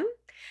with them.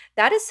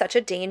 That is such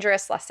a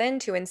dangerous lesson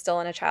to instill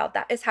in a child.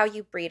 That is how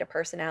you breed a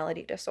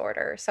personality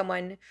disorder.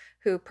 Someone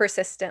who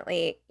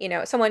persistently,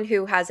 someone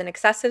who has an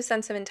excessive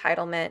sense of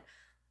entitlement,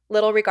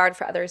 little regard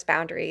for others'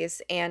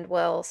 boundaries, and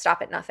will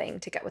stop at nothing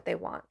to get what they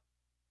want.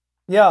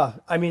 Yeah,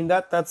 I mean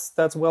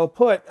that's well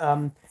put.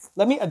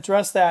 Let me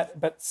address that,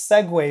 but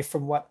segue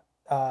from what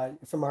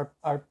from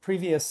our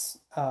previous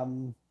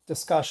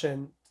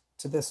discussion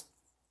to this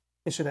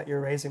issue that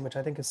you're raising, which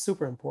I think is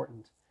super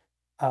important.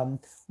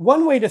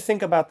 One way to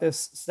think about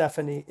this,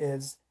 Stephanie,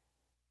 is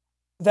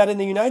that in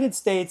the United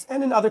States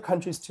and in other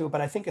countries too,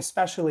 but I think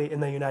especially in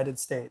the United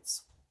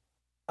States,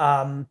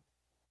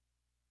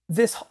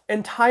 this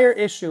entire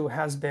issue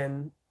has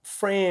been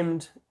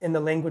framed in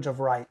the language of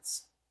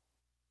rights.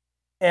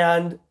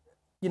 And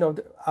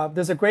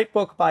there's a great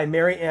book by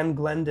Mary Ann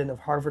Glendon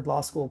of Harvard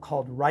Law School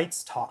called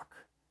Rights Talk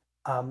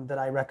that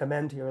I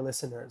recommend to your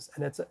listeners.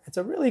 And it's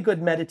a really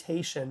good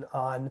meditation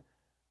on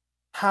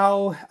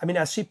how,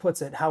 as she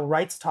puts it, how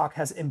rights talk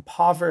has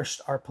impoverished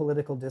our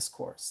political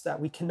discourse, that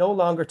we can no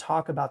longer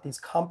talk about these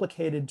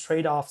complicated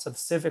trade-offs of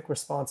civic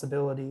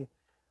responsibility,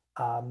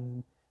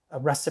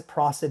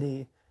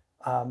 reciprocity,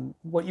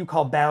 what you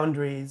call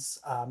boundaries,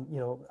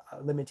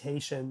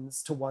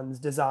 limitations to one's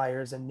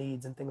desires and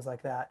needs and things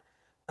like that.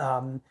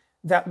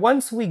 That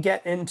once we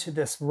get into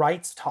this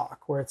rights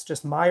talk, where it's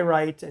just my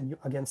right and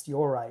against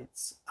your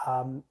rights,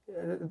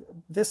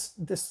 this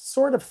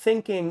sort of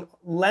thinking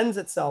lends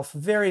itself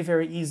very,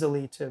 very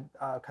easily to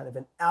kind of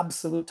an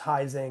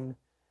absolutizing,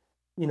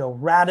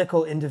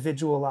 radical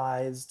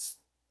individualized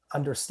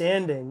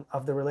understanding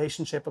of the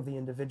relationship of the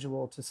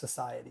individual to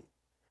society.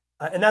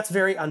 And that's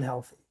very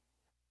unhealthy.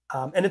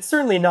 And it's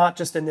certainly not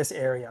just in this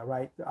area,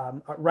 right?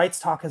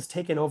 Rights talk has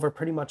taken over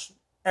pretty much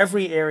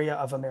every area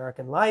of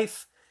American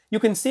life. You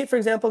can see it, for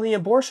example, in the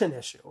abortion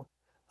issue.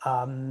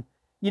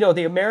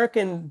 The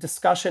American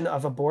discussion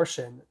of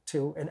abortion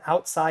to an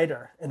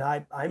outsider, and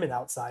I'm an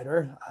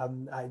outsider.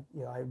 I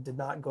did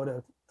not go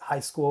to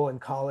high school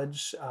and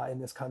college in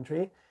this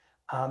country.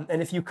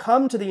 And if you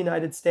come to the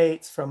United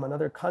States from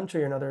another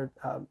country or another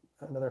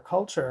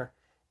culture,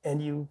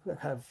 and you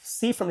kind of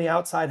see from the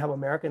outside how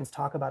Americans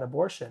talk about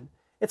abortion,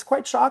 it's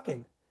quite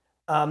shocking,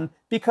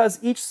 because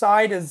each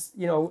side is,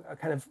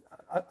 kind of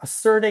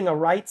asserting a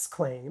rights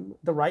claim,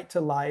 the right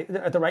to life,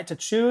 the right to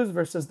choose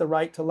versus the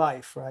right to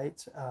life,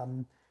 right?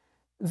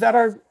 That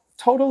are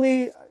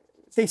totally,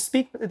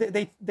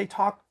 they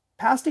talk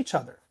past each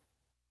other.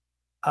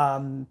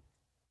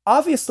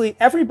 Obviously,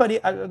 everybody,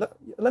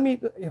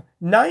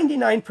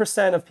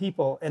 99% of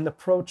people in the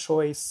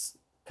pro-choice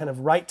kind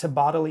of right to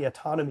bodily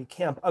autonomy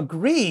camp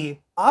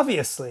agree,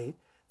 obviously,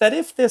 that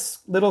if this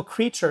little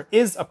creature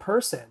is a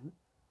person,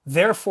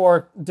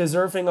 therefore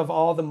deserving of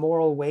all the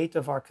moral weight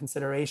of our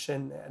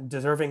consideration and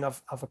deserving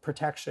of a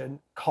protection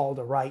called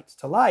a right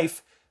to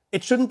life,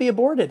 it shouldn't be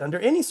aborted under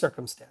any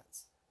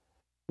circumstance.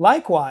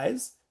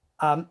 Likewise,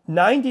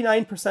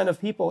 99%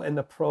 of people in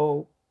the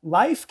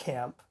pro-life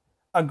camp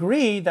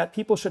agree that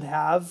people should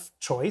have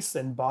choice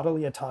and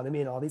bodily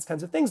autonomy and all these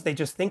kinds of things. They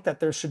just think that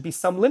there should be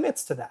some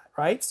limits to that,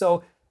 right?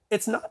 So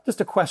it's not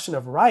just a question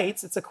of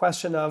rights, it's a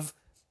question of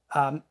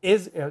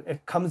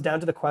it comes down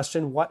to the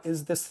question, what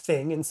is this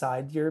thing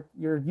inside your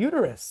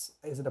uterus?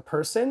 Is it a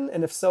person?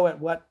 And if so, at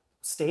what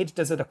stage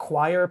does it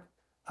acquire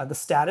the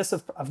status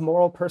of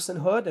moral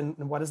personhood?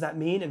 And what does that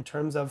mean in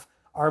terms of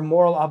our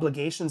moral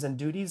obligations and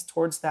duties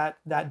towards that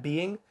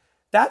being?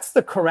 That's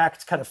the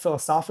correct, kind of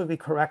philosophically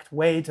correct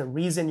way to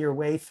reason your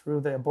way through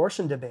the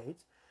abortion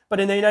debate. But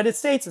in the United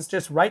States, it's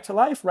just right to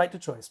life, right to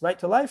choice, right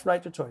to life,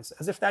 right to choice,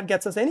 as if that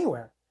gets us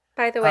anywhere.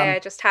 By the way, I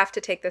just have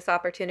to take this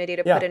opportunity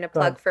to put in a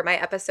plug for my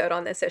episode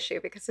on this issue,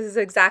 because this is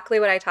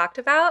exactly what I talked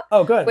about.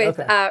 Oh, good. With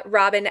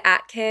Robin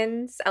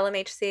Atkins,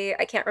 LMHC.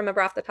 I can't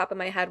remember off the top of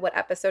my head what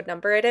episode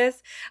number it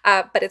is,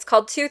 but it's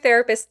called Two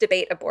Therapists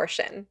Debate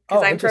Abortion,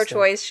 because I'm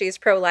pro-choice, she's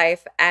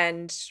pro-life,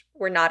 and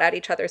we're not at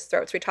each other's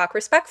throats. We talk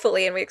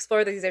respectfully and we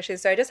explore these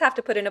issues. So I just have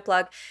to put in a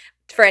plug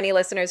for any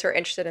listeners who are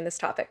interested in this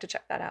topic to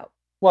check that out.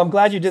 Well, I'm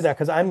glad you did that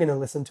because I'm going to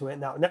listen to it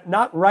now.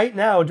 Not right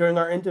now during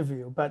our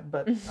interview, but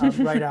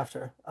right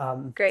after.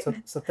 Great.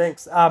 So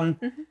thanks.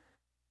 Mhm.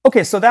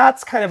 Okay, so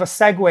that's kind of a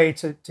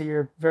segue to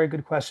your very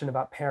good question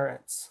about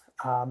parents.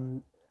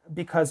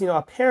 Because,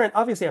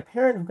 obviously a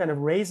parent who kind of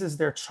raises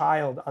their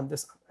child on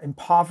this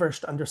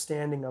impoverished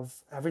understanding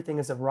of everything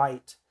is a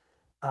right,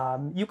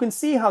 you can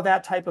see how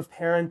that type of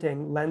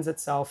parenting lends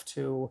itself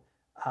to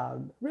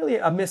really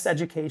a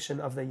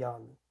miseducation of the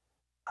young.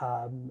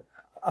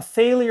 A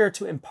failure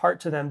to impart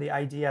to them the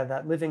idea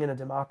that living in a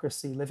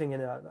democracy, living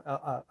in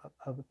a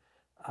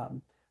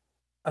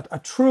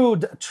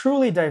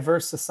truly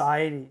diverse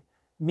society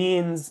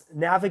means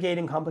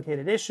navigating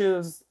complicated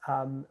issues,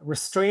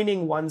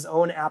 restraining one's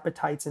own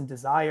appetites and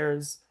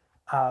desires,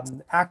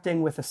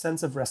 acting with a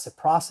sense of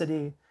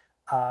reciprocity,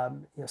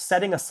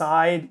 setting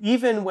aside,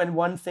 even when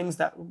one thinks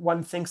that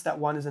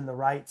one is in the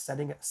right,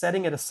 setting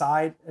it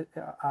aside,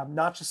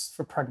 not just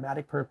for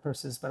pragmatic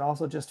purposes, but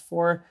also just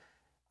for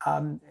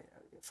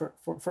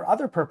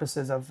other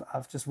purposes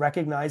of just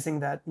recognizing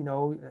that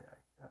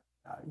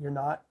you're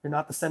not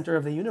the center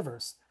of the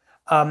universe.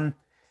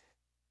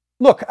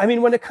 Look, I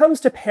mean, when it comes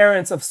to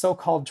parents of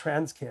so-called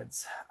trans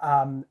kids,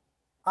 I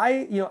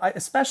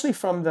especially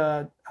from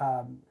the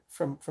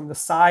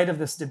side of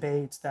this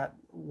debate that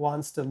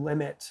wants to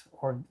limit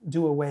or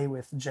do away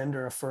with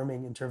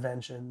gender-affirming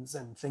interventions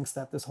and thinks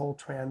that this whole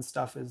trans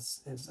stuff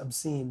is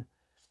obscene.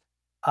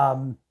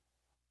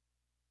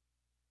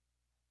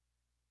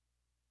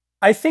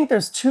 I think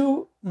there's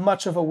too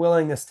much of a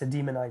willingness to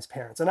demonize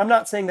parents. And I'm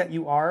not saying that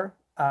you are,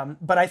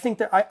 but I think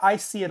that I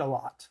see it a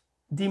lot,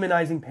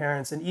 demonizing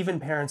parents and even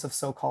parents of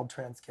so-called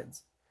trans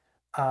kids.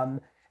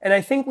 And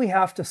I think we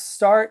have to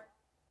start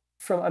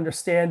from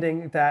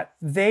understanding that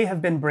they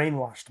have been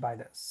brainwashed by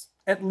this,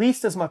 at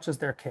least as much as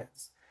their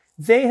kids.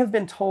 They have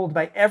been told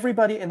by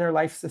everybody in their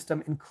life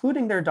system,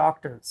 including their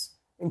doctors,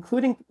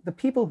 including the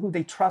people who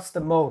they trust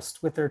the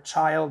most with their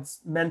child's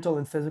mental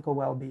and physical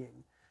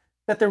well-being,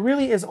 that there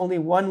really is only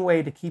one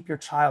way to keep your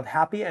child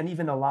happy and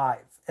even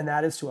alive, and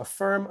that is to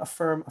affirm,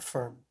 affirm,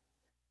 affirm.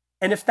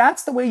 And if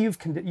that's the way you've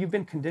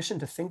been conditioned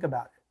to think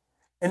about it,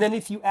 and then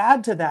if you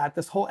add to that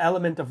this whole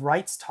element of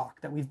rights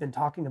talk that we've been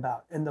talking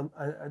about, and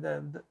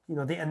the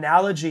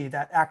analogy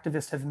that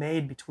activists have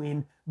made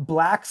between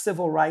Black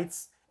civil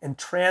rights and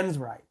trans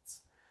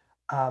rights,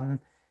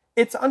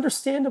 it's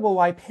understandable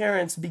why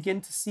parents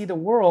begin to see the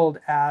world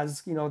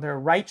as their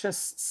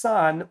righteous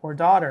son or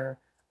daughter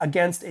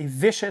against a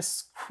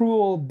vicious,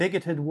 cruel,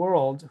 bigoted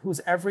world whose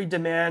every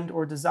demand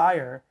or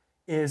desire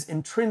is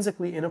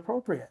intrinsically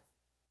inappropriate.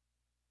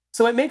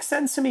 So it makes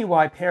sense to me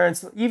why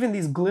parents, even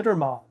these glitter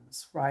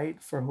moms,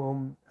 right, for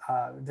whom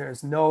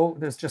there's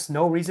just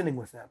no reasoning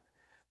with them,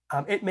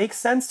 it makes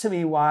sense to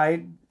me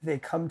why they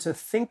come to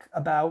think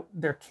about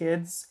their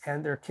kids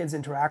and their kids'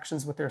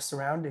 interactions with their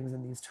surroundings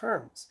in these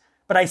terms.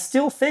 But I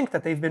still think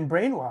that they've been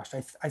brainwashed.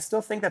 I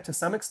still think that to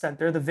some extent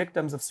they're the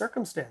victims of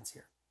circumstance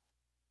here.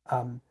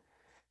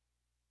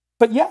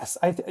 But yes,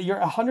 you're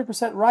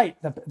 100% right.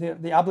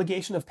 The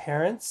obligation of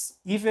parents,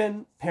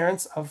 even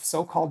parents of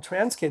so-called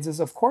trans kids, is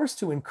of course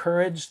to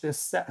encourage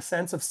this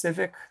sense of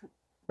civic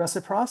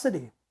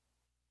reciprocity,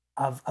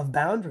 of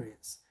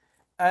boundaries.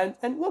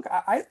 And look,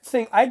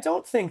 I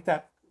don't think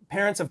that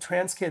parents of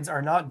trans kids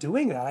are not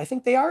doing that. I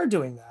think they are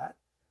doing that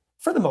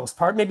for the most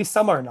part. Maybe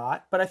some are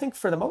not, but I think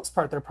for the most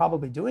part they're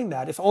probably doing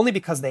that, if only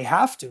because they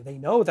have to. They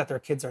know that their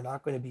kids are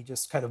not going to be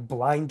just kind of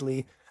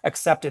blindly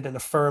accepted and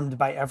affirmed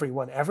by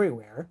everyone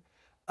everywhere.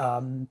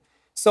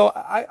 So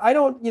I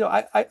don't,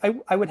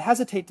 I would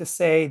hesitate to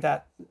say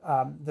that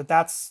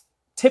that's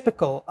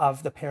typical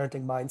of the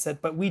parenting mindset,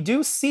 but we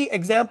do see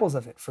examples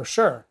of it for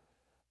sure.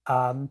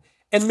 And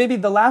maybe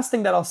the last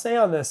thing that I'll say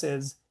on this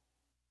is,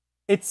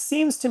 it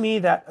seems to me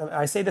that,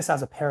 I say this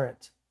as a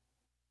parent,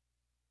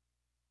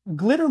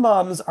 glitter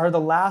moms are the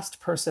last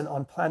person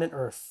on planet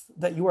Earth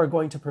that you are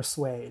going to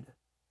persuade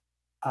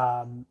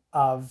of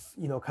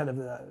kind of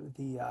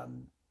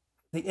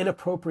the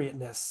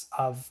inappropriateness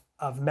of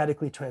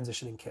medically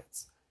transitioning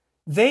kids.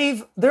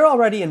 They're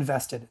already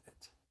invested in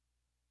it.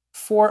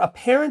 For a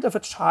parent of a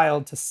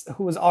child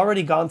who has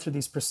already gone through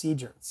these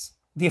procedures,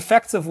 the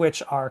effects of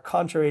which are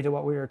contrary to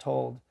what we are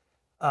told,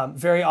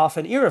 very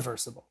often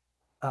irreversible,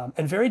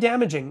 and very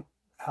damaging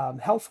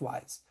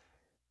health-wise.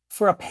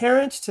 For a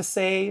parent to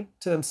say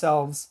to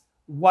themselves,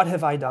 "What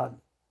have I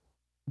done?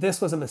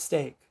 This was a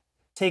mistake,"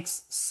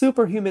 takes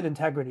superhuman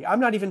integrity. I'm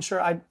not even sure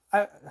I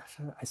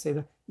say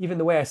that even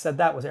the way I said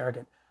that was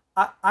arrogant.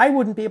 I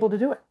wouldn't be able to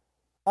do it,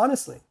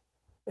 honestly.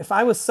 If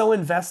I was so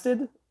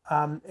invested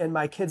in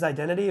my kid's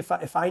identity,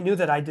 if I knew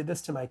that I did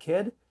this to my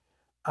kid,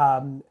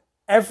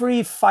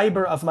 every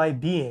fiber of my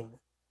being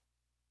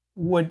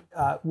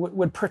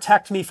would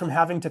protect me from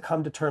having to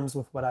come to terms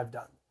with what I've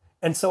done.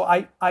 And so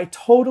I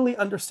totally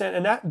understand.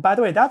 And that, by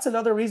the way, that's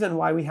another reason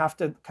why we have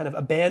to kind of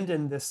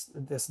abandon this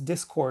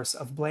discourse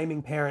of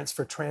blaming parents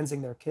for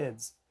transing their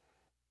kids,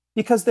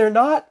 because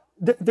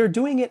they're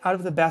doing it out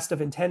of the best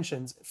of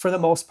intentions for the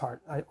most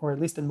part, or at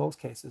least in most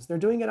cases. They're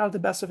doing it out of the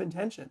best of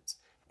intentions.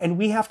 And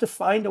we have to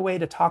find a way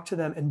to talk to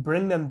them and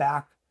bring them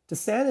back to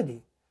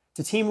sanity,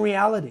 to team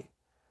reality.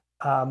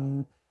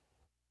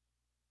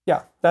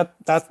 Yeah,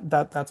 that's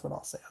what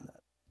I'll say on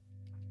that.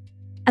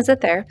 As a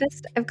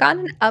therapist, I've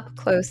gotten an up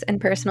close and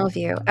personal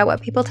view at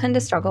what people tend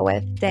to struggle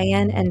with day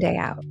in and day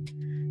out.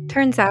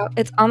 Turns out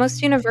it's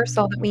almost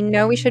universal that we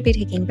know we should be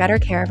taking better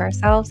care of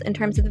ourselves in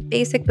terms of the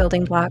basic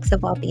building blocks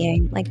of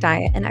well-being like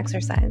diet and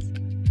exercise.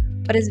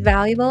 But as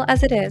valuable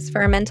as it is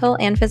for our mental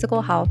and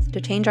physical health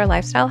to change our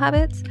lifestyle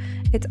habits,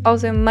 it's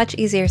also much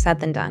easier said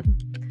than done.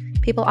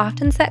 People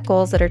often set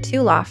goals that are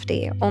too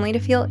lofty, only to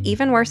feel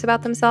even worse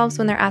about themselves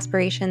when their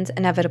aspirations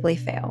inevitably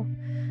fail.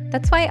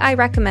 That's why I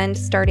recommend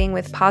starting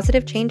with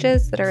positive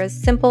changes that are as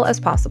simple as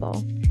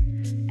possible.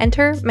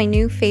 Enter my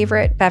new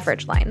favorite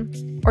beverage line.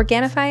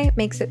 Organifi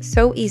makes it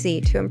so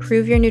easy to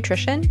improve your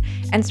nutrition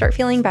and start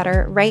feeling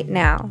better right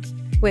now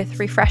with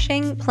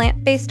refreshing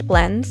plant-based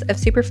blends of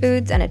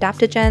superfoods and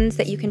adaptogens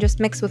that you can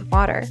just mix with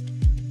water.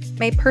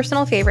 My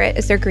personal favorite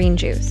is their green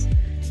juice.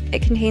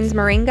 It contains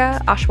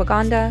moringa,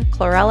 ashwagandha,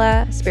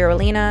 chlorella,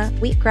 spirulina,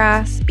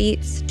 wheatgrass,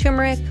 beets,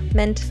 turmeric,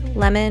 mint,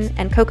 lemon,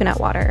 and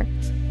coconut water.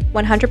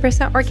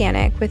 100%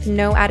 organic with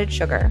no added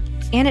sugar,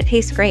 and it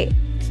tastes great.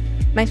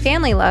 My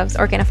family loves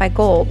Organifi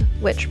Gold,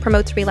 which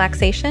promotes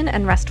relaxation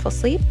and restful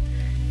sleep,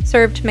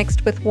 served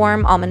mixed with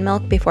warm almond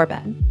milk before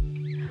bed.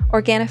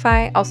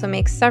 Organifi also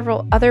makes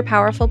several other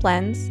powerful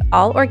blends,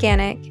 all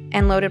organic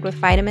and loaded with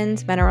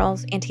vitamins,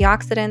 minerals,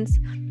 antioxidants,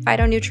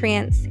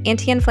 phytonutrients,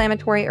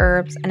 anti-inflammatory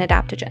herbs, and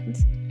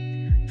adaptogens.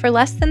 For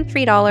less than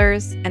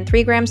 $3 and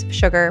 3 grams of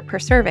sugar per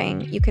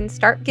serving, you can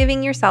start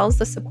giving your cells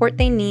the support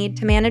they need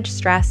to manage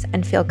stress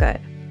and feel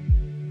good.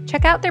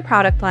 Check out their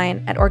product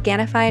line at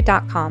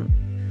Organifi.com.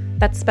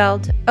 That's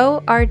spelled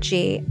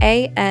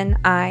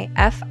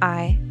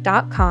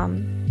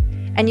ORGANIFI.com.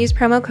 And use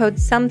promo code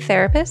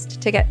SOMETHERAPIST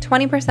to get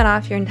 20%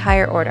 off your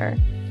entire order.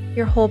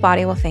 Your whole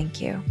body will thank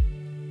you.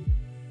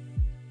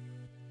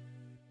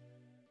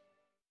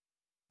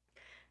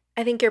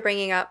 I think you're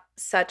bringing up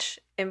such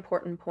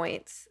important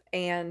points,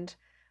 and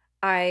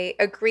I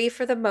agree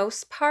for the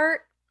most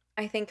part.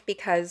 I think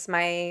because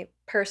my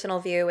personal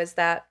view is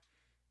that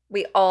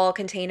we all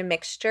contain a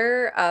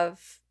mixture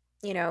of,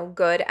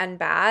 good and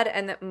bad,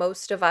 and that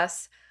most of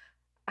us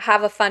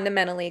have a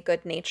fundamentally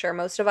good nature.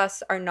 Most of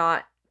us are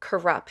not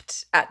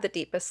corrupt at the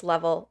deepest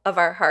level of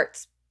our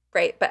hearts,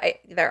 right? But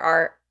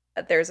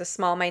there's a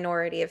small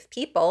minority of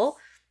people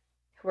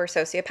who are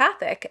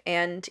sociopathic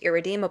and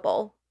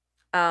irredeemable.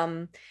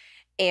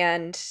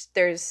 And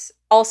there's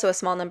also a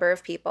small number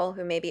of people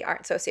who maybe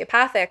aren't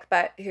sociopathic,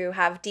 but who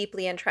have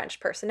deeply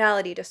entrenched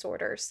personality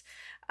disorders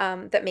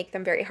that make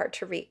them very hard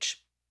to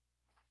reach.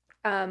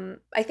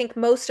 I think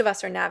most of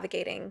us are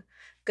navigating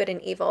good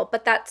and evil.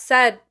 But that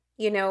said,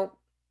 the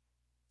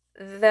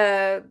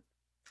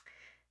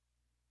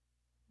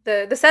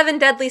 7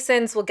 deadly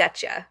sins will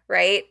get you,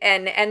 right?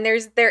 And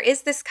there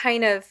is this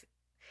kind of,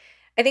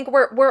 I think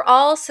we're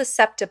all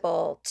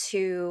susceptible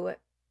to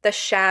the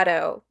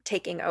shadow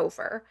taking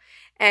over.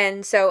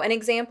 And so an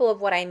example of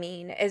what I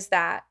mean is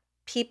that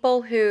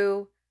people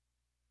who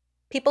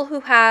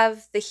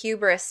have the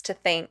hubris to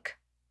think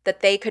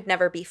that they could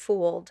never be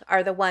fooled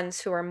are the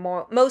ones who are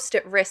most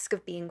at risk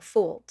of being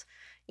fooled.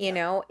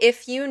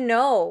 If you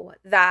know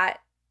that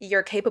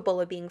you're capable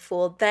of being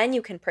fooled, then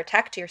you can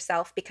protect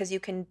yourself because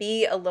you can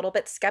be a little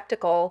bit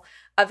skeptical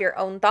of your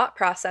own thought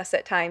process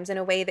at times in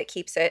a way that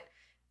keeps it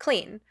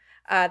clean.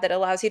 That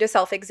allows you to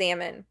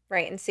self-examine,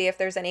 right, and see if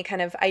there's any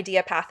kind of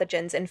idea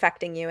pathogens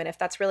infecting you, and if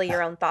that's really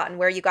your own thought, and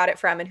where you got it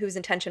from, and whose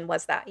intention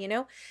was that,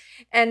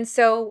 And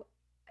so,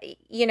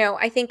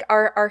 I think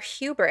our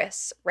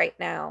hubris right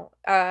now,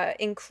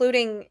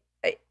 including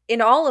in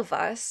all of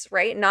us,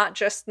 right, not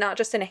just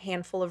in a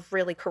handful of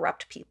really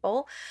corrupt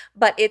people,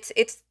 but it's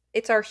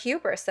our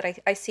hubris that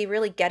I see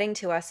really getting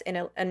to us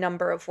in a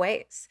number of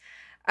ways,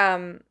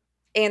 and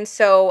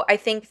so I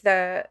think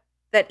that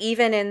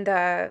even in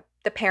the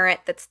parent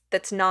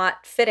that's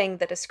not fitting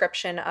the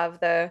description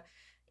of the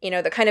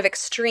kind of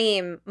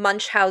extreme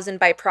Munchausen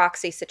by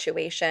proxy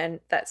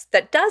situation that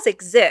does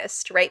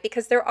exist, right?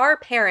 Because there are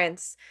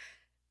parents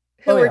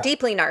who are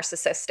deeply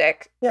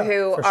narcissistic,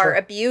 who are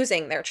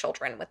abusing their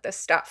children with this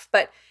stuff.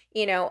 But,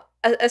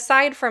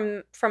 aside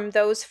from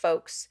those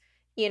folks,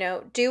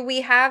 do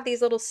we have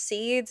these little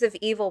seeds of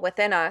evil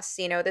within us,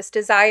 this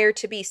desire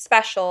to be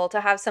special, to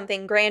have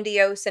something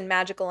grandiose and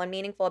magical and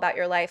meaningful about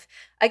your life?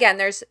 Again,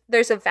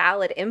 there's a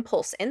valid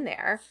impulse in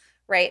there,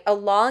 right? A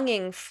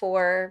longing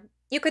for,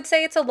 you could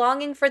say it's a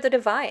longing for the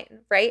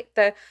divine, right?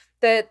 The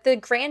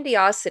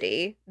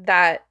grandiosity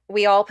that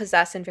we all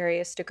possess in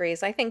various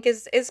degrees, I think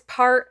is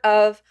part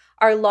of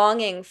our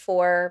longing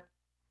for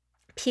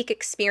peak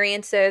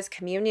experiences,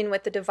 communion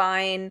with the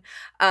divine,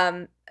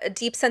 a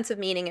deep sense of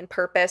meaning and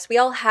purpose. We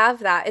all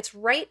have that. It's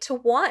right to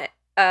want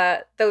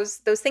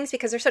those things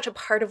because they're such a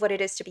part of what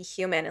it is to be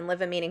human and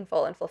live a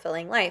meaningful and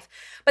fulfilling life.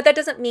 But that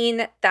doesn't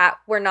mean that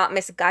we're not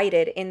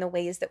misguided in the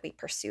ways that we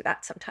pursue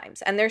that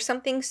sometimes. And there's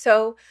something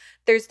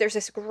there's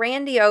this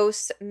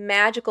grandiose,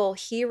 magical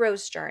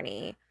hero's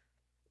journey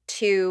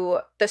to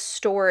the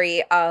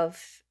story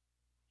of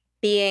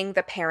being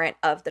the parent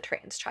of the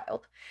trans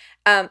child.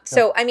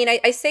 So, I mean,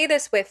 I say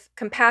this with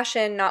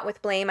compassion, not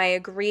with blame. I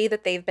agree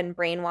that they've been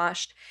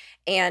brainwashed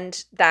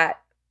and that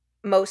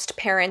most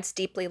parents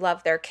deeply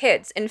love their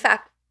kids. In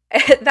fact,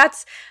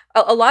 that's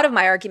a lot of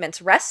my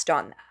arguments rest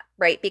on that,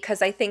 right?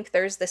 Because I think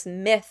there's this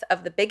myth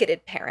of the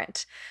bigoted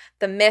parent,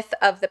 the myth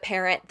of the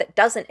parent that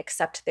doesn't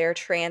accept their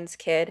trans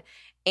kid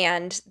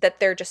and that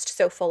they're just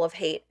so full of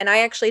hate. And I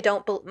actually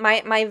don't,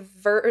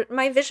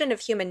 my vision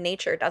of human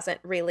nature doesn't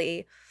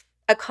really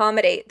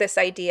accommodate this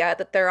idea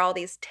that there are all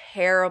these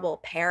terrible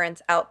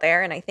parents out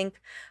there. And I think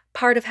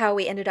part of how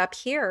we ended up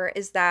here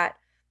is that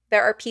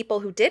there are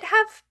people who did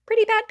have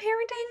pretty bad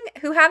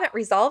parenting who haven't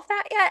resolved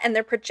that yet, and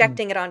they're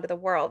projecting it onto the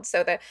world.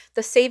 So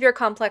the savior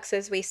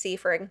complexes we see,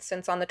 for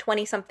instance, on the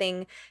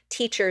 20-something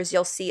teachers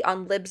you'll see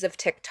on libs of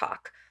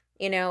TikTok,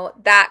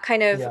 that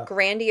kind of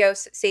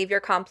grandiose savior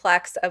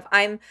complex of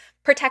I'm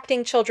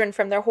protecting children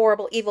from their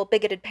horrible, evil,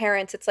 bigoted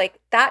parents. It's like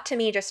that to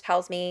me just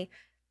tells me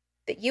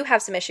that you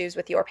have some issues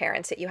with your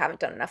parents that you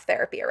haven't done enough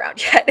therapy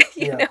around yet,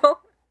 you know?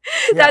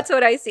 That's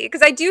what I see.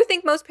 Because I do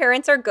think most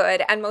parents are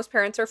good and most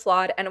parents are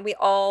flawed, and we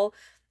all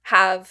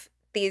have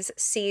these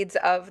seeds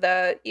of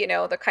the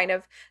kind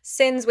of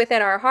sins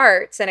within our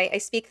hearts. And I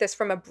speak this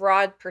from a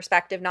broad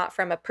perspective, not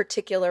from a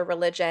particular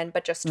religion,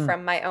 but just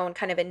from my own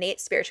kind of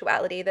innate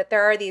spirituality, that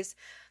there are these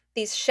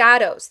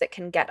shadows that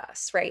can get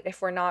us, right?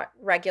 If we're not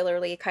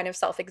regularly kind of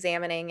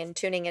self-examining and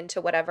tuning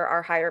into whatever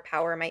our higher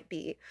power might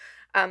be.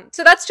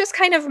 So that's just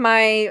kind of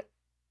my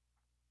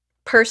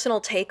personal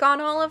take on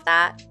all of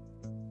that.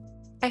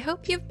 I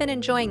hope you've been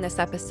enjoying this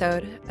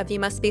episode of You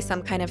Must Be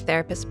Some Kind of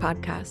Therapist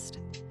podcast.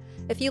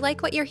 If you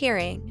like what you're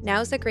hearing,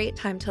 now's a great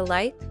time to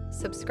like,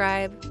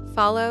 subscribe,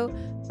 follow,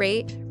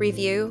 rate,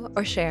 review,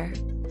 or share.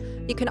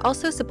 You can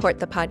also support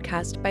the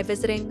podcast by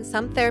visiting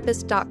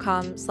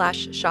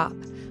sometherapist.com/shop,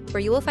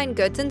 where you will find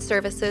goods and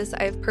services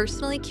I have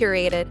personally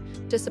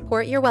curated to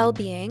support your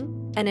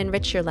well-being and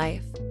enrich your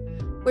life.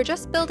 We're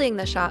just building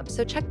the shop,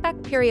 so check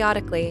back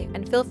periodically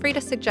and feel free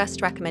to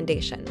suggest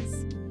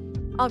recommendations.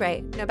 All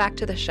right, now back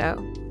to the show.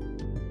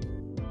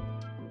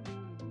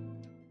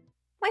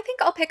 I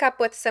think I'll pick up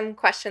with some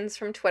questions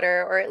from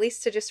Twitter, or at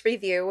least to just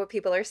review what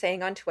people are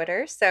saying on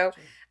Twitter. So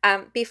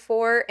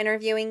before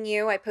interviewing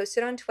you, I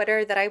posted on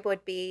Twitter that I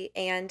would be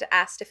and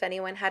asked if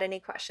anyone had any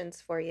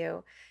questions for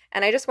you.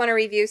 And I just want to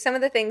review some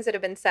of the things that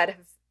have been said.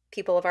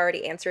 People have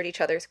already answered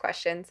each other's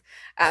questions.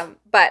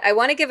 But I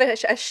want to give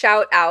a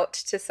shout out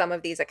to some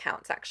of these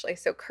accounts, actually.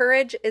 So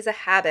Courage is a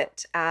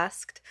Habit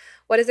asked,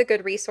 what is a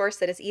good resource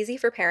that is easy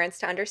for parents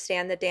to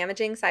understand the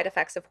damaging side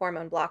effects of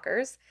hormone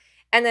blockers?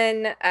 And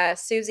then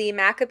Susie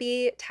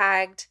Maccabee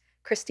tagged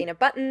Christina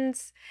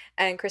Buttons,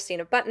 and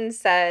Christina Buttons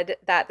said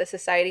that the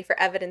Society for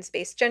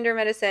Evidence-Based Gender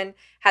Medicine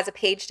has a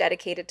page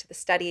dedicated to the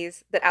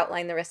studies that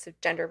outline the risks of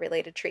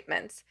gender-related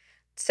treatments.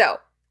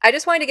 So I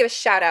just wanted to give a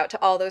shout out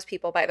to all those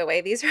people, by the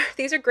way. These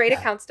are great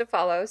accounts to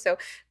follow. So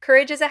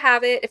Courage is a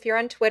Habit, if you're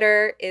on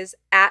Twitter, is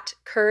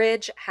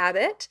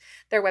 @CourageHabit.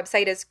 Their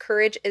website is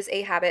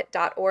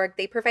courageisahabit.org.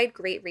 They provide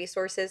great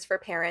resources for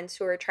parents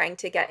who are trying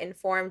to get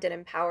informed and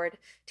empowered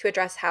to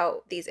address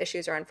how these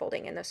issues are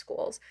unfolding in the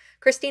schools.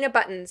 Christina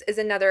Buttons is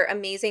another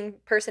amazing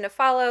person to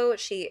follow.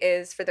 She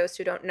is, for those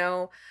who don't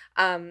know,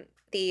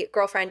 the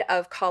girlfriend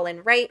of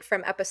Colin Wright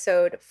from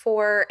episode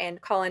 4, and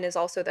Colin is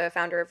also the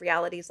founder of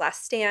Reality's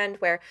Last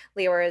Stand, where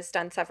Leor has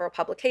done several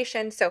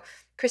publications. So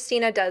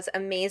Christina does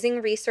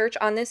amazing research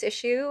on this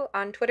issue.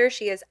 On Twitter,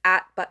 she is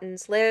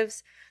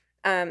 @ButtonsLives,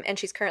 and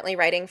she's currently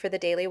writing for the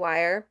Daily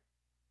Wire.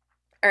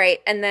 All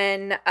right, and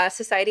then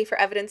Society for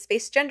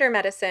Evidence-Based Gender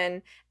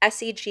Medicine,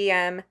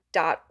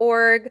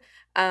 segm.org,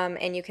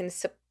 and you can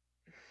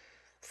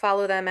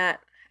follow them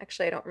at,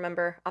 actually, I don't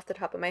remember off the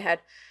top of my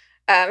head,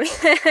 but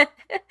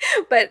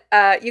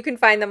you can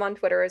find them on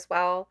Twitter as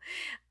well.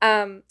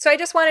 So I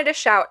just wanted to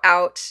shout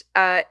out,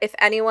 if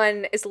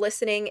anyone is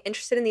listening,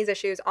 interested in these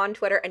issues on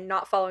Twitter and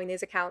not following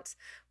these accounts,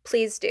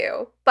 please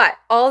do. But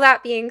all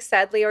that being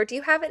said, Leor, do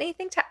you have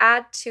anything to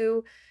add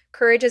to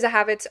Courage is a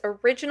Habit's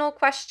original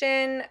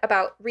question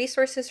about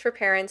resources for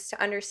parents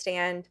to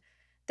understand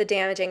the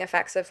damaging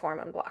effects of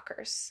hormone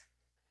blockers?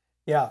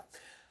 Yeah.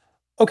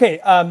 Okay.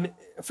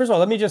 First of all,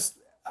 let me just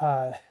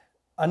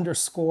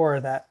underscore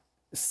that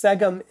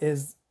SEGM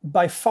is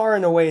by far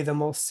and away the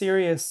most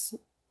serious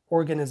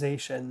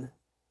organization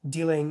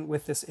dealing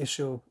with this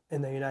issue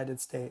in the United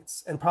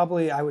States, and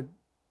probably I would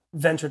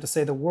venture to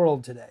say the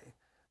world today.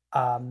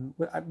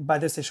 By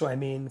this issue, I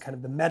mean kind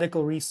of the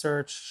medical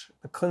research,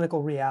 the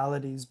clinical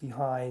realities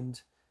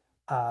behind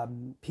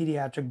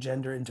pediatric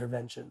gender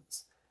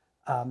interventions.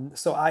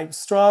 So I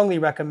strongly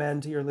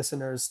recommend to your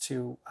listeners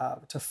to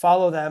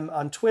follow them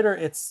on Twitter.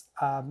 It's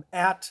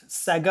at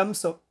SEGM,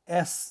 so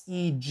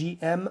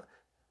SEGM.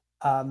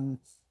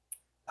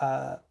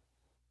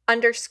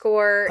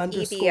 Underscore What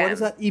EBM. is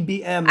that?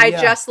 EBM. I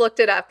just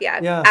looked it up. Yeah.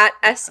 Yeah. At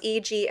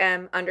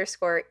SEGM_EBM.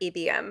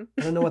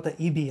 I don't know what the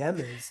EBM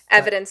is.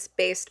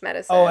 Evidence-based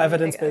medicine. Oh,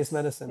 evidence-based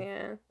medicine.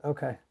 Yeah.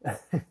 Okay.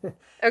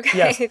 Okay.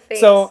 Yes.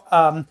 Thanks. So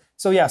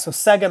So yeah, so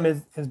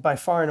SEGM is by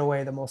far and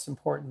away the most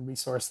important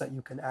resource that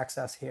you can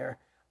access here,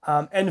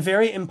 and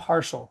very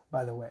impartial,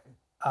 by the way.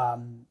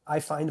 I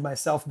find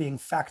myself being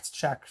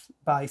fact-checked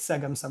by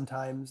SEGM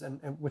sometimes,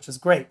 and which is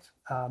great,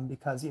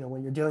 because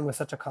when you're dealing with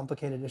such a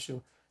complicated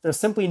issue, there's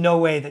simply no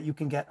way that you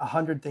can get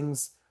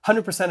 100%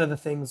 of the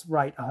things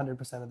right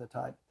 100% of the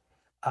time.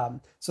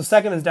 So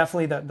SEGM is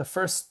definitely the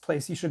first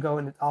place you should go,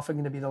 and it's often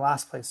going to be the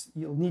last place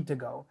you'll need to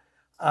go.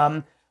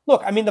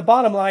 Look, I mean, the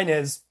bottom line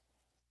is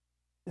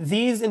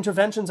these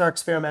interventions are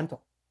experimental.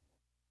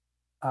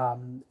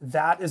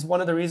 That is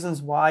one of the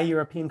reasons why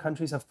European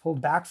countries have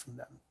pulled back from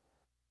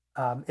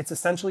them. It's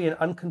essentially an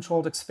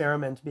uncontrolled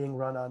experiment being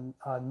run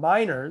on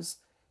minors,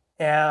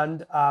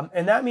 and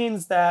that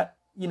means that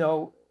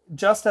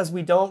just as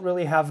we don't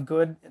really have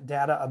good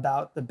data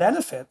about the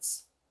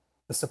benefits,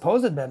 the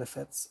supposed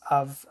benefits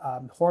of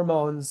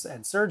hormones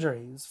and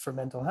surgeries for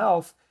mental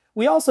health,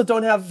 we also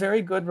don't have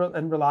very good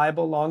and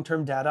reliable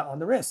long-term data on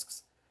the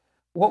risks.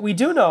 What we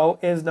do know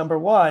is, number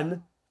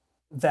one,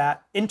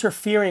 that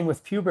interfering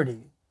with puberty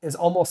is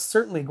almost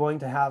certainly going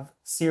to have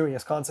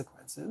serious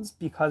consequences,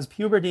 because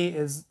puberty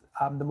is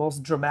the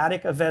most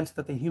dramatic event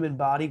that the human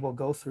body will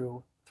go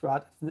through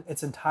throughout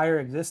its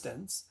entire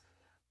existence.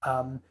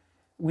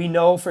 We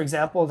know, for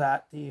example,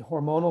 that the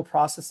hormonal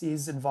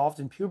processes involved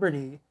in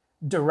puberty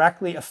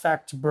directly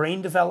affect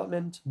brain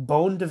development,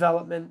 bone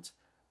development,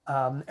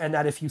 and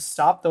that if you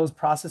stop those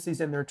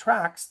processes in their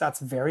tracks, that's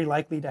very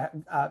likely to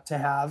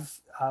have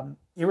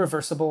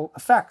irreversible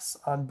effects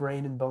on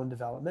brain and bone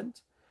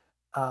development.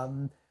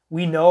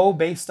 We know,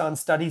 based on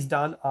studies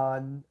done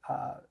on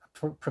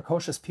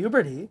precocious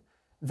puberty,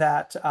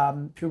 that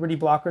puberty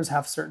blockers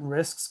have certain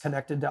risks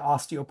connected to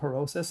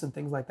osteoporosis and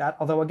things like that.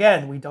 Although,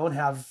 again, we don't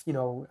have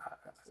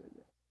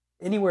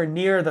anywhere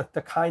near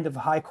the kind of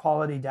high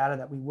quality data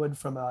that we would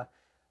from a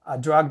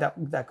drug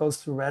that goes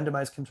through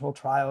randomized controlled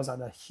trials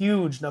on a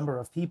huge number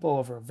of people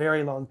over a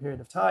very long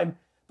period of time.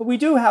 But we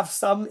do have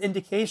some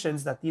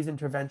indications that these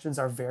interventions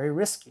are very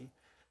risky.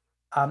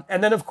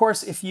 And then, of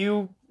course, if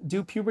you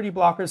do puberty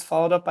blockers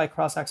followed up by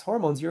cross-sex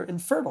hormones, you're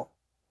infertile.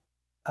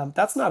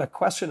 That's not a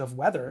question of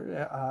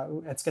whether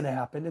it's going to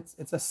happen.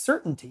 It's a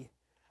certainty,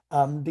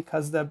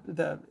 because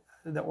the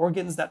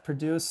organs that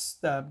produce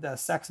the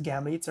sex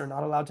gametes are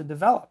not allowed to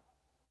develop.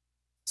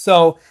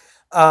 So,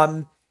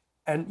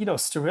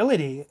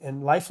 sterility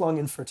and lifelong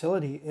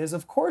infertility is,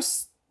 of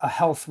course, a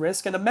health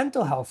risk and a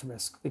mental health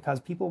risk, because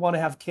people want to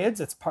have kids.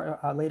 It's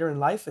part later in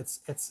life.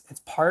 It's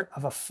part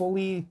of a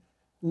fully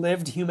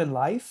lived human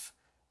life.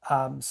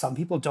 Some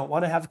people don't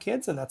want to have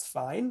kids, and that's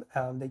fine.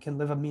 They can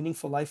live a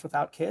meaningful life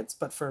without kids.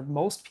 But for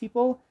most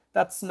people,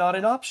 that's not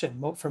an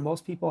option. For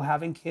most people,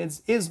 having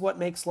kids is what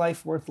makes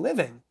life worth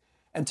living.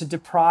 And to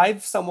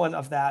deprive someone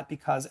of that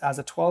because as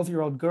a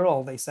 12-year-old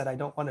girl, they said, I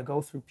don't want to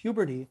go through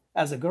puberty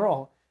as a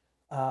girl,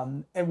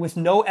 and with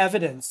no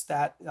evidence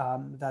that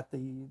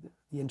the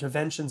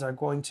interventions are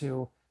going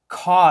to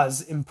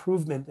cause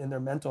improvement in their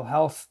mental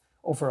health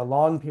over a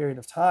long period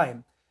of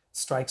time,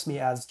 strikes me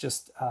as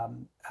just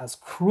as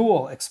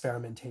cruel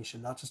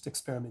experimentation, not just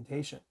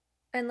experimentation.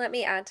 And let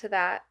me add to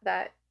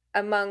that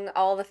among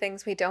all the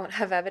things we don't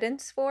have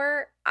evidence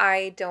for,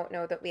 I don't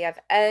know that we have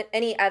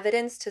any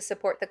evidence to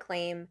support the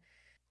claim.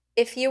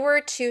 If you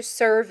were to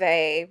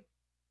survey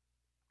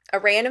a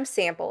random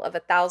sample of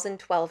 1,000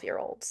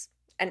 12-year-olds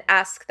and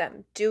ask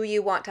them, do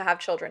you want to have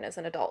children as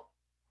an adult?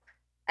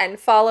 And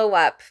follow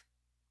up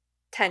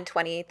 10,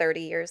 20, 30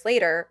 years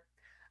later,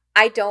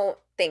 I don't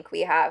think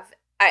we have.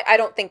 I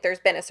don't think there's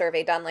been a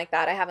survey done like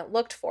that. I haven't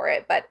looked for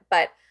it, but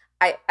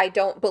I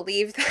don't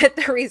believe that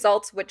the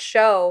results would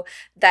show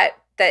that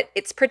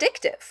it's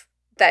predictive,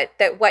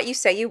 that what you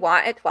say you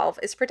want at 12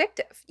 is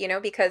predictive,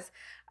 because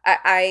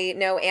I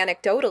know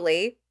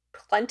anecdotally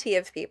plenty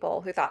of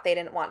people who thought they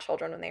didn't want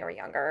children when they were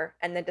younger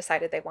and then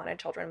decided they wanted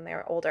children when they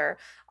were older.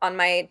 On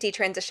my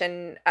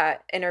detransition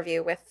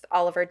interview with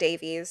Oliver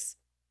Davies,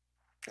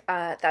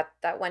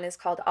 that one is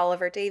called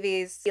Oliver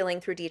Davies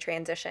Healing Through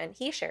Detransition.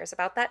 He shares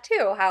about that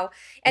too,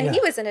 he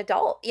was an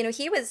adult.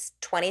 He was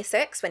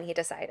 26 when he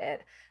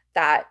decided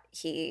that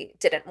he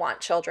didn't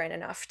want children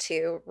enough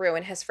to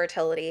ruin his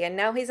fertility. And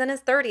now he's in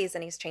his 30s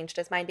and he's changed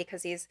his mind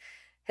because his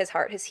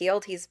heart has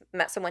healed. He's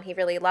met someone he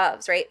really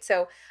loves, right?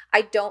 So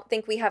I don't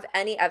think we have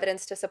any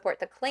evidence to support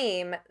the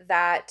claim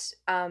that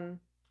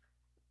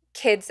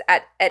kids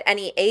at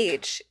any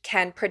age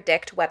can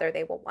predict whether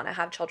they will want to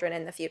have children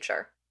in the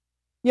future.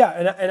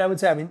 Yeah, and I would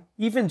say,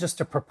 even just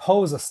to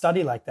propose a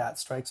study like that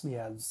strikes me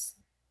as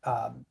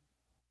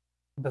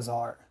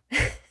bizarre.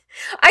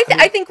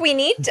 I think we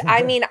need to,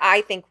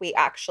 I think we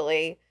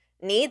actually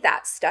need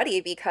that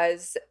study,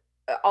 because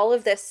all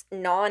of this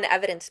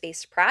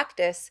non-evidence-based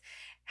practice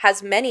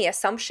has many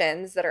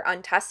assumptions that are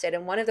untested.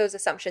 And one of those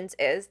assumptions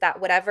is that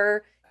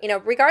whatever,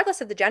 regardless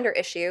of the gender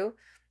issue,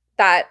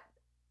 that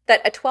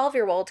a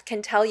 12-year-old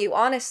can tell you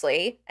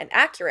honestly and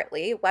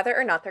accurately whether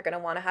or not they're going to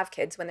want to have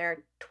kids when they're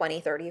 20,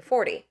 30,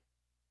 40.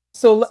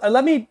 So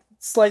let me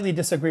slightly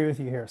disagree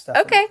with you here,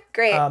 Stephanie. Okay,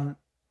 great.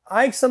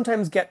 I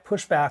sometimes get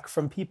pushback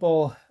from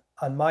people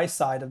on my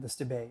side of this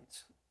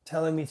debate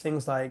telling me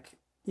things like,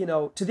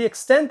 to the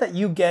extent that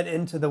you get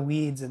into the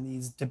weeds in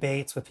these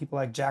debates with people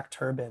like Jack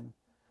Turbin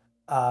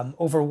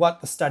over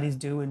what the studies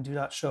do and do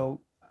not show,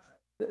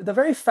 the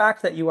very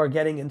fact that you are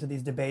getting into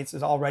these debates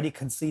is already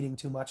conceding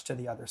too much to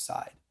the other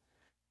side,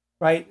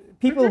 right?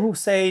 People who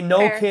say no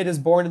Fair. kid is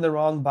born in the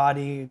wrong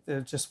body,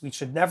 we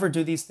should never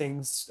do these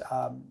things,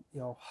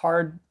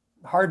 hard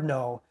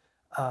no.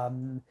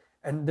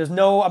 And there's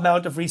no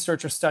amount of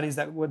research or studies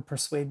that would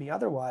persuade me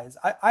otherwise.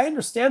 I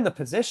understand the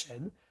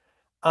position.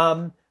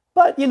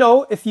 But,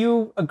 if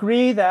you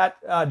agree that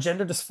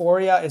gender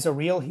dysphoria is a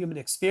real human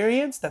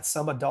experience, that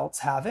some adults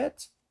have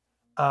it,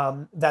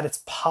 that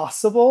it's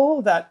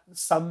possible that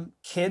some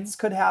kids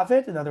could have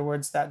it, in other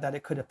words, that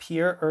it could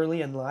appear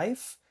early in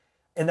life,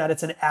 and that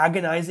it's an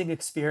agonizing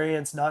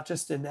experience, not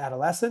just in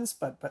adolescence,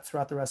 but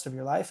throughout the rest of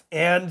your life,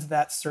 and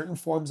that certain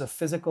forms of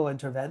physical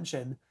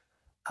intervention,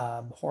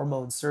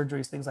 hormone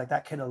surgeries, things like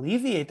that, can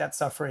alleviate that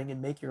suffering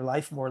and make your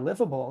life more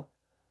livable.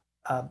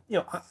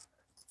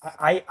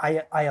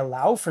 I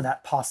allow for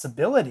that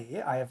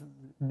possibility. I have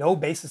no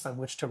basis on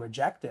which to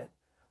reject it.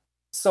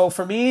 So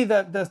for me,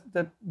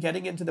 the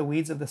getting into the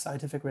weeds of the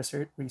scientific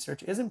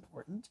research is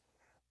important.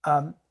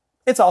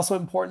 It's also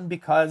important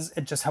because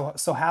it just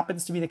so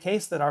happens to be the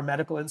case that our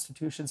medical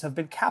institutions have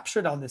been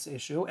captured on this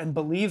issue and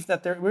believe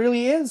that there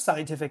really is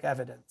scientific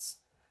evidence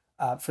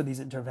for these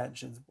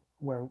interventions,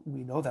 where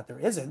we know that there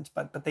isn't,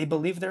 but they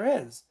believe there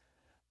is.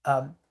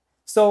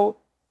 So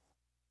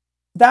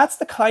that's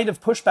the kind of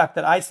pushback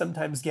that I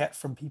sometimes get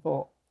from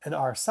people on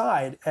our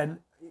side. And,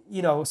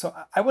 so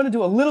I want to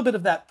do a little bit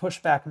of that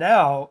pushback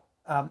now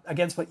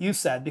against what you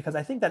said, because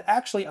I think that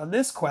actually on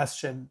this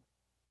question,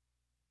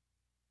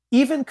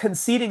 even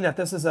conceding that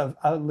this is a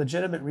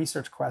legitimate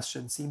research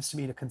question seems to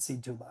me to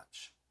concede too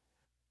much.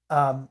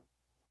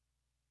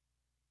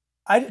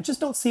 I just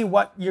don't see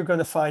what you're going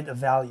to find of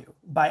value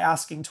by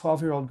asking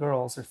 12-year-old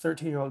girls or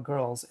 13-year-old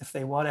girls if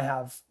they want to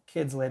have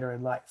kids later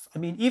in life. I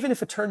mean, even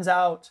if it turns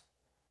out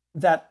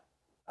that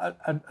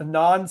a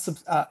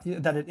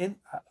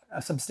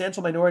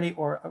substantial minority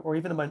or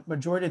even a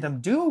majority of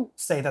them do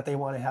say that they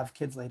want to have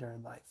kids later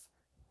in life,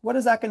 what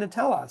is that going to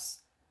tell us?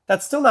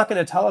 That's still not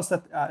going to tell us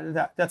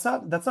that's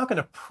not going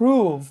to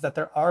prove that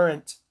there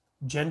aren't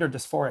gender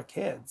dysphoric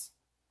kids.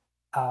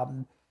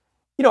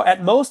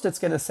 At most it's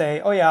going to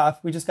say, oh yeah,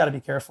 we just got to be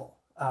careful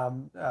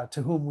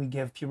to whom we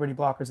give puberty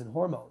blockers and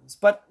hormones.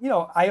 But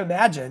I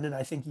imagine, and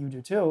I think you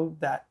do too,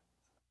 that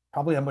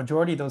probably a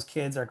majority of those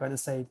kids are going to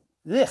say,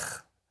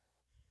 ugh,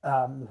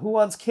 who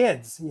wants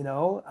kids?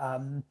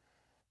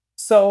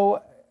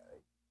 So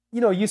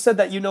you said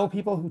that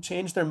people who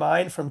changed their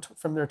mind from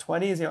their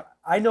 20s.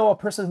 I know a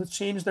person who's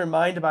changed their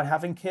mind about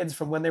having kids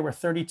from when they were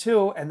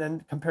 32 and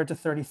then compared to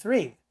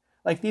 33.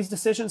 Like, these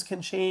decisions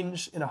can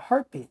change in a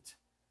heartbeat.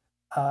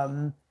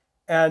 And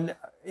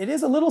it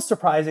is a little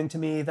surprising to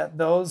me that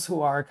those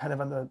who are kind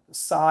of on the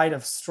side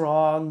of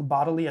strong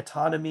bodily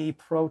autonomy,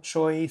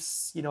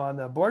 pro-choice, on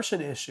the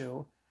abortion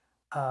issue,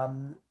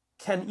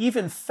 can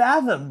even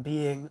fathom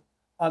being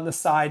on the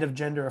side of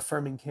gender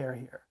affirming care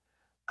here.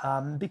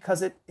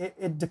 Because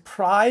it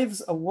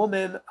deprives a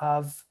woman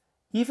of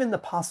even the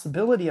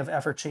possibility of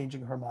ever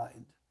changing her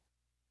mind.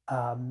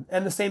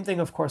 And the same thing,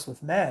 of course,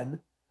 with men.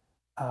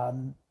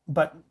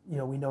 But,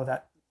 we know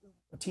that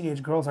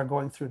teenage girls are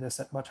going through this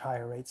at much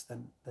higher rates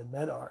than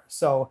men are.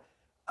 So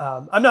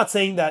I'm not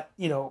saying that,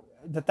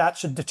 that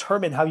should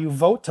determine how you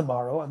vote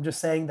tomorrow. I'm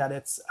just saying that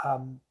it's,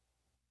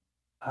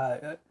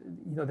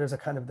 there's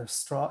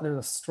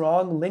a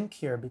strong link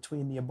here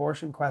between the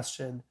abortion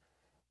question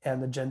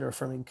and the gender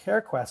affirming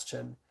care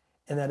question.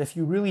 And that if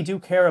you really do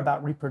care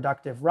about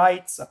reproductive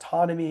rights,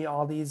 autonomy,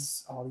 all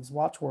these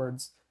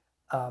watchwords,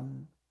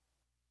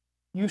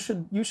 you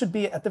should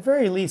be at the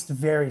very least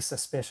very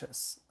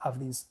suspicious of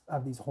these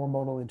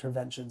hormonal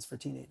interventions for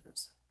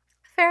teenagers.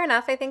 Fair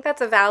enough. I think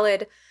that's a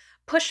valid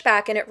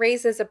pushback, and it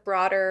raises a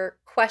broader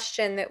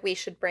question that we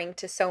should bring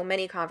to so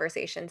many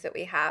conversations that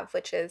we have,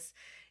 which is,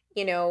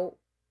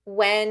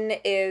 when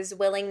is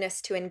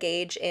willingness to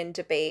engage in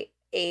debate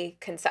a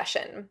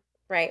concession,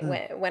 right?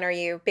 When are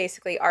you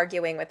basically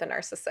arguing with a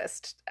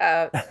narcissist,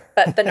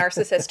 but the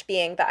narcissist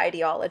being the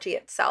ideology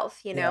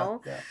itself,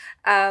 Yeah.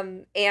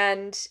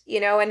 And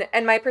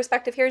my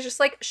perspective here is just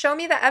like, show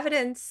me the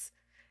evidence,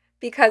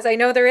 because I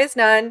know there is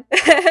none.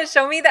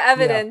 Show me the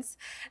evidence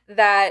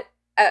that,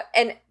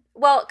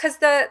 because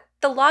the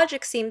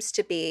logic seems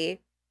to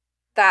be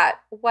that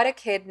what a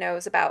kid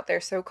knows about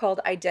their so-called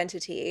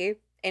identity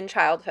in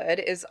childhood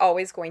is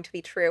always going to be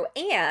true,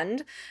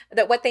 and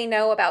that what they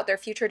know about their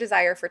future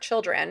desire for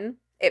children,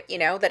 that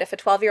if a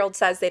 12-year-old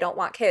says they don't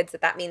want kids,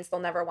 that means they'll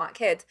never want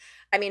kids.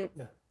 I mean,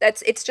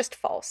 it's just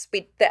false.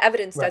 The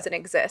evidence doesn't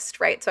exist,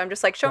 right? So I'm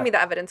just like, show me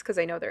the evidence, because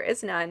I know there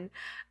is none.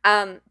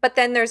 But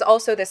then there's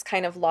also this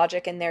kind of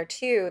logic in there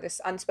too, this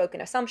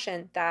unspoken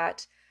assumption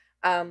that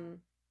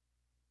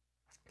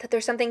that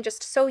there's something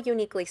just so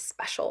uniquely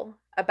special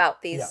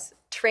about these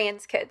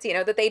trans kids,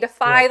 that they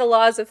defy the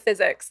laws of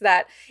physics,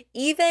 that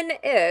even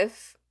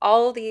if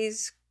all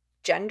these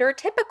gender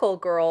typical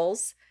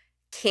girls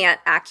can't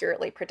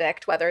accurately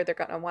predict whether they're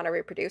going to want to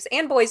reproduce,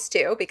 and boys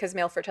too, because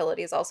male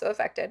fertility is also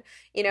affected,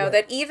 Right.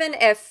 that even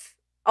if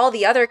all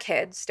the other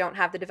kids don't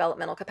have the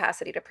developmental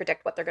capacity to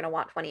predict what they're going to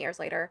want 20 years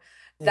later,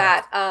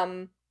 Yeah.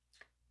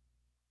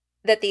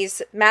 that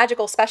these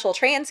magical special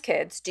trans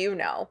kids do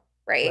know,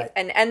 right?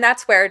 Right. And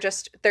that's where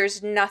just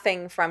there's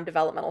nothing from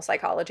developmental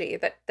psychology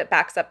that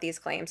backs up these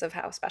claims of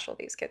how special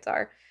these kids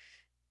are.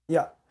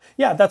 Yeah.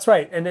 Yeah, that's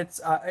right. And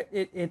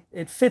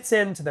it fits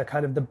into the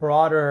kind of the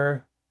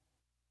broader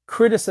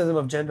criticism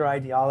of gender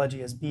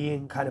ideology as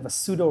being kind of a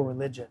pseudo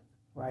religion,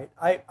 right?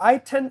 I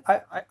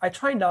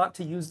try not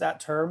to use that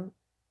term,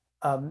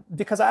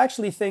 because I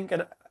actually think,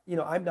 and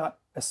I'm not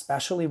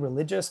especially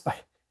religious,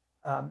 but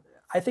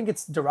I think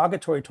it's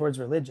derogatory towards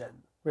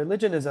religion.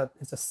 Religion is a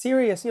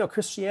serious,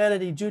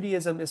 Christianity,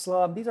 Judaism,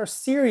 Islam. These are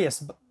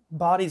serious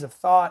bodies of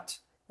thought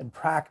and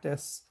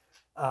practice.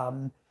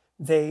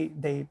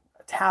 They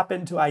tap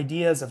into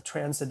ideas of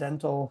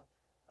transcendental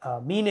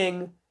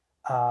meaning,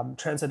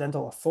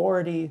 transcendental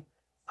authority.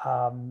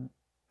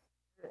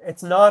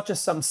 It's not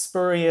just some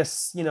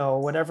spurious,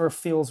 whatever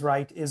feels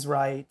right is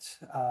right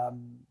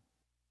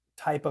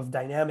type of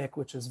dynamic,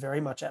 which is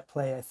very much at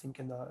play, I think,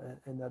 in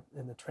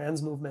the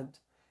trans movement.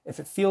 If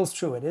it feels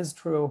true, it is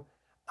true.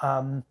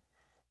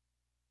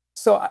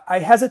 So I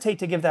hesitate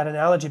to give that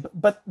analogy,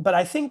 but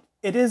I think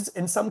it is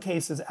in some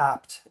cases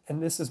apt,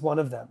 and this is one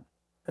of them.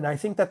 And I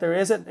think that there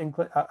is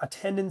a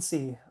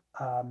tendency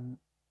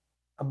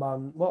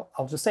among, well,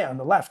 I'll just say on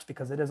the left,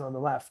 because it is on the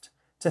left,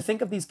 to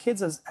think of these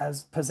kids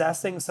as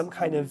possessing some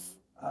kind of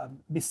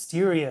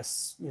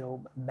mysterious,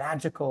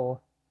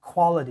 magical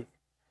quality.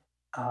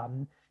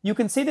 You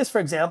can see this, for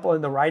example,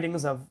 in the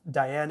writings of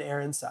Diane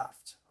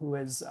Ehrensaft, who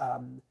is,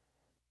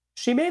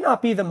 she may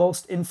not be the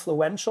most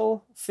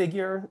influential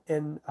figure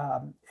in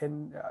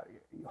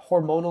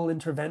hormonal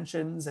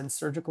interventions and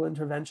surgical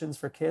interventions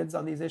for kids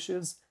on these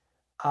issues,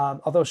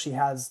 although she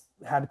has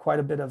had quite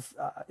a bit of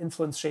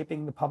influence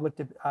shaping the public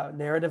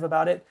narrative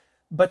about it.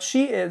 But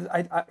she is,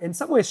 in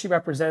some ways, she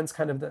represents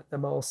kind of the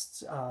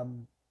most,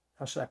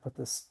 how should I put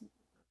this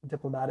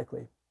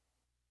diplomatically,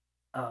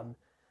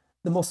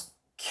 the most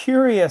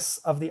curious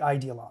of the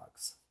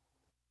ideologues.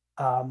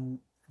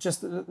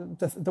 Just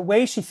the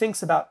way she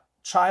thinks about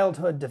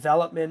childhood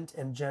development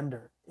and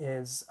gender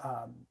is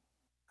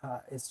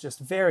just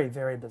very,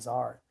 very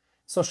bizarre.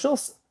 So she'll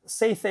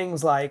say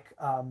things like,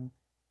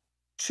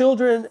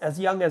 children as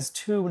young as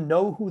 2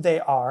 know who they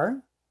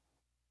are,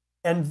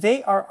 and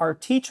they are our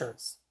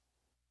teachers.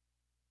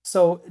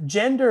 So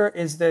gender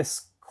is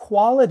this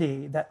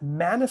quality that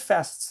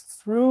manifests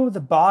through the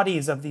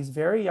bodies of these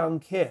very young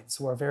kids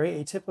who are very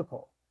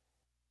atypical,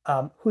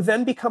 who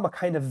then become a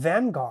kind of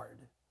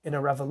vanguard in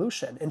a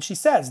revolution. And she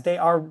says they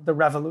are the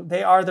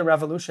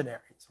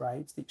revolutionaries,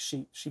 right?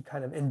 She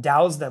kind of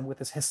endows them with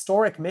this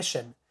historic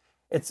mission.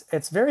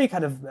 It's very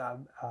kind of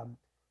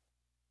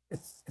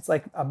it's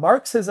like a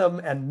Marxism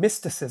and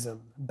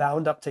mysticism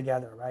bound up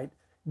together, right?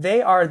 They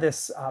are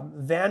this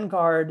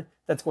vanguard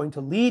that's going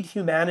to lead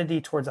humanity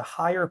towards a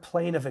higher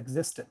plane of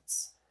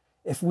existence.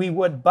 If we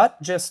would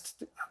but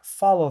just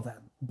follow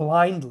them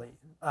blindly,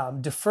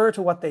 defer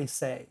to what they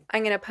say.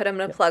 I'm going to put them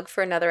in a plug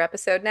for another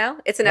episode now.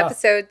 It's an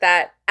episode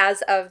that,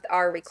 as of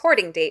our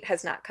recording date,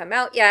 has not come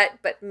out yet,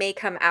 but may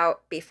come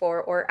out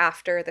before or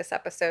after this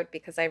episode,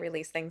 because I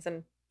release things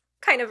in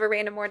kind of a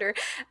random order.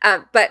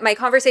 But my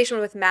conversation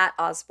with Matt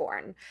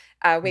Osborne,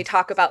 we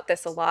talk about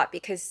this a lot,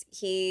 because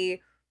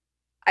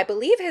I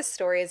believe his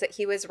story is that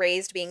he was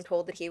raised being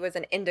told that he was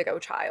an indigo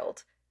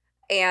child.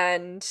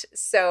 And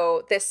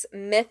so this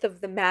myth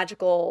of the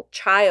magical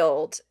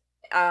child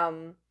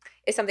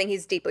is something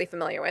he's deeply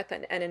familiar with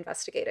and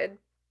investigated.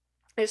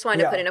 I just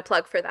wanted to put in a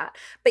plug for that.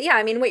 But yeah,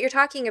 I mean, what you're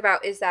talking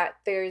about is that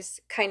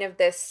there's kind of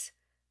this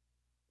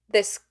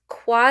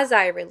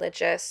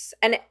quasi-religious,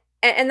 and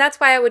that's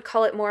why I would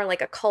call it more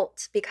like a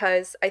cult,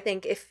 because I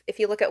think if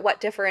you look at what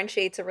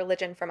differentiates a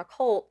religion from a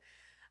cult,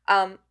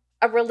 a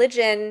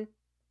religion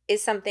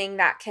is something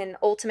that can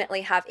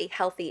ultimately have a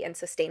healthy and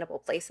sustainable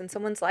place in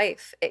someone's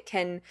life. It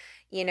can,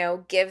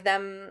 give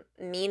them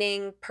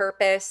meaning,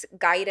 purpose,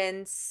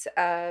 guidance,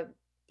 a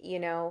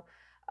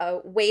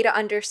way to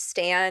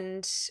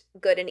understand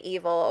good and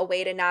evil, a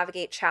way to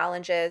navigate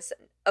challenges.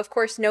 Of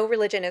course, no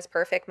religion is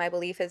perfect. My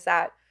belief is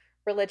that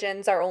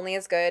religions are only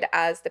as good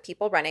as the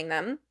people running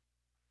them.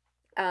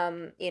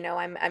 I'm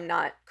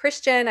not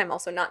Christian. I'm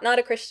also not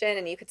a Christian.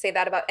 And you could say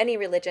that about any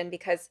religion,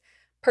 because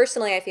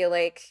personally, I feel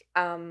like,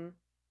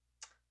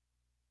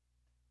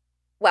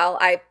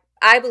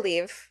 I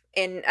believe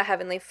in a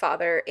heavenly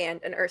father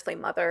and an earthly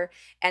mother,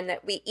 and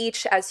that we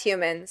each as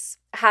humans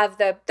have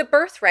the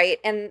birthright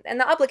and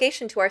the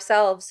obligation to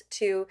ourselves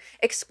to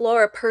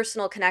explore a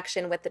personal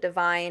connection with the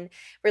divine.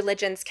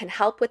 Religions can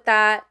help with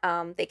that.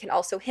 They can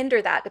also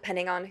hinder that,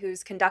 depending on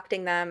who's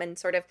conducting them. And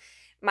sort of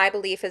my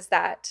belief is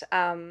that,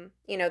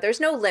 there's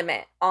no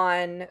limit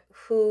on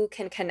who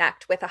can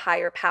connect with a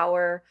higher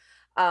power,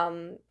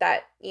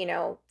 that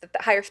the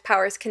higher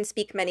powers can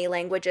speak many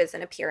languages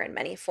and appear in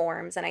many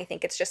forms. And I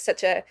think it's just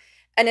such a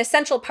an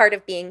essential part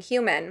of being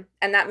human,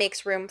 and that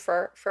makes room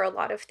for a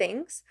lot of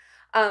things.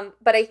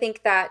 But I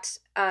think that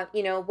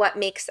what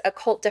makes a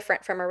cult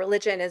different from a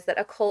religion is that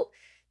a cult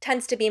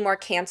tends to be more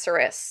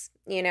cancerous.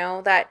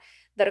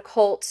 That a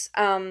cult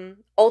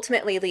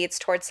ultimately leads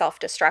towards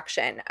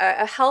self-destruction.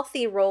 A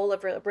healthy role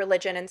of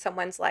religion in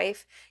someone's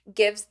life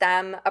gives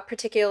them a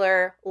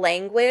particular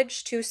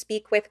language to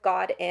speak with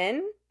God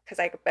in, because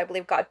I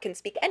believe God can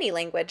speak any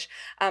language.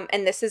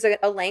 And this is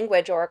a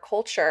language or a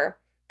culture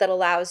that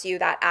allows you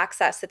that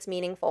access that's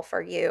meaningful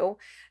for you,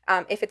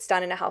 if it's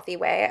done in a healthy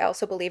way. I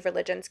also believe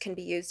religions can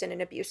be used in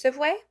an abusive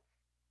way.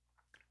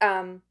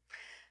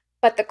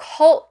 But the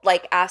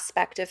cult-like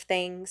aspect of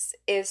things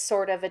is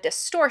sort of a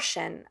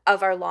distortion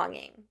of our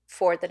longing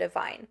for the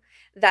divine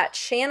that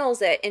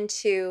channels it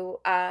into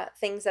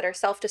things that are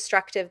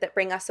self-destructive, that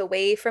bring us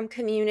away from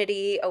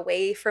community,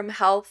 away from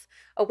health,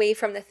 away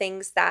from the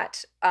things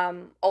that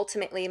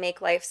ultimately make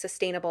life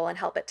sustainable and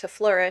help it to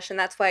flourish. And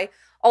that's why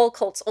all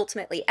cults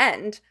ultimately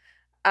end.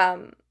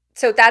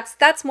 So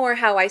that's more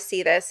how I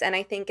see this, and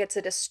I think it's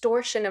a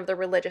distortion of the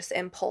religious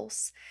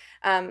impulse,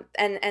 and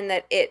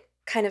that it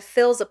kind of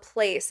fills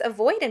a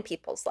void in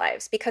people's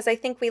lives, because I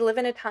think we live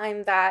in a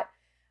time that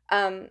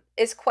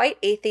is quite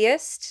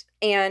atheist.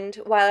 And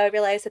while I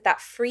realize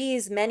that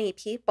frees many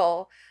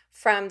people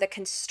from the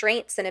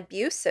constraints and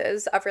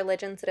abuses of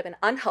religions that have been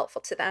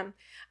unhelpful to them,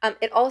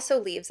 it also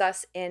leaves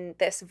us in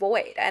this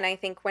void. And I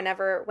think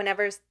whenever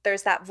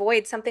there's that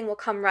void, something will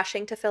come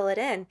rushing to fill it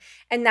in.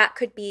 And that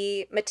could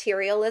be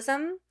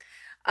materialism.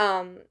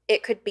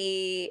 It could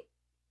be,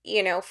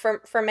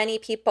 for many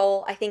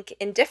people, I think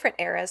in different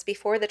eras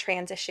before the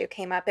trans issue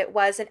came up, it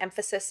was an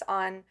emphasis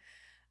on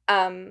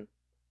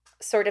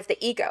sort of the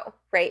ego,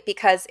 right?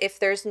 Because if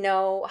there's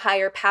no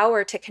higher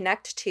power to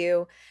connect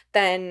to,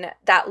 then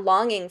that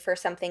longing for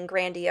something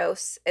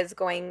grandiose it's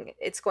going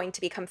to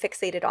become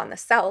fixated on the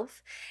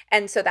self.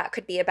 And so that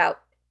could be about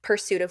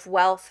pursuit of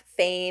wealth,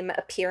 fame,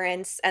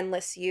 appearance,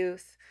 endless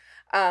youth.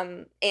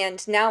 And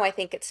now I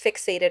think it's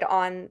fixated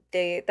on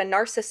the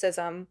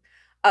narcissism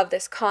of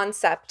this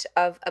concept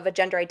of a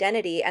gender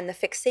identity, and the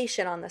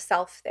fixation on the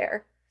self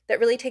there, that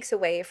really takes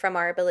away from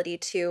our ability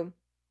to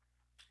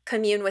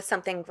commune with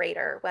something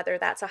greater, whether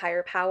that's a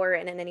higher power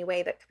and in any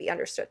way that could be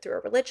understood through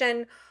a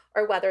religion,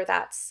 or whether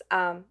that's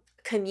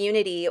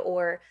community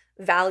or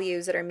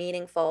values that are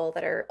meaningful,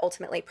 that are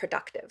ultimately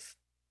productive.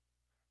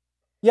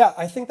 Yeah,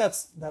 I think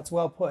that's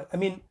well put. I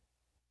mean,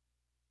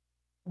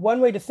 one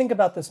way to think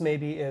about this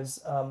maybe is,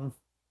 oh,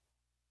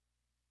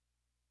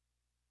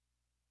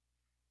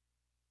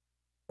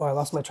 I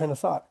lost my train of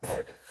thought.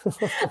 I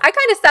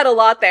kind of said a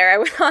lot there. I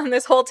went on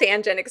this whole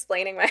tangent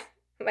explaining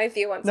my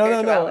view on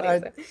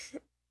spirituality.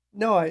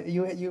 No,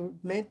 you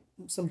made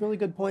some really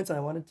good points, and I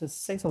wanted to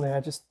say something. I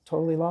just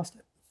totally lost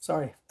it.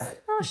 Sorry.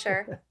 Oh,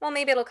 sure. Well,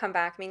 maybe it'll come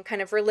back. I mean,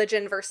 kind of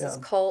religion versus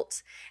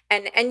cult.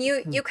 And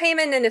you came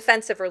in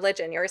defense of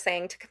religion. You were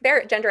saying to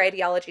compare gender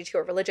ideology to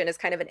a religion is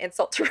kind of an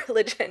insult to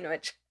religion,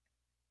 which...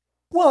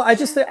 Well, I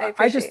just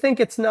think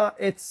it's not,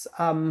 it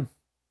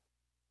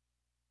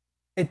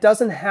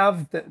doesn't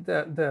have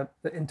the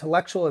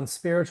intellectual and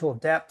spiritual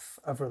depth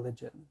of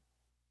religion,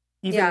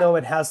 even though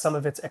it has some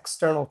of its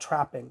external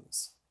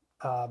trappings.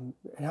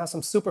 It has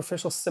some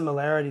superficial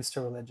similarities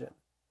to religion.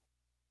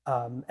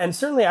 And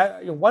certainly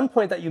one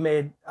point that you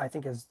made, I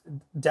think, is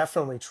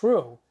definitely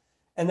true.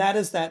 And that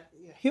is that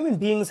human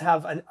beings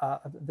have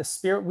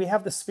we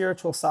have the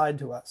spiritual side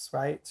to us,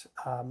 right?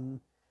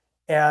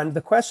 And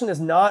the question is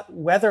not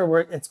whether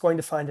it's going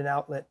to find an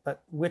outlet,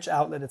 but which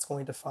outlet it's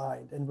going to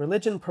find. And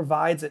religion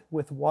provides it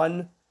with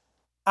one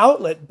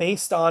outlet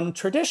based on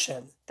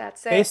tradition.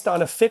 That's it. Based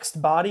on a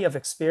fixed body of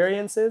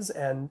experiences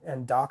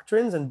and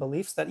doctrines and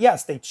beliefs that,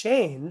 yes, they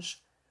change,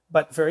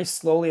 but very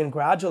slowly and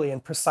gradually.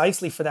 And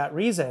precisely for that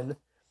reason,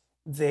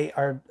 they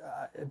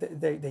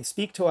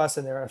speak to us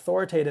and they're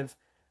authoritative.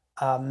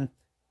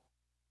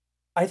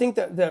 I think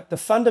that the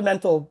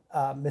fundamental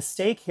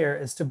mistake here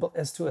is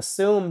to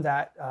assume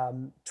that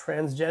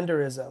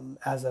transgenderism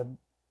as a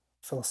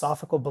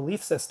philosophical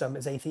belief system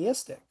is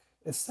atheistic,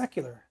 is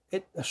secular.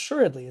 It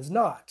assuredly is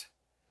not.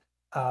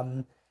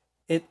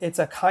 It's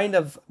a kind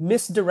of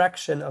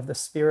misdirection of the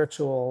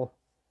spiritual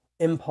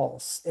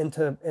impulse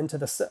into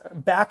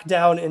back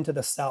down into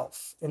the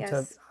self,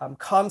 into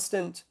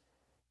constant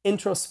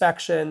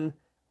introspection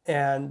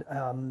and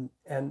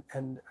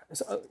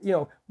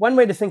so, one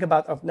way to think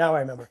about now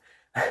I remember.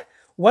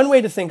 One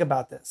way to think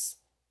about this,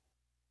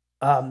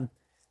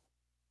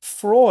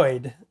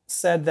 Freud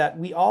said that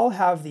we all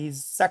have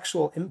these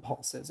sexual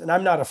impulses, and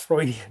I'm not a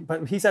Freudian,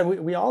 but he said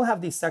we all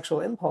have these sexual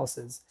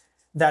impulses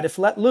that, if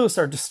let loose,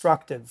 are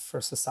destructive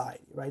for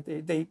society, right?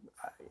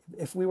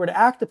 If we were to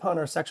act upon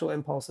our sexual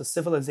impulses,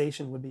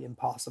 civilization would be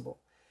impossible.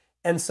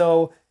 And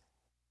so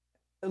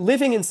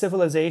living in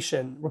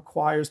civilization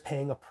requires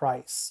paying a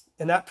price,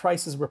 and that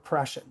price is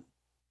repression.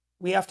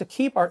 We have to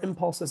keep our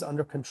impulses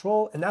under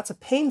control, and that's a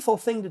painful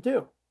thing to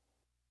do.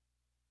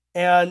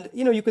 And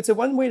you could say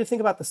one way to think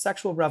about the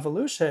sexual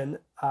revolution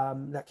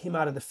that came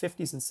out of the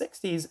 50s and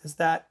 60s is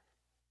that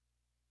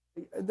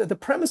the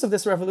premise of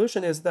this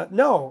revolution is that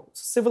no,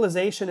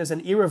 civilization is an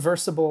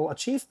irreversible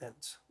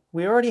achievement.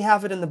 We already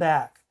have it in the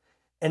bag.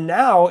 And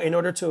now, in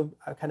order to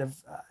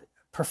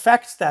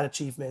perfect that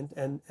achievement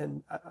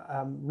and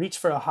reach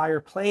for a higher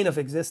plane of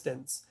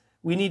existence,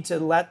 we need to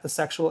let the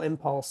sexual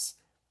impulse,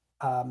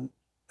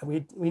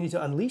 we need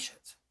to unleash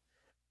it,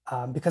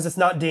 because it's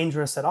not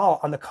dangerous at all.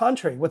 On the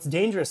contrary, what's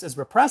dangerous is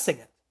repressing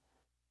it,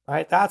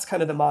 right? That's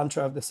kind of the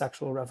mantra of the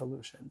sexual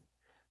revolution.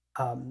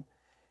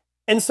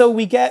 And so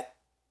we get,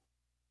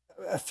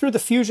 through the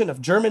fusion of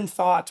German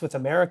thought with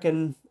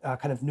American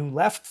kind of new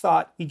left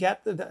thought, we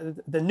get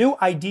the new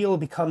ideal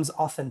becomes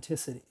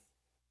authenticity.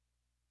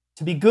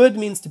 To be good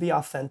means to be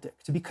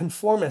authentic. To be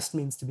conformist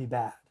means to be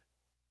bad.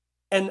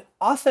 And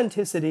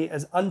authenticity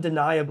is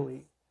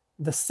undeniably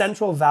the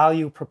central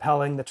value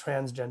propelling the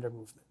transgender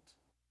movement.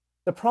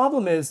 The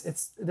problem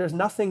is there's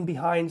nothing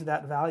behind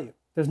that value.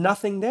 There's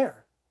nothing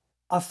there.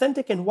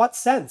 Authentic in what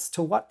sense?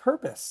 To what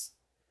purpose?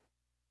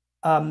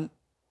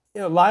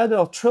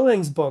 Lionel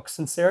Trilling's book,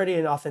 Sincerity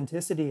and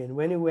Authenticity, in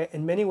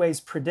many ways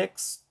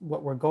predicts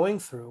what we're going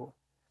through,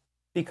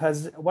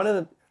 because one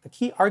of the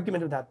key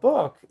argument of that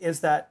book is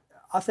that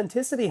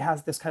authenticity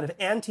has this kind of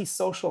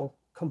antisocial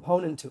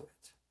component to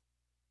it,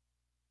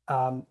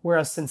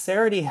 whereas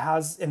sincerity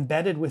has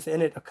embedded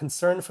within it a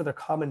concern for the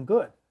common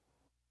good.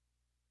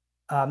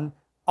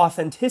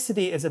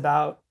 Authenticity is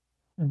about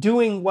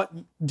doing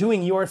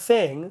your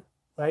thing,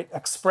 right?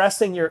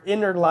 Expressing your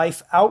inner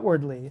life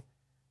outwardly,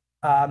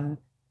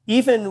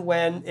 even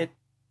when it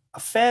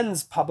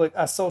offends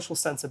social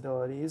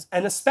sensibilities,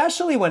 and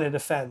especially when it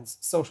offends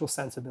social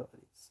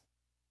sensibilities.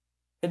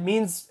 It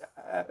means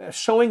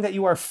showing that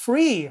you are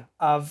free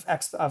of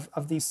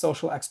these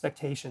social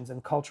expectations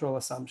and cultural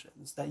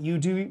assumptions, that you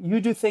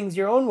do things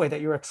your own way,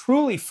 that you're a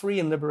truly free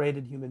and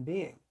liberated human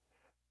being.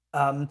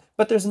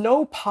 But there's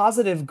no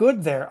positive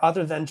good there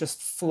other than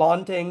just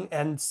flaunting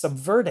and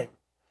subverting.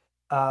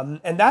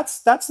 And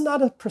that's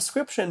not a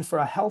prescription for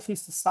a healthy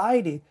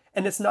society,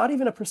 and it's not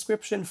even a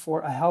prescription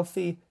for a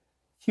healthy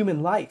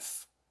human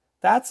life.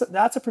 That's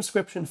a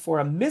prescription for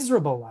a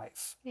miserable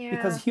life,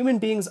 because human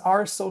beings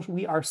are social.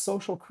 We are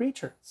social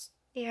creatures.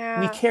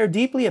 We care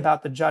deeply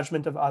about the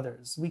judgment of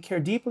others. We care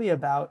deeply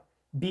about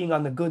being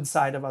on the good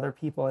side of other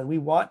people, and we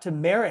want to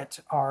merit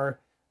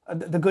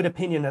the good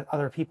opinion that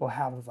other people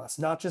have of us,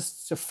 not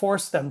just to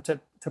force them to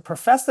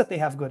profess that they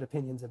have good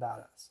opinions about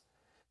us.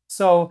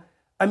 So,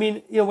 I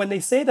mean, when they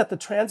say that the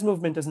trans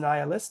movement is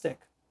nihilistic,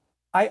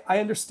 I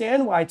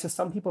understand why to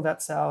some people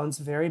that sounds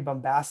very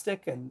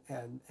bombastic and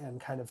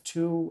kind of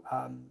too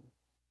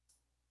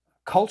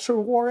culture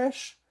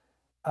warish,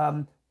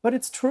 but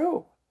it's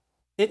true.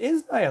 It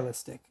is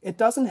nihilistic. It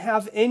doesn't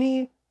have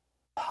any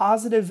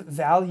positive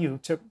value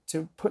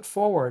to put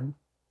forward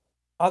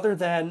other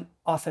than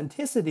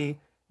authenticity,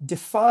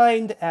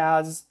 defined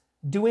as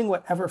doing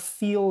whatever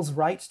feels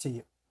right to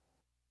you.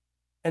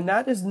 And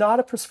that is not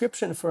a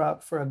prescription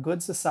for a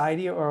good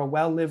society or a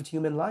well-lived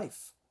human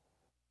life.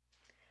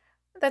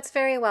 That's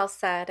very well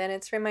said. And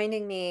it's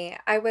reminding me,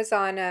 I was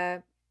on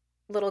a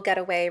little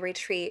getaway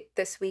retreat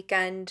this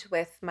weekend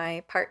with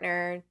my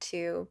partner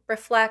to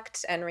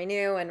reflect and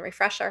renew and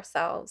refresh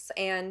ourselves.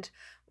 And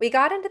we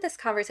got into this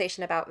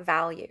conversation about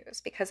values,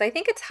 because I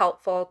think it's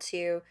helpful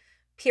to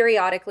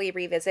periodically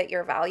revisit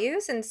your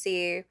values and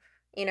see,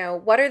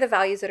 what are the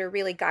values that are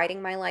really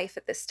guiding my life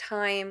at this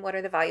time? What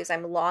are the values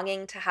I'm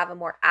longing to have a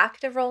more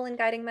active role in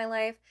guiding my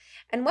life?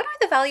 And what are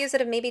the values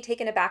that have maybe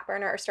taken a back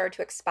burner or started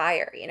to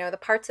expire? The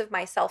parts of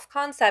my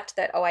self-concept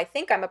that, I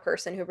think I'm a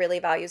person who really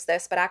values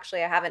this, but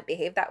actually I haven't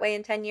behaved that way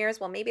in 10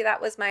 years. Well, maybe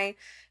that was my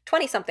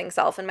 20-something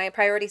self and my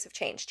priorities have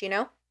changed,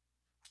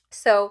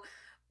 So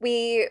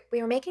we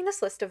were making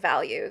this list of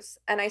values,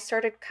 and I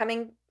started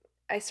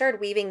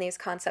weaving these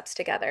concepts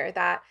together,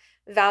 that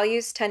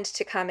values tend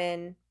to come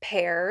in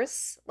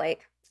pairs,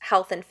 like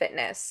health and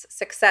fitness,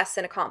 success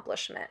and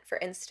accomplishment, for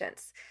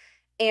instance,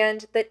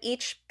 and that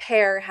each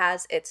pair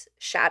has its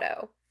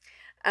shadow.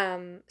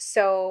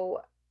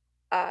 So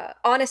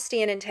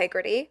honesty and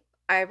integrity,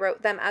 I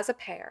wrote them as a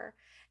pair.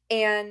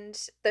 And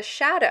the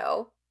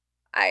shadow,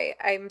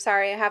 I'm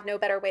sorry, I have no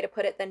better way to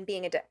put it than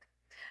being a dick.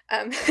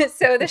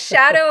 So the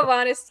shadow of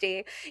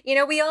honesty,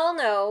 we all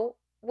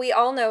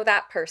know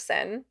that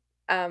person,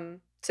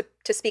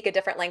 to speak a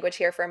different language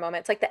here for a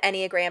moment. It's like the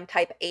Enneagram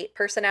type 8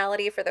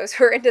 personality, for those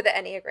who are into the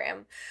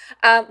Enneagram.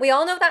 We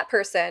all know that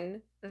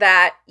person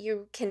that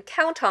you can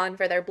count on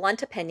for their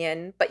blunt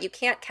opinion, but you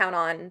can't count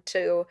on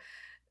to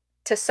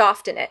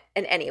soften it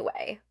in any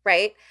way,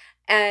 right?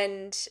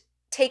 And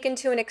taken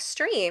to an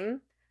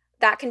extreme,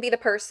 that can be the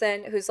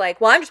person who's like,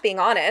 well, I'm just being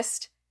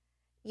honest,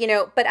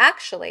 but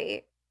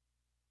actually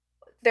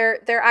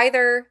they're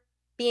either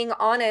being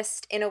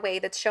honest in a way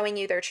that's showing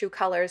you their true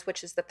colors,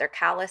 which is that they're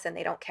callous and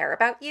they don't care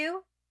about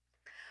you,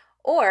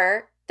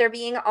 or they're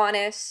being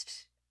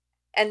honest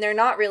and they're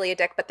not really a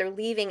dick, but they're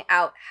leaving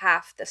out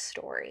half the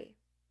story.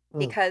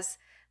 Because,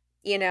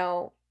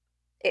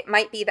 it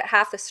might be that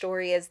half the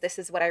story is, this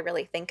is what I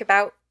really think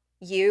about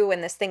you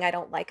and this thing I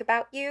don't like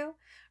about you,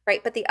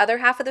 right? But the other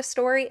half of the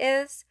story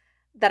is,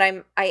 that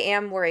I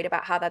am worried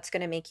about how that's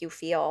going to make you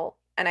feel.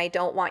 And I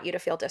don't want you to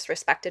feel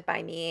disrespected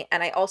by me.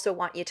 And I also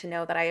want you to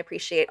know that I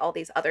appreciate all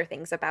these other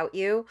things about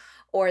you,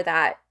 or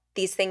that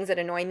these things that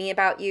annoy me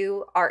about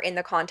you are in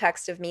the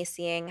context of me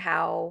seeing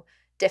how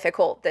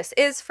difficult this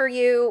is for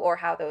you, or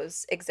how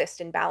those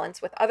exist in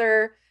balance with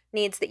other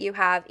needs that you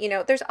have. You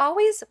know, there's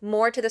always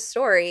more to the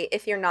story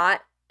if you're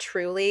not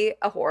truly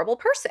a horrible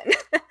person.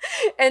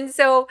 And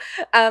so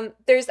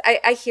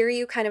I hear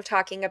you kind of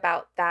talking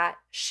about that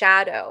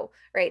shadow,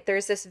 right?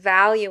 There's this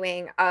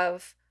valuing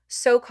of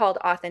so-called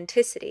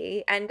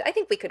authenticity, and I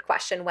think we could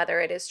question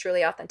whether it is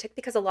truly authentic,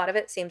 because a lot of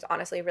it seems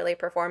honestly really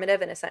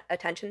performative and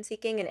attention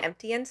seeking and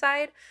empty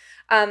inside.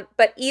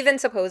 But even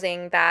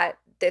supposing that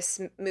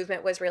this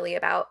movement was really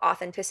about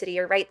authenticity,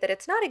 you're right that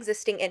it's not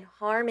existing in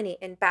harmony,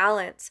 in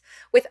balance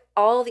with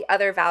all the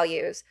other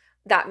values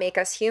that make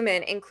us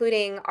human,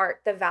 including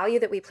the value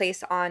that we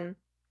place on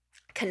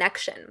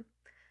connection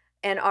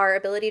and our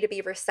ability to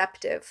be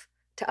receptive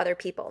to other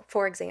people,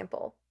 for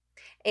example,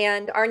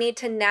 and our need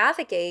to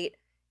navigate,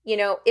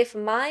 if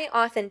my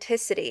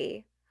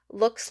authenticity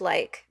looks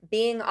like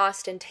being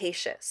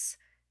ostentatious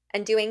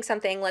and doing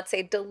something, let's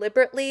say,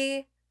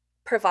 deliberately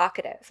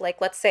provocative,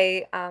 like, let's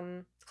say,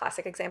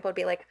 classic example would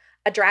be like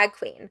a drag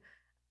queen.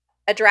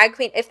 A drag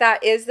queen, if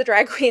that is the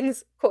drag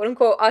queen's quote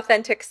unquote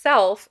authentic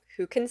self,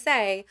 who can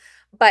say?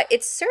 But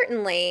it's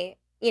certainly,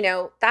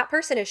 that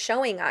person is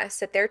showing us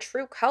that their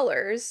true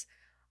colors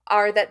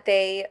are that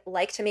they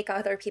like to make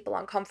other people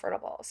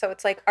uncomfortable. So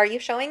it's like, are you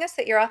showing us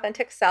that your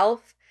authentic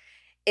self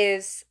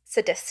is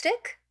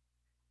sadistic?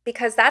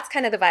 Because that's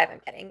kind of the vibe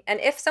I'm getting.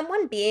 And if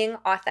someone being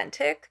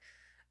authentic,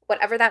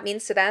 whatever that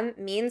means to them,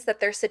 means that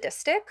they're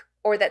sadistic,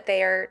 or that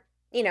they're,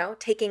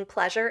 taking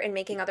pleasure in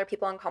making other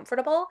people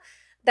uncomfortable,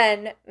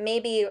 then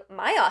maybe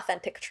my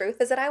authentic truth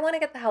is that I want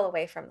to get the hell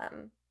away from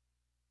them.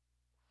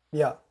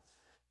 Yeah.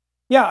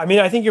 Yeah. I mean,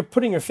 I think you're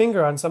putting your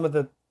finger on some of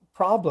the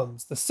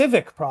problems, the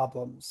civic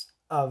problems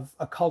of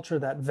a culture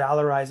that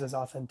valorizes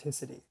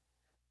authenticity.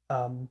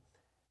 Um,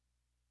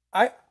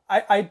 I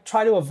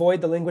try to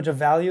avoid the language of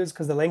values,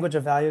 because the language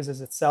of values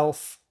is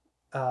itself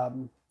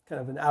kind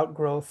of an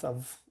outgrowth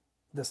of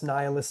this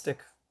nihilistic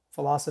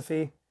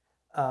philosophy.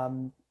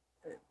 Um,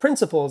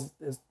 Principles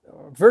is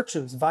or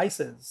virtues,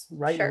 vices,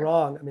 right and Sure.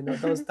 wrong. I mean,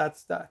 those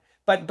that's the.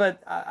 But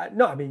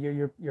no, I mean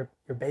your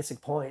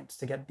basic point,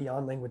 to get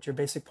beyond language. Your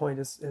basic point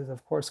is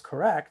of course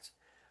correct.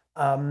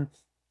 Um,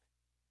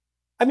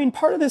 I mean,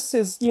 part of this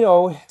is,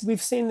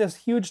 we've seen this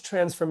huge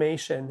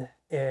transformation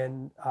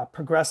in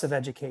progressive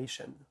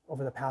education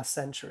over the past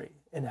century,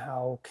 in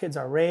how kids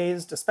are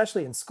raised,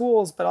 especially in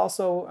schools, but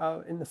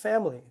also in the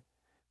family.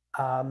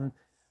 Um,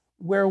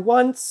 where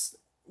once,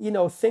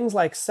 things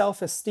like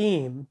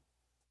self-esteem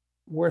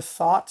were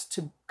thought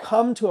to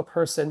come to a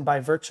person by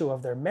virtue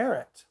of their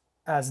merit,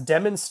 as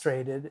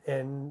demonstrated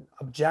in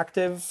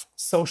objective,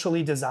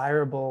 socially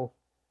desirable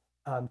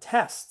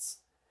tests,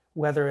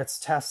 whether it's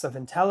tests of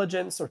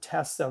intelligence, or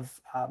tests of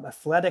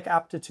athletic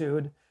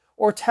aptitude,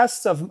 or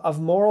tests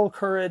of moral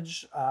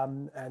courage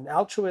and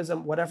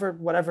altruism,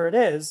 whatever it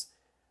is.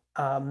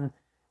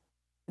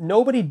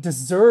 Nobody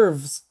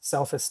deserves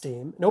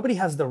self-esteem. Nobody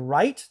has the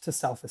right to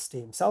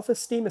self-esteem.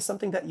 Self-esteem is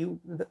something that you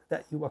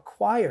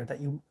acquire, that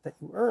you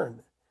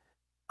earn.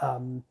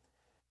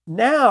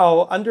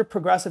 Now, under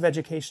progressive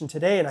education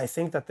today, and I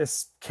think that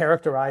this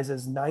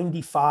characterizes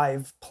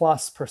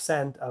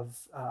 95+%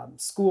 of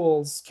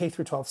schools, K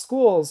through 12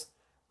 schools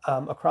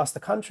across the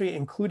country,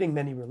 including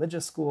many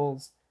religious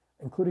schools,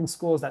 including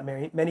schools that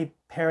many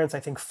parents,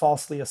 I think,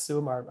 falsely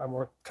assume are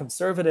more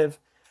conservative.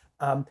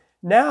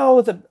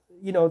 Now, the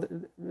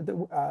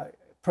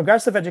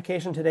progressive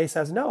education today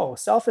says no.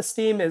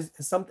 Self-esteem is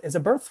a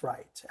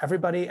birthright.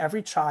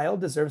 Every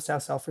child deserves to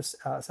have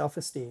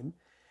self-esteem.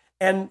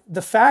 And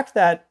the fact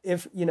that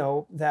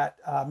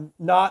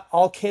not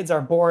all kids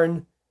are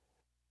born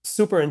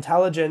super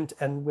intelligent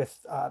and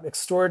with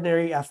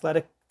extraordinary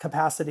athletic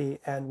capacity,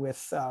 and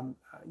with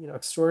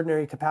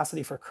extraordinary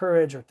capacity for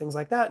courage or things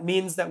like that,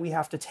 means that we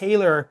have to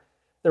tailor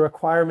the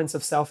requirements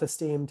of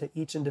self-esteem to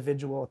each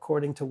individual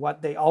according to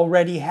what they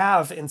already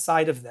have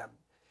inside of them,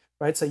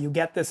 right? So you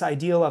get this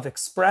ideal of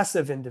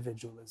expressive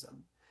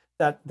individualism,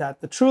 that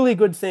the truly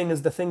good thing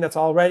is the thing that's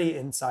already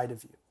inside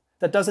of you,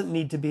 that doesn't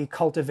need to be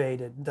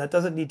cultivated, that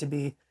doesn't need to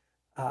be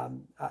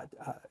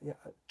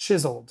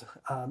chiseled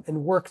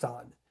and worked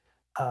on.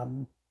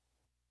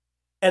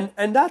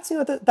 And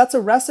that's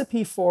a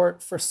recipe for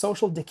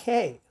social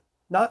decay,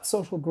 not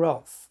social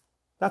growth.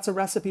 That's a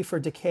recipe for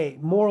decay,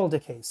 moral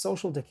decay,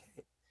 social decay.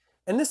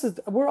 And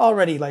we're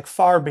already like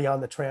far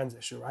beyond the trans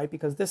issue, right?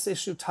 Because this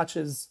issue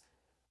touches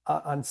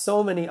on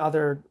so many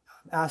other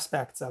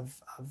aspects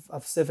of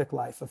civic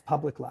life, of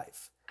public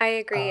life. I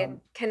agree. And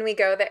can we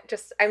go that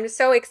I'm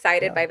so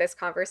excited by Yeah, this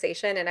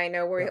conversation, and I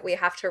know yeah, we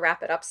have to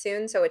wrap it up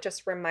soon. So it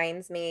just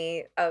reminds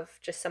me of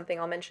just something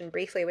I'll mention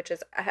briefly, which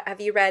is,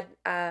 have you read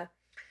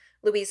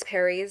Louise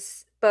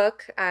Perry's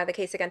book, The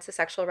Case Against the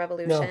Sexual No,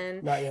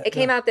 Revolution. not yet. It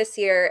came No. out this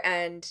year,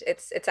 and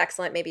it's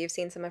excellent. Maybe you've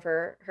seen some of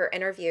her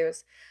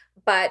interviews,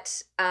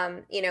 but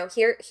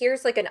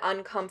here's like an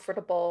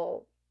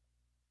uncomfortable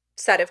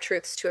set of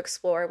truths to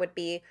explore would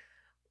be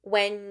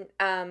when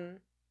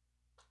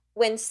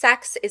when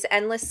sex is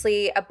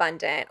endlessly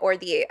abundant, or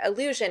the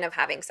illusion of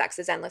having sex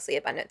is endlessly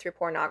abundant through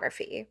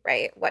pornography,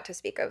 right? What to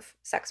speak of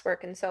sex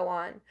work and so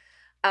on.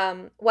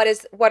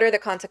 What are the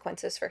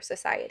consequences for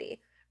society,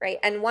 right?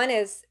 And one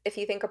is, if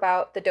you think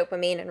about the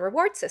dopamine and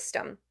reward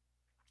system,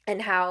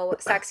 and how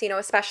sex,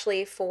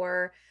 especially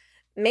for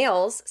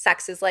males,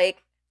 sex is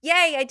like,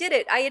 yay, I did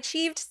it. I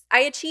achieved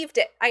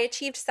it. I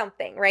achieved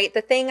something, right?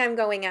 The thing I'm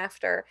going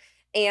after.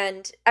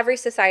 And every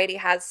society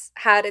has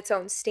had its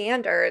own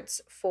standards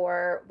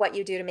for what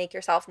you do to make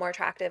yourself more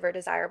attractive or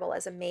desirable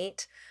as a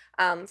mate,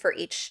 for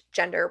each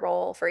gender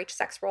role, for each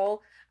sex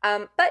role.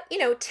 But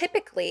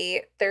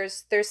typically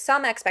there's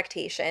some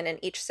expectation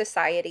in each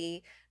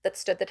society that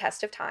stood the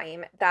test of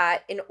time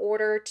that in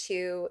order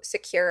to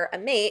secure a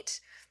mate,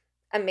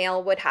 a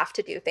male would have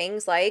to do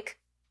things like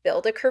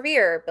build a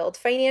career, build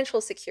financial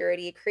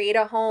security, create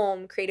a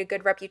home, create a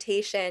good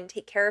reputation,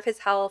 take care of his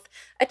health,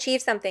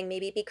 achieve something,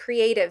 maybe be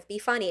creative, be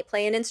funny,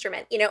 play an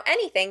instrument,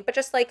 anything, but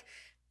just like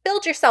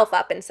build yourself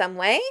up in some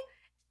way.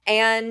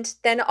 And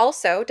then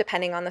also,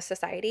 depending on the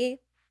society,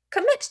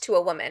 commit to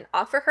a woman,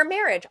 offer her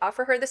marriage,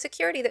 offer her the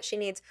security that she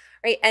needs,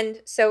 right?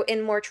 And so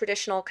in more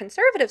traditional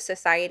conservative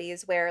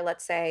societies where,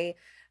 let's say,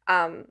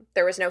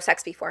 there was no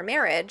sex before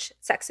marriage,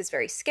 sex is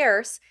very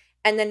scarce,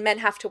 and then men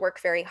have to work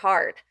very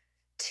hard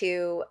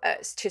to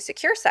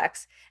secure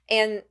sex,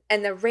 and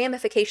the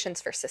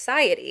ramifications for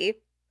society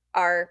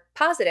are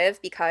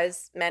positive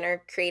because men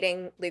are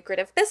creating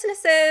lucrative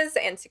businesses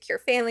and secure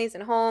families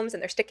and homes,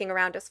 and they're sticking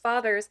around as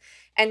fathers.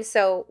 And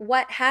so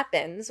what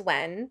happens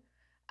when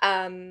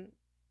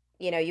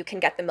you can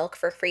get the milk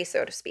for free,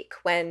 so to speak,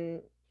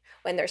 when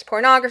there's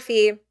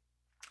pornography,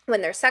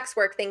 when there's sex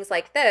work, things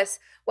like this?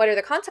 What are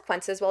the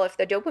consequences? Well, if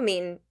the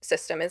dopamine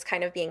system is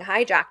kind of being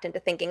hijacked into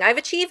thinking, I've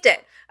achieved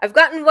it, I've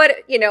gotten what,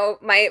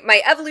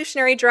 my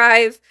evolutionary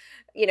drive,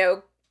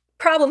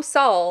 problem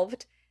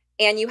solved,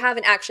 and you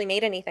haven't actually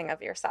made anything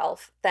of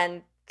yourself,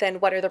 then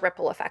what are the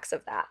ripple effects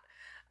of that?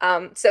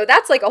 So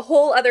that's like a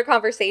whole other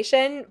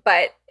conversation,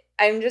 but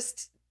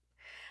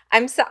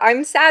I'm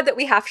sad that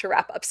we have to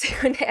wrap up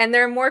soon. And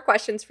there are more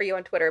questions for you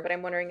on Twitter, but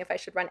I'm wondering if I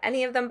should run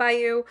any of them by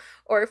you,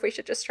 or if we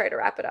should just try to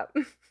wrap it up.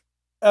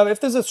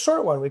 If there's a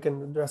short one, we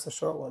can address a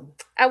short one.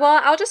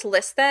 Well, I'll just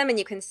list them, and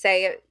you can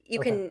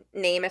can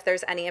name if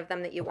there's any of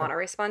them that you want to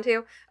respond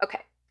to.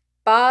 Okay.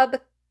 Bob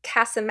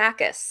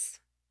Kasimakis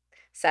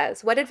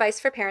says, what advice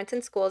for parents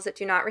in schools that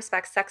do not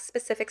respect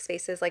sex-specific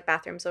spaces like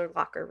bathrooms or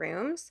locker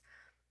rooms?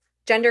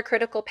 Gender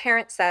Critical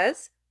Parent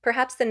says,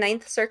 perhaps the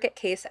Ninth Circuit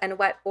case and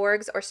what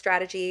orgs or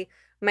strategy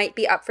might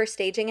be up for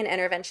staging an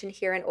intervention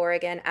here in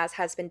Oregon, as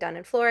has been done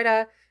in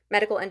Florida.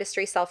 Medical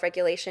industry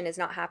self-regulation is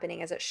not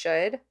happening as it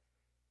should.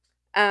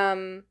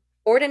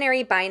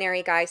 Ordinary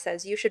Binary Guy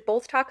says, you should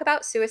both talk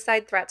about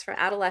suicide threats from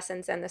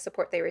adolescents and the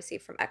support they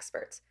receive from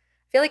experts.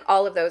 I feel like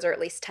all of those are at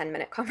least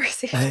 10-minute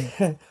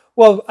conversations.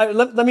 Well,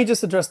 let me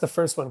just address the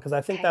first one, because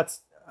I think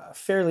that's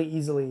fairly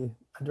easily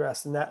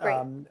addressed. And that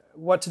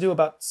what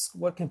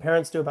can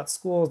parents do about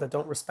schools that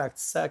don't respect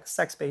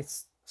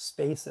sex-based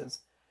spaces?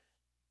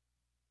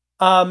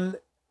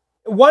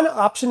 One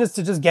option is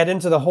to just get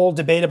into the whole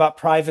debate about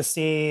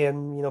privacy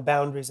and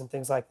boundaries and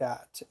things like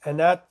that. And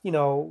that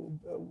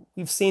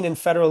we've seen in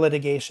federal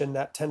litigation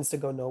that tends to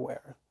go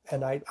nowhere.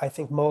 And I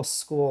think most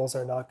schools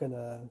are not going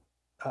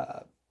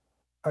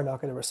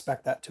to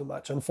respect that too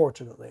much,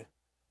 unfortunately.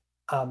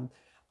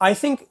 I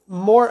think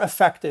more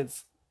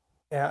effective,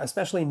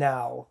 especially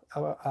now,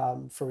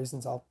 for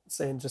reasons I'll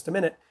say in just a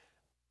minute,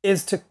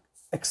 is to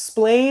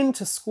explain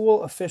to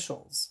school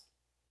officials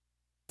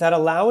that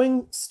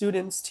allowing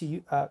students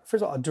to,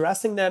 first of all,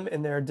 addressing them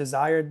in their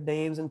desired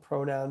names and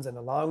pronouns and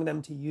allowing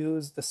them to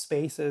use the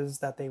spaces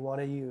that they want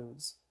to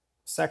use,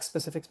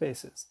 sex-specific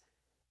spaces,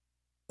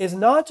 is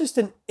not just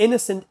an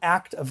innocent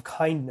act of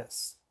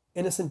kindness,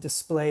 innocent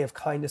display of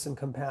kindness and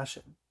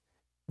compassion.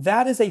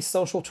 That is a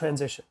social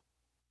transition.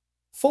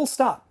 Full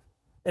stop.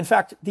 In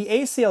fact, the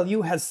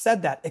ACLU has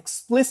said that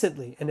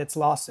explicitly in its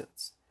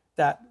lawsuits,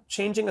 that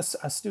changing a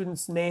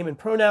student's name and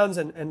pronouns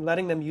and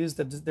letting them use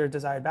their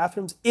desired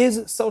bathrooms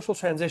is social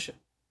transition.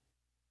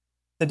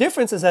 The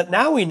difference is that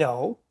now we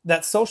know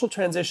that social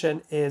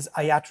transition is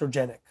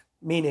iatrogenic,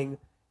 meaning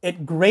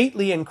it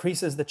greatly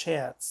increases the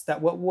chance that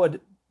what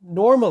would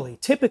normally,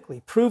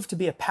 typically prove to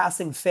be a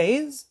passing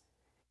phase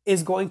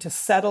is going to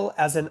settle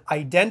as an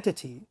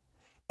identity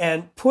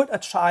and put a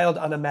child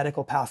on a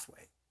medical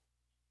pathway.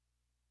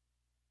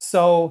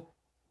 So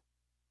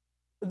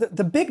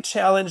the big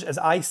challenge, as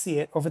I see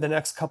it, over the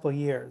next couple of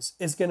years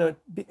is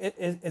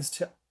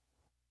to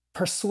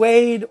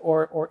persuade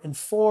or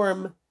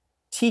inform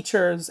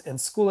teachers and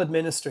school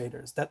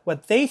administrators that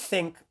what they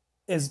think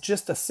is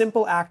just a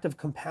simple act of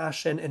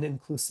compassion and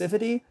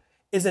inclusivity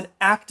is an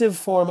active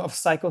form of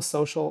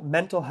psychosocial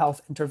mental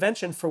health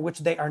intervention for which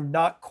they are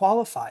not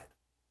qualified.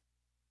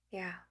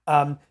 Yeah.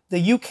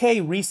 The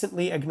UK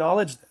recently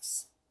acknowledged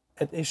this.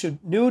 It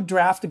issued new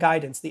draft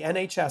guidance. The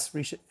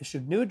NHS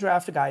issued new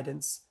draft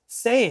guidance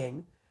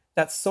saying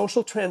that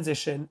social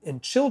transition in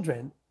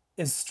children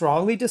is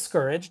strongly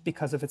discouraged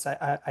because of its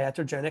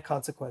iatrogenic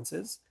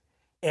consequences.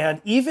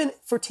 And even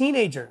for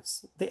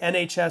teenagers, the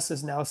NHS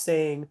is now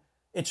saying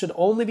it should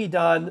only be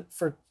done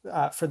for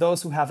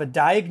those who have a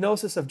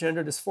diagnosis of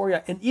gender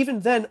dysphoria, and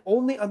even then,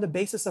 only on the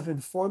basis of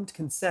informed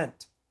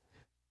consent.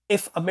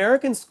 If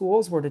American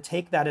schools were to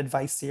take that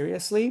advice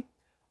seriously,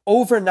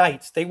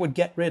 overnight they would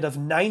get rid of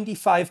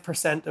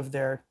 95% of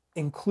their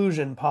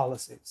inclusion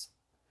policies.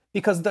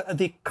 Because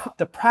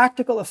the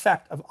practical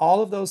effect of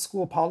all of those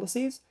school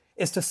policies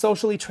is to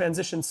socially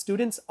transition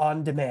students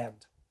on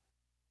demand,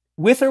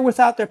 with or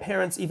without their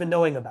parents even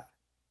knowing about it.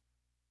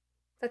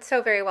 That's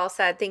so very well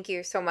said. Thank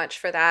you so much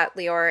for that,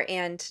 Leor,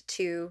 and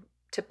to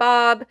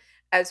Bob,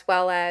 as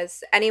well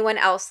as anyone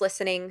else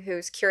listening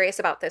who's curious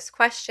about this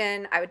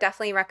question. I would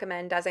definitely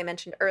recommend, as I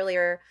mentioned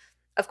earlier,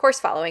 of course,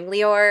 following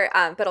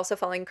Leor, but also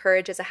following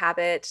Courage is a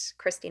Habit,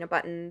 Christina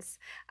Buttons.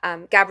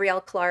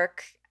 Gabrielle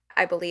Clark,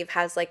 I believe,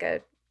 has like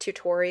a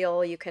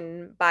tutorial you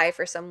can buy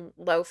for some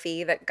low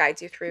fee that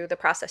guides you through the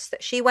process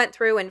that she went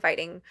through,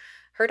 inviting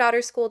her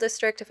daughter's school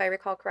district, if I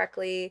recall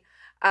correctly.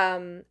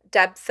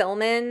 Deb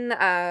Philman,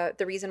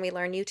 The Reason We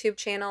Learn YouTube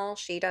channel.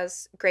 She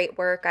does great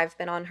work. I've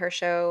been on her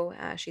show.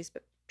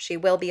 She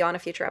will be on a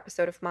future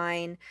episode of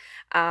mine.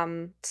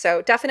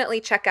 So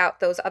definitely check out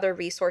those other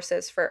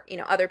resources for,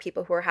 other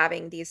people who are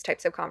having these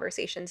types of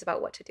conversations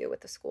about what to do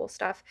with the school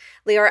stuff.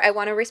 Leor, I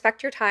want to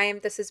respect your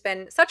time. This has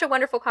been such a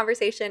wonderful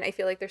conversation. I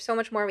feel like there's so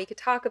much more we could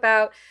talk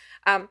about,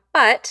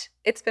 but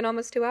it's been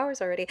almost 2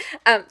 hours already.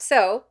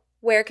 So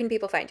where can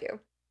people find you?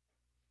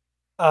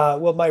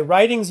 Well, my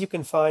writings you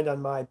can find on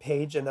my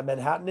page in the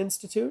Manhattan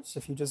Institute. So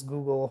if you just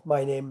Google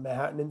my name,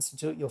 Manhattan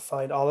Institute, you'll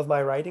find all of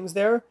my writings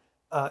there,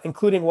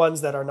 including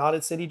ones that are not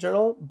at City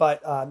Journal.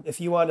 But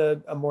if you want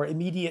a more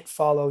immediate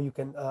follow, you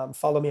can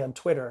follow me on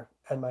Twitter.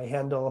 And my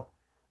handle,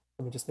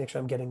 let me just make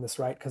sure I'm getting this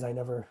right because I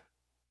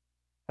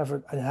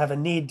have a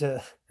need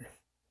to.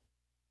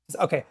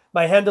 Okay,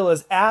 my handle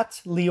is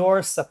at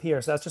Leor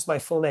Sapir. So that's just my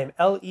full name,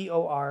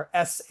 Leor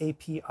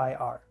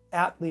Sapir,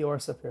 at Leor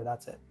Sapir.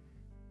 That's it.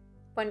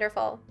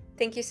 Wonderful.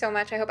 Thank you so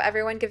much. I hope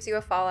everyone gives you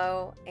a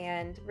follow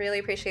and really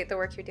appreciate the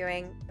work you're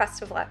doing.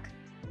 Best of luck.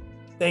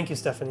 Thank you,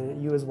 Stephanie.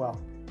 You as well.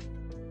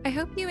 I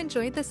hope you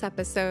enjoyed this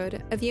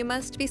episode of You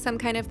Must Be Some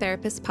Kind of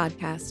Therapist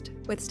podcast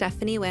with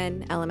Stephanie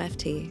Wynn,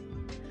 LMFT.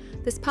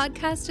 This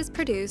podcast is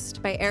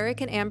produced by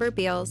Eric and Amber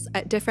Beals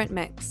at Different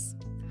Mix.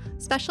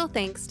 Special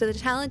thanks to the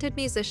talented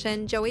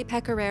musician Joey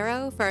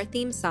Pecoraro for our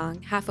theme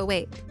song, Half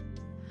Awake.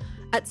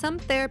 At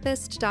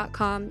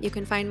sometherapist.com, you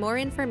can find more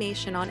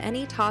information on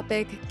any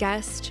topic,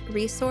 guest,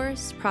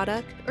 resource,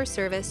 product, or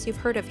service you've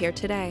heard of here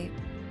today.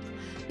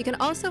 You can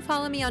also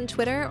follow me on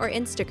Twitter or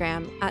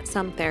Instagram at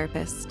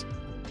sometherapist.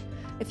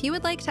 If you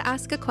would like to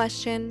ask a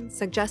question,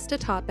 suggest a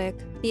topic,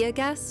 be a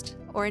guest,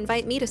 or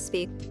invite me to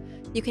speak,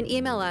 you can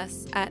email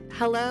us at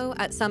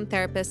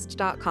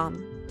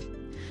hello@sometherapist.com.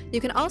 You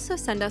can also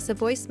send us a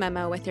voice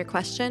memo with your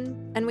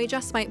question, and we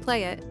just might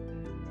play it.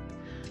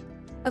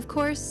 Of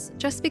course,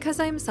 just because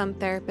I'm some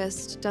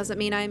therapist doesn't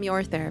mean I'm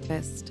your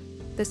therapist.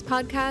 This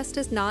podcast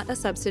is not a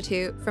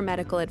substitute for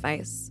medical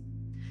advice.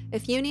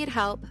 If you need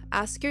help,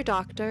 ask your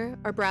doctor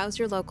or browse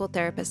your local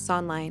therapists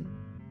online.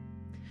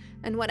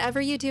 And whatever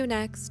you do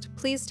next,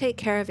 please take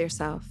care of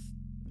yourself.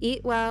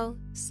 Eat well,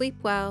 sleep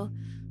well,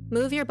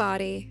 move your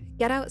body,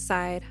 get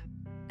outside,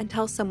 and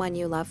tell someone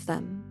you love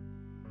them.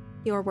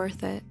 You're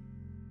worth it.